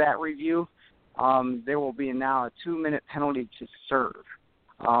lose that review, there will be now a 2-minute penalty to serve.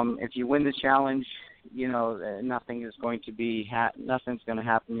 If you win the challenge, you know, nothing's going to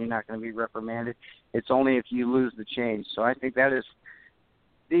happen. You're not going to be reprimanded. It's only if you lose the change. So I think that is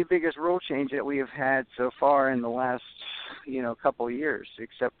the biggest rule change that we have had so far in the last, couple of years,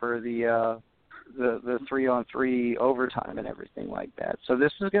 except for the 3-on-3 overtime and everything like that. So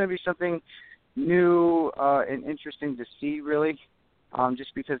this is going to be something new and interesting to see, really.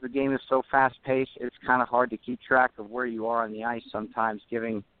 Just because the game is so fast-paced, it's kind of hard to keep track of where you are on the ice sometimes,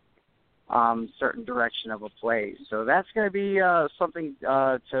 giving certain direction of a play. So that's going to be something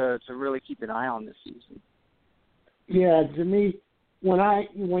to really keep an eye on this season. Yeah, to me,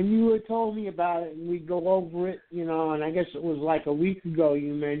 when you had told me about it and we go over it, and I guess it was like a week ago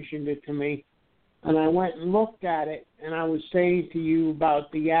you mentioned it to me, and I went and looked at it, and I was saying to you about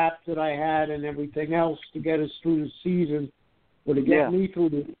the app that I had and everything else to get us through the season, or to get me through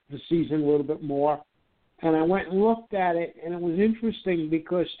the season a little bit more. And I went and looked at it, and it was interesting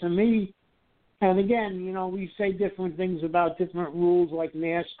because to me, and again, we say different things about different rules like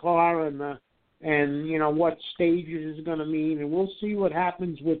NASCAR and what stages is going to mean, and we'll see what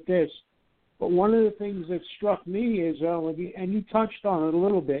happens with this. But one of the things that struck me is, and you touched on it a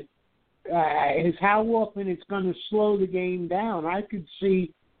little bit, is how often it's going to slow the game down. I could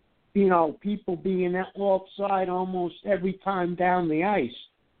see, people being offside almost every time down the ice,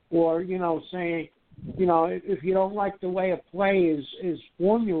 or saying, if you don't like the way a play is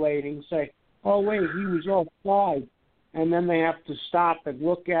formulating, say, oh wait, he was offside, and then they have to stop and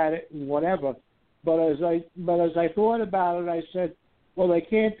look at it and whatever. But as I thought about it, I said, well, they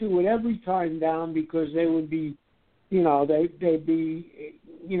can't do it every time down because they would be, they'd be,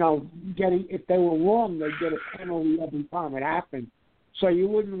 getting, if they were wrong, they'd get a penalty every time it happened. So you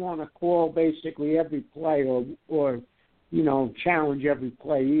wouldn't want to call basically every play or challenge every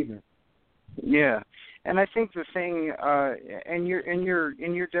play either. Yeah, and I think the thing, and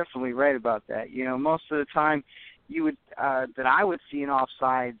you're definitely right about that. Most of the time, you would that I would see an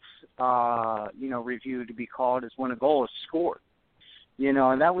offsides, review to be called is when a goal is scored.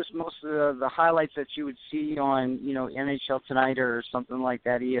 And that was most of the highlights that you would see on, NHL Tonight or something like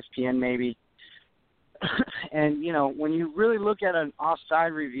that, ESPN maybe. And, when you really look at an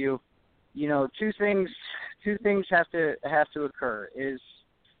offside review, two things have to occur is,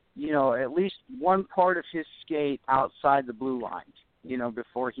 at least one part of his skate outside the blue line,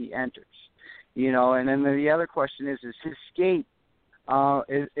 before he enters. And then the other question is his skate, are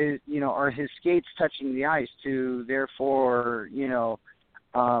his skates touching the ice to therefore,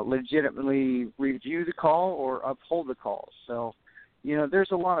 legitimately review the call or uphold the call. So,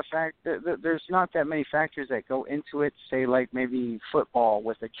 there's a lot of there's not that many factors that go into it, say like maybe football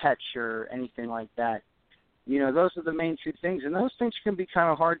with a catch or anything like that. Those are the main two things, and those things can be kind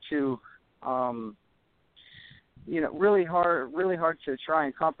of hard to, really hard to try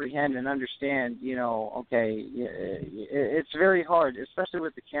and comprehend and understand. It's very hard, especially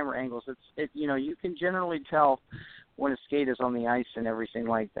with the camera angles. You can generally tell when a skate is on the ice and everything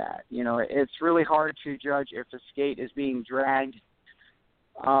like that. It's really hard to judge if a skate is being dragged,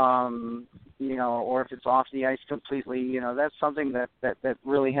 or if it's off the ice completely. That's something that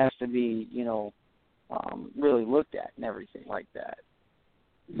really has to be, really looked at and everything like that.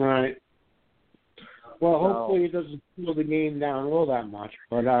 Right. Well, hopefully it doesn't slow the game down all that much,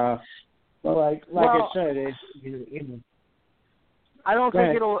 but like I said, I don't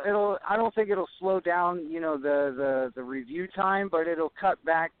think it'll slow down, the review time, but it'll cut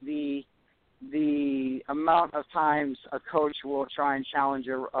back the amount of times a coach will try and challenge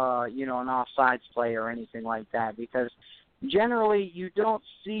an offsides play or anything like that, because generally you don't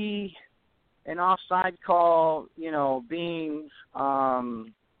see an offside call, being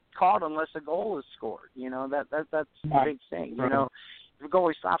called unless a goal is scored. That's the big thing. If a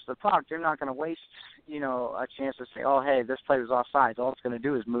goalie stops the puck, they're not going to waste, a chance to say, oh, hey, this play was offside. All it's going to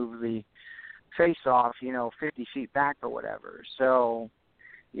do is move the face-off, 50 feet back or whatever. So,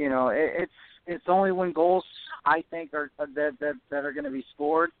 it's only when goals, I think, are that are going to be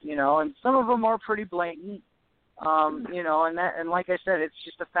scored, and some of them are pretty blatant, and like I said, it's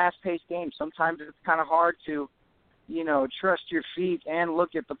just a fast-paced game. Sometimes it's kind of hard to, trust your feet and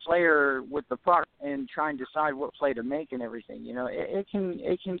look at the player with the puck and try and decide what play to make and everything. It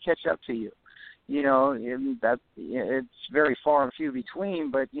can catch up to you. It's very far and few between,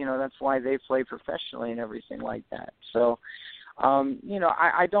 but that's why they play professionally and everything like that. So,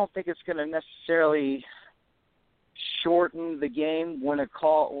 I don't think it's going to necessarily shorten the game when a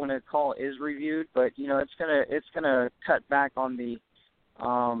call is reviewed, but it's gonna cut back on the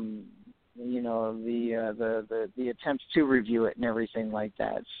the attempts to review it and everything like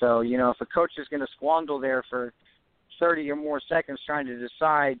that. So if a coach is going to squander there for 30 or more seconds trying to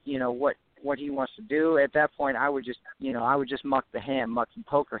decide what he wants to do, at that point I would just muck the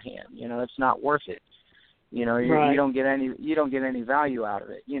poker hand. It's not worth it. You know, you don't get any value out of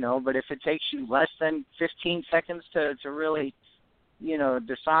it. You know, but if it takes you less than 15 seconds to really, you know,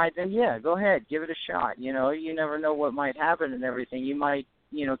 decide, then yeah, go ahead, give it a shot. You know, you never know what might happen and everything. You might,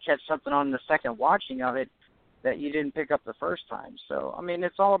 you know, catch something on the second watching of it that you didn't pick up the first time. So, I mean,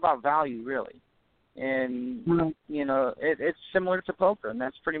 it's all about value, really. And, you know, it's similar to poker, and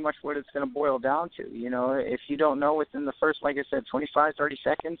that's pretty much what it's going to boil down to. You know, if you don't know within the first, like I said, 25, 30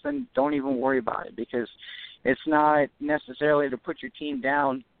 seconds, then don't even worry about it, because it's not necessarily to put your team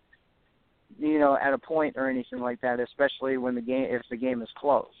down, you know, at a point or anything like that, especially when if the game is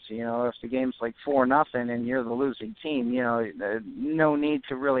close. You know, if the game's like 4-0 and you're the losing team, you know, no need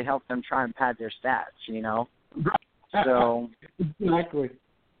to really help them try and pad their stats, you know. So exactly.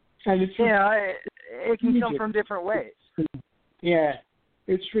 And it's it can come from different ways. Yeah,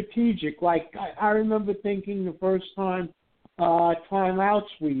 it's strategic. Like I remember thinking the first time timeouts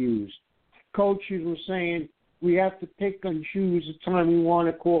were used, coaches were saying we have to pick and choose the time we want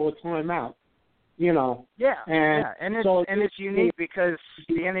to call a timeout. You know. And it's unique because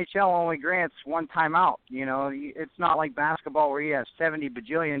the NHL only grants one timeout. You know, it's not like basketball where you have 70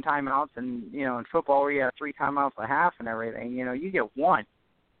 bajillion timeouts, and you know, in football where you have 3 timeouts a half and everything. You know, you get one.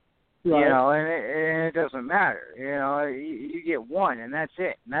 Right. You know, and it doesn't matter. You know, you get one, and that's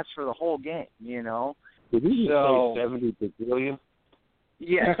it, and that's for the whole game. You know. Did you say 70 bajillion?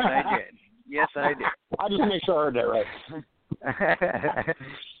 Yes, I did. Yes, I did. I just make sure I heard that right.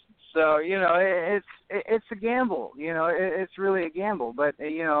 So, you know, it's a gamble. You know, it's really a gamble. But,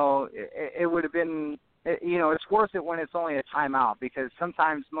 you know, it would have been, you know, it's worth it when it's only a timeout, because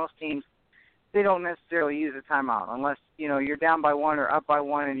sometimes most teams, they don't necessarily use a timeout unless, you know, you're down by 1 or up by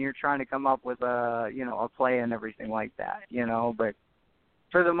 1 and you're trying to come up with a play and everything like that, you know. But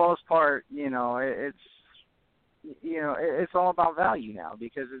for the most part, you know, it's all about value now,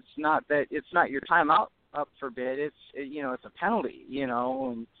 because it's not your timeout up for bid. It's a penalty, you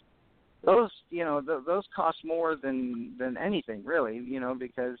know, and those cost more than anything, really, you know,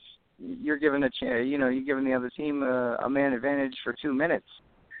 because you're giving you're giving the other team a man advantage for 2 minutes.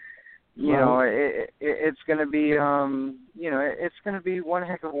 You know, it's going to be it's going to be one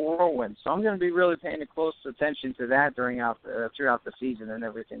heck of a whirlwind. So I'm going to be really paying close attention to that throughout the season and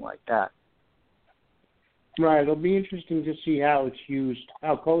everything like that. Right. It'll be interesting to see how it's used,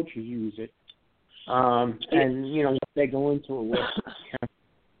 how coaches use it, and you know, what they go into it with.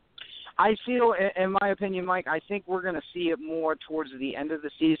 I feel, in my opinion, Mike, I think we're going to see it more towards the end of the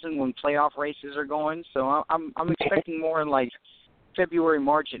season when playoff races are going. So I'm expecting more in like February,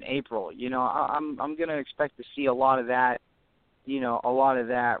 March, and April. You know, I'm going to expect to see a lot of that. You know, a lot of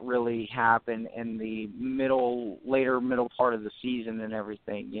that really happen in the later middle part of the season and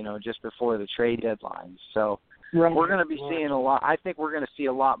everything. You know, just before the trade deadline. So we're going to be seeing a lot. I think we're going to see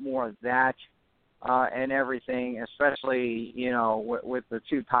a lot more of that. And everything, especially, you know, with the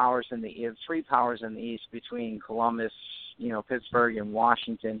 3 powers in the East between Columbus, you know, Pittsburgh and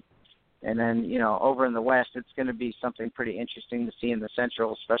Washington. And then, you know, over in the West, it's going to be something pretty interesting to see in the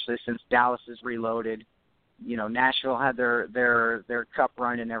Central, especially since Dallas is reloaded. You know, Nashville had their cup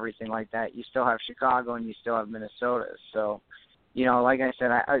run and everything like that. You still have Chicago and you still have Minnesota. So, you know, like I said,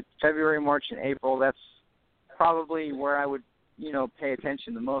 February, March, and April, that's probably where I would, you know, pay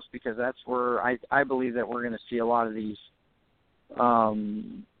attention the most, because that's where I believe that we're going to see a lot of these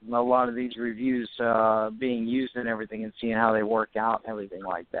reviews being used and everything, and seeing how they work out and everything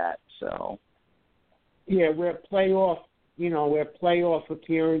like that. So yeah, where playoff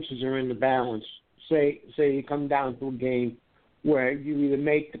appearances are in the balance. Say you come down to a game where you either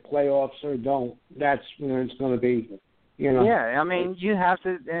make the playoffs or don't. That's when it's going to be. You know. Yeah, I mean, you have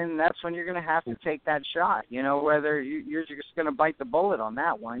to, and that's when you're going to have to take that shot. You know, whether you're just going to bite the bullet on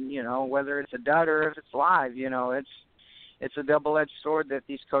that one. You know, whether it's a dud or if it's live. You know, it's a double-edged sword that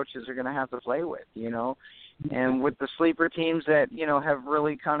these coaches are going to have to play with. You know, and with the sleeper teams that, you know, have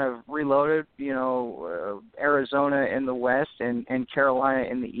really kind of reloaded. You know, Arizona in the West and Carolina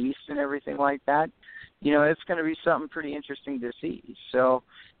in the East and everything like that. You know, it's going to be something pretty interesting to see. So,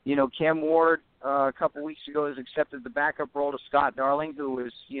 you know, Cam Ward a couple weeks ago has accepted the backup role to Scott Darling, who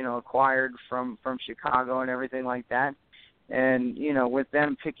was, you know, acquired from Chicago and everything like that. And, you know, with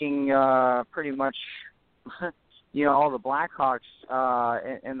them picking pretty much, you know, all the Blackhawks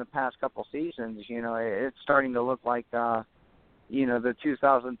in the past couple seasons, you know, it's starting to look like, you know, the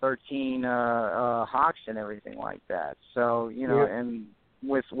 2013 Hawks and everything like that. So, you know, and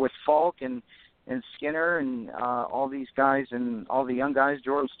with Falk and Skinner and all these guys and all the young guys,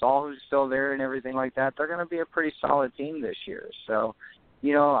 Jordan Stahl, who's still there and everything like that, they're going to be a pretty solid team this year. So,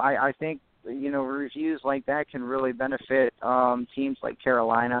 you know, I think, you know, reviews like that can really benefit teams like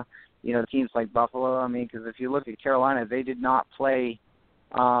Carolina teams like Buffalo. I mean, because if you look at Carolina, they did not play,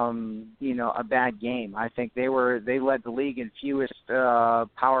 a bad game. I think they led the league in fewest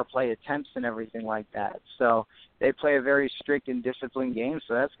power play attempts and everything like that. So they play a very strict and disciplined game.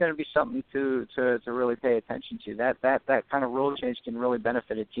 So that's going to be something to really pay attention to. That kind of rule change can really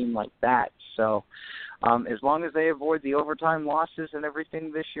benefit a team like that. So as long as they avoid the overtime losses and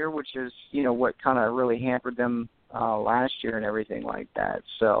everything this year, which is what kind of really hampered them last year and everything like that.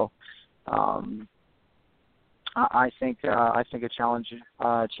 So I think a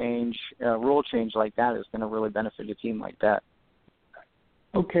rule change like that is going to really benefit a team like that.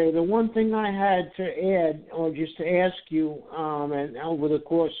 Okay, the one thing I had to add, or just to ask you, and over the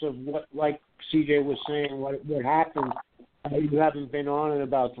course of what, like CJ was saying, what happened, you haven't been on in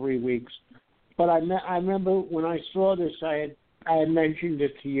about 3 weeks. But I remember when I saw this, I had mentioned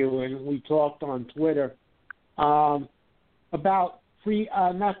it to you, and we talked on Twitter about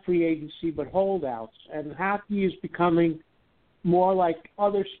not free agency, but holdouts. And hockey is becoming more like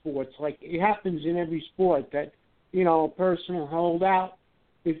other sports. Like it happens in every sport that, a person will hold out.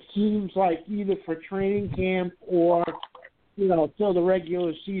 It seems like either for training camp or, till the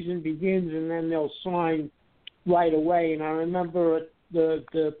regular season begins, and then they'll sign right away. And I remember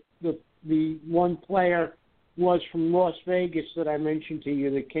the one player was from Las Vegas that I mentioned to you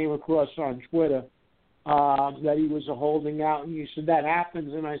that came across on Twitter. That he was a holding out, and you said that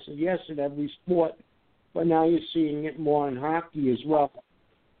happens, and I said yes in every sport, but now you're seeing it more in hockey as well.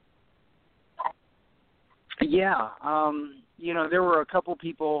 Yeah, there were a couple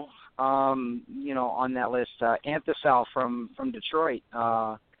people, on that list. Anthosal from Detroit,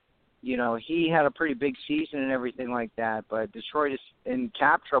 he had a pretty big season and everything like that, but Detroit is in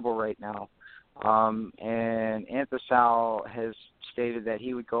cap trouble right now. And Anthosal has stated that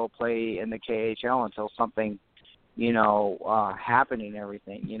he would go play in the KHL until something, happening and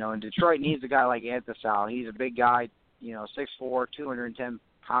everything. And Detroit needs a guy like Anthosal. He's a big guy, 6'4", 210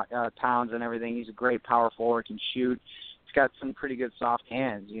 pounds and everything. He's a great power forward, can shoot. He's got some pretty good soft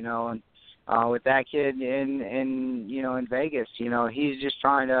hands, and with that kid in Vegas, he's just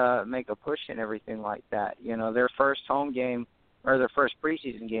trying to make a push and everything like that. Their first home game, or their first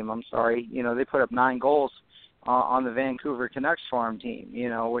preseason game, they put up 9 goals on the Vancouver Canucks farm team,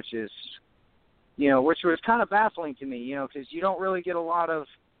 which was kind of baffling to me, because you don't really get a lot of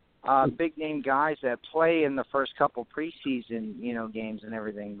big-name guys that play in the first couple preseason, games and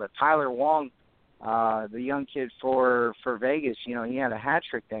everything. But Tyler Wong, the young kid for Vegas, he had a hat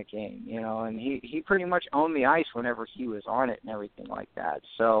trick that game, and he pretty much owned the ice whenever he was on it and everything like that.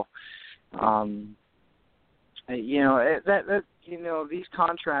 So, these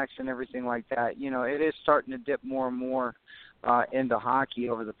contracts and everything like that, it is starting to dip more and more into hockey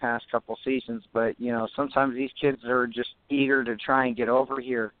over the past couple seasons. But, sometimes these kids are just eager to try and get over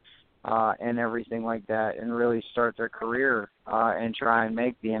here and everything like that and really start their career and try and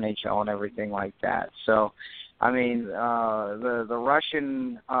make the NHL and everything like that. So, I mean, the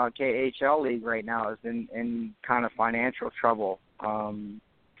Russian KHL league right now is in kind of financial trouble.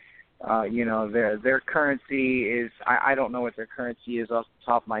 Their currency is, I don't know what their currency is off the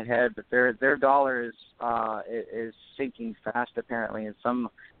top of my head, but their dollar is sinking fast apparently, and some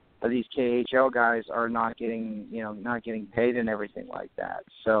of these KHL guys are not getting paid and everything like that.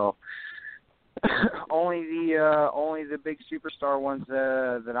 So only the big superstar ones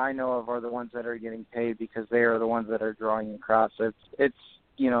that I know of are the ones that are getting paid because they are the ones that are drawing in crowds. So it's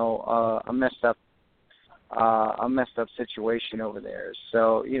a messed up situation over there.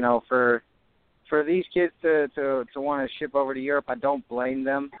 So, for these kids to want to ship over to Europe, I don't blame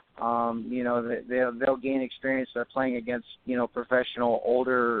them. They'll gain experience by playing against, professional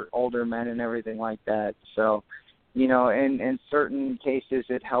older men and everything like that. So, in certain cases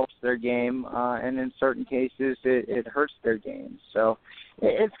it helps their game, and in certain cases it hurts their game. So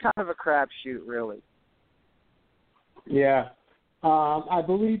it's kind of a crapshoot, really. Yeah. I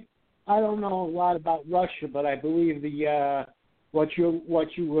believe, I don't know a lot about Russia, but I believe the what you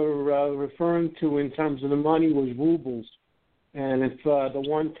were referring to in terms of the money was rubles. And if the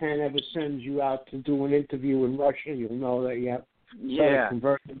 110 ever sends you out to do an interview in Russia, you'll know that you have to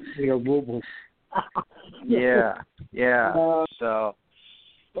convert them to your rubles.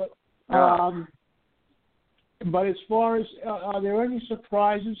 But as far as are there any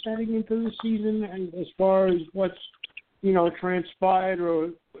surprises heading into the season, and as far as what's transpired,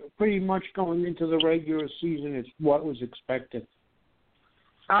 or pretty much going into the regular season, it's what was expected?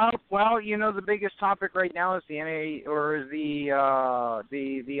 Well, the biggest topic right now is the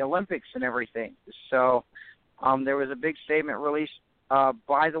Olympics and everything. So, there was a big statement released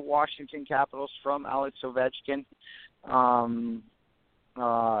by the Washington Capitals from Alex Ovechkin,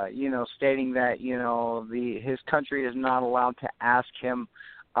 stating that, his country is not allowed to ask him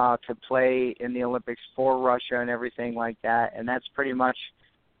to play in the Olympics for Russia and everything like that. And that's pretty much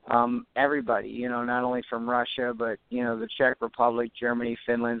everybody, not only from Russia, but, the Czech Republic, Germany,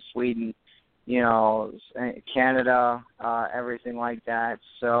 Finland, Sweden, Canada, everything like that.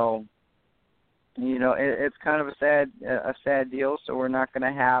 So, it's kind of a sad deal. So we're not going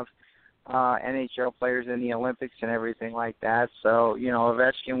to have NHL players in the Olympics and everything like that. So,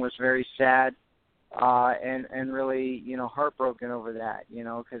 Ovechkin was very sad and really, heartbroken over that,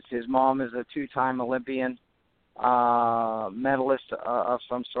 because his mom is a two-time Olympian medalist of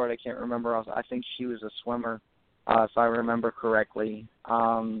some sort. I can't remember. I think she was a swimmer, if I remember correctly.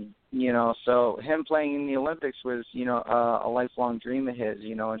 So him playing in the Olympics was, a lifelong dream of his,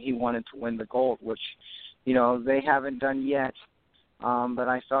 and he wanted to win the gold, which, they haven't done yet. But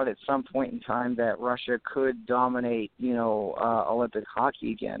I thought at some point in time that Russia could dominate, Olympic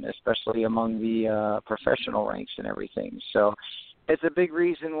hockey again, especially among the professional ranks and everything. So it's a big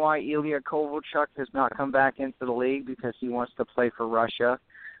reason why Ilya Kovalchuk has not come back into the league, because he wants to play for Russia.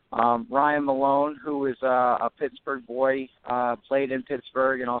 Ryan Malone, who is a Pittsburgh boy, played in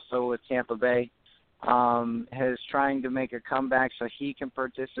Pittsburgh and also with Tampa Bay, is trying to make a comeback so he can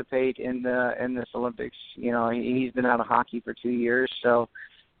participate in this Olympics. He's been out of hockey for 2 years, so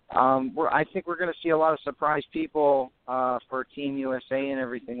I think we're going to see a lot of surprise people for Team USA and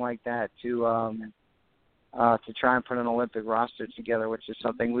everything like that to try and put an Olympic roster together, which is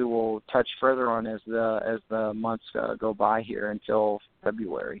something we will touch further on as the months go by here until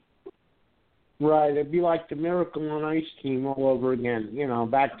February. Right, it'd be like the Miracle on Ice team all over again,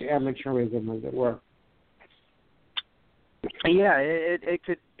 back to amateurism, as it were. Yeah, it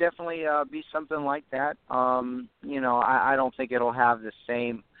could definitely be something like that. I don't think it'll have the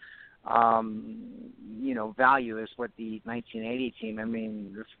same, value as what the 1980 team. I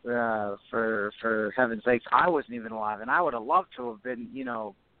mean, for heaven's sakes, I wasn't even alive, and I would have loved to have been,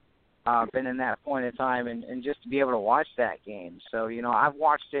 been in that point in time and just to be able to watch that game. So, I've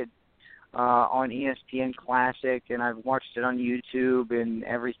watched it on ESPN Classic, and I've watched it on YouTube and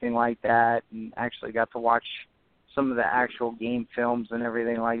everything like that, and actually got to watch some of the actual game films and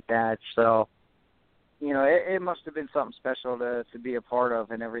everything like that. So, it must have been something special to be a part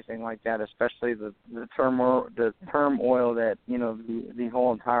of and everything like that, especially the turmoil that, the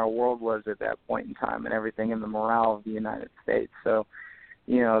whole entire world was at that point in time and everything, and the morale of the United States. So,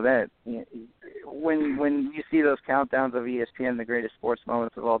 when you see those countdowns of ESPN, the greatest sports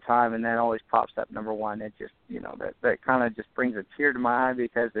moments of all time, and that always pops up number one, it just, that kind of just brings a tear to my eye,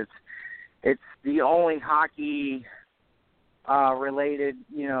 because it's the only hockey related,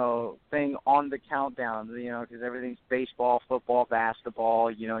 thing on the countdown, because everything's baseball, football, basketball,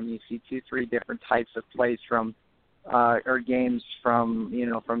 and you see 2-3 different types of plays from or games from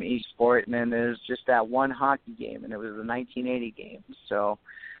each sport, and then there's just that one hockey game, and it was the 1980 game. So,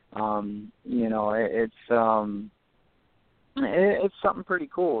 it's something pretty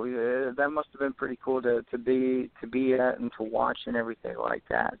cool. That must have been pretty cool to be at and to watch and everything like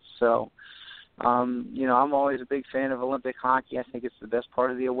that. So, I'm always a big fan of Olympic hockey. I think it's the best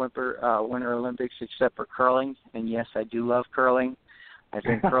part of the Winter Olympics, except for curling. And yes, I do love curling. I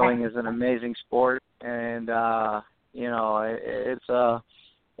think curling is an amazing sport, and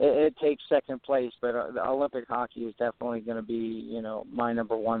it takes second place. But the Olympic hockey is definitely going to be, my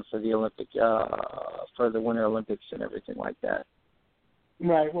number one for the for the Winter Olympics and everything like that.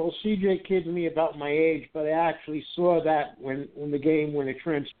 Right. Well, CJ kids me about my age, but I actually saw that when it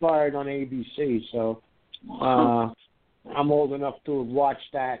transpired on ABC. So I'm old enough to have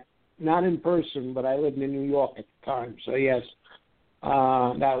watched that, not in person, but I lived in New York at the time. So yes,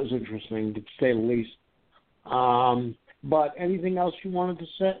 that was interesting to say the least. But anything else you wanted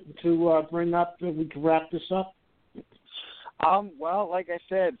to bring up that we can wrap this up? Well, like I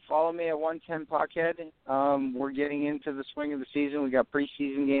said, follow me at 110 Puckhead. We're getting into the swing of the season. We got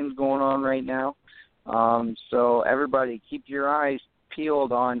preseason games going on right now. So everybody, keep your eyes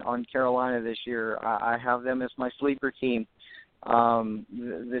peeled on Carolina this year. I have them as my sleeper team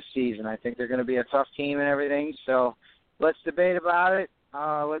this season. I think they're going to be a tough team and everything. So let's debate about it.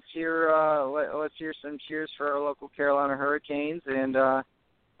 Let's hear some cheers for our local Carolina Hurricanes, and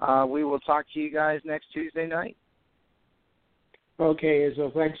we will talk to you guys next Tuesday night. Okay,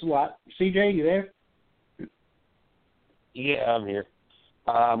 so thanks a lot. CJ, you there? Yeah, I'm here.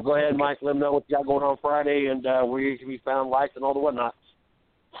 Go ahead, Mike. Let them know what you got going on Friday, and where you can be found, liked, and all the whatnot.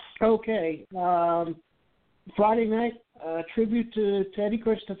 Okay. Friday night, tribute to Teddy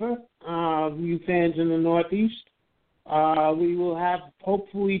Christopher, you fans in the Northeast. We will have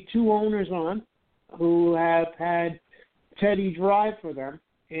hopefully 2 owners on who have had Teddy drive for them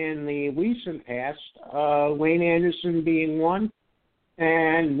in the recent past, Wayne Anderson being one,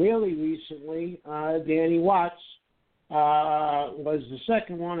 and really recently, Danny Watts was the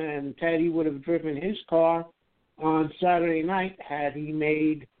second one, and Teddy would have driven his car on Saturday night had he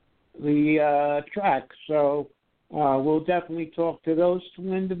made the track. So we'll definitely talk to those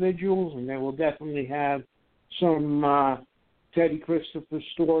two individuals, and they will definitely have some Teddy Christopher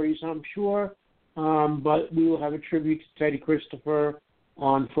stories, I'm sure. But we will have a tribute to Teddy Christopher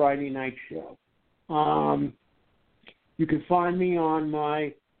on Friday night show. You can find me on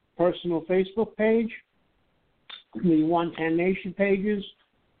my personal Facebook page, the 110 Nation pages,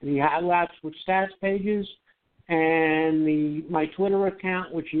 the Hot Laps with Stats pages, and my Twitter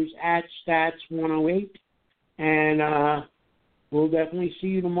account, which is @Stats108. And we'll definitely see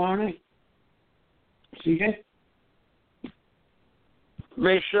you tomorrow night. CJ?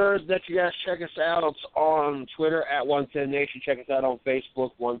 Make sure that you guys check us out on Twitter @110Nation. Check us out on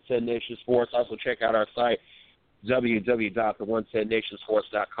Facebook, 110 Nation Sports. Also check out our site,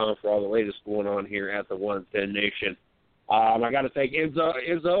 www.the110nationsports.com, for all the latest going on here at the 110 Nation. I got to thank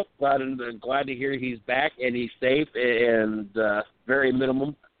Enzo. Glad to hear he's back and he's safe and very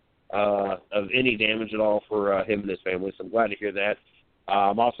minimum of any damage at all for him and his family. So I'm glad to hear that.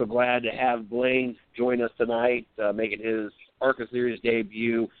 I'm also glad to have Blaine join us tonight, making his ARCA Series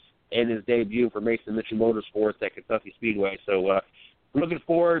debut and his debut for Mason Mitchell Motorsports at Kentucky Speedway. So looking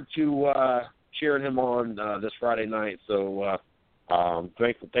forward to cheering him on this Friday night. So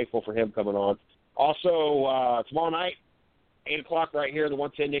thankful for him coming on. Also, tomorrow night, 8 o'clock right here, the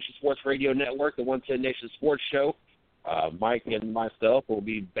 110 Nation Sports Radio Network, the 110 Nation Sports Show. Mike and myself will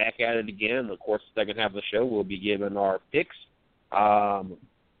be back at it again. Of course, the second half of the show, we'll be giving our picks. We're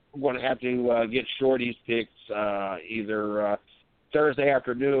going to have to get Shorty's picks either Thursday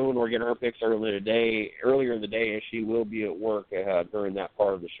afternoon or get her picks earlier in the day, as she will be at work during that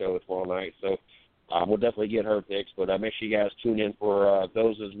part of the show tomorrow night. So we'll definitely get her picks, but make sure you guys tune in for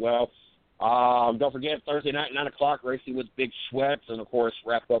those as well. Don't forget, Thursday night, 9 o'clock, racing with Big Sweats, and, of course,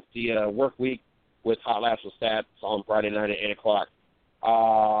 wrap up the work week with Hot Laps with Stats on Friday night at 8 o'clock.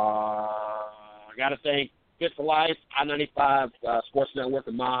 I got to thank Fit for Life, I-95 Sports Network,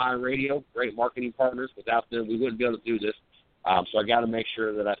 and Mile High Radio, great marketing partners. Without them, we wouldn't be able to do this. So I got to make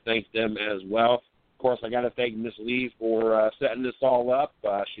sure that I thank them as well. Of course, I got to thank Miss Lee for setting this all up.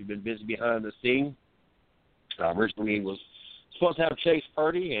 She's been busy behind the scenes. Originally was supposed to have Chase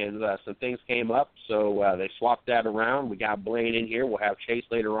Purdy, and some things came up, so they swapped that around. We got Blaine in here. We'll have Chase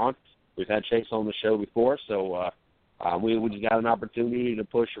later on. We've had Chase on the show before, so we just got an opportunity to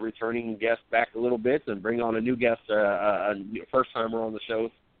push a returning guest back a little bit and bring on a new guest, a first-timer on the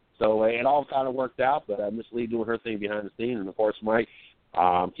show. So it all kind of worked out, but Miss Lee doing her thing behind the scenes, and, of course, Mike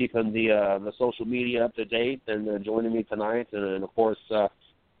keeping the social media up to date and joining me tonight, and of course, the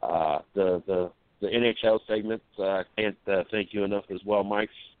NHL segment. Can't thank you enough as well, Mike.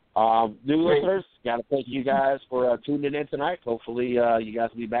 New listeners, got to thank you guys for tuning in tonight. Hopefully you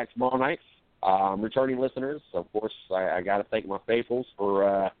guys will be back tomorrow night. Returning listeners, of course, I got to thank my faithfuls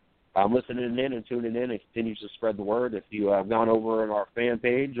for listening in and tuning in and continue to spread the word. If you have gone over on our fan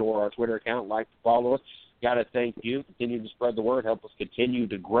page or our Twitter account, like to follow us, got to thank you. Continue to spread the word. Help us continue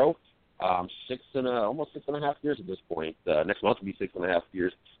to grow. Almost 6.5 years at this point. Next month will be 6.5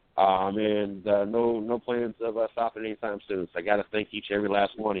 years. And no plans of stopping anytime soon. So I got to thank each and every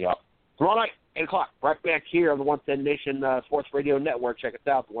last one of y'all. Tomorrow night, 8 o'clock, right back here on the 110 Nation Sports Radio Network. Check us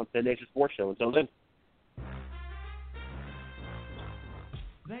out, the 110 Nation Sports Show. Until then.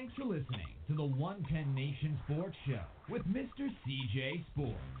 Thanks for listening to the 110 Nation Sports Show with Mr. CJ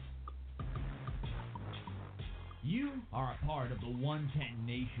Sports. You are a part of the 110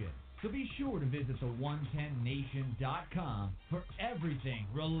 Nation. So be sure to visit the110nation.com for everything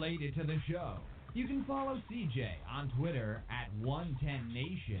related to the show. You can follow CJ on Twitter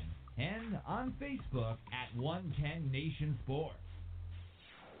 @110nation and on Facebook @110nation Sports.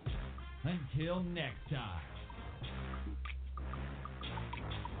 Until next time.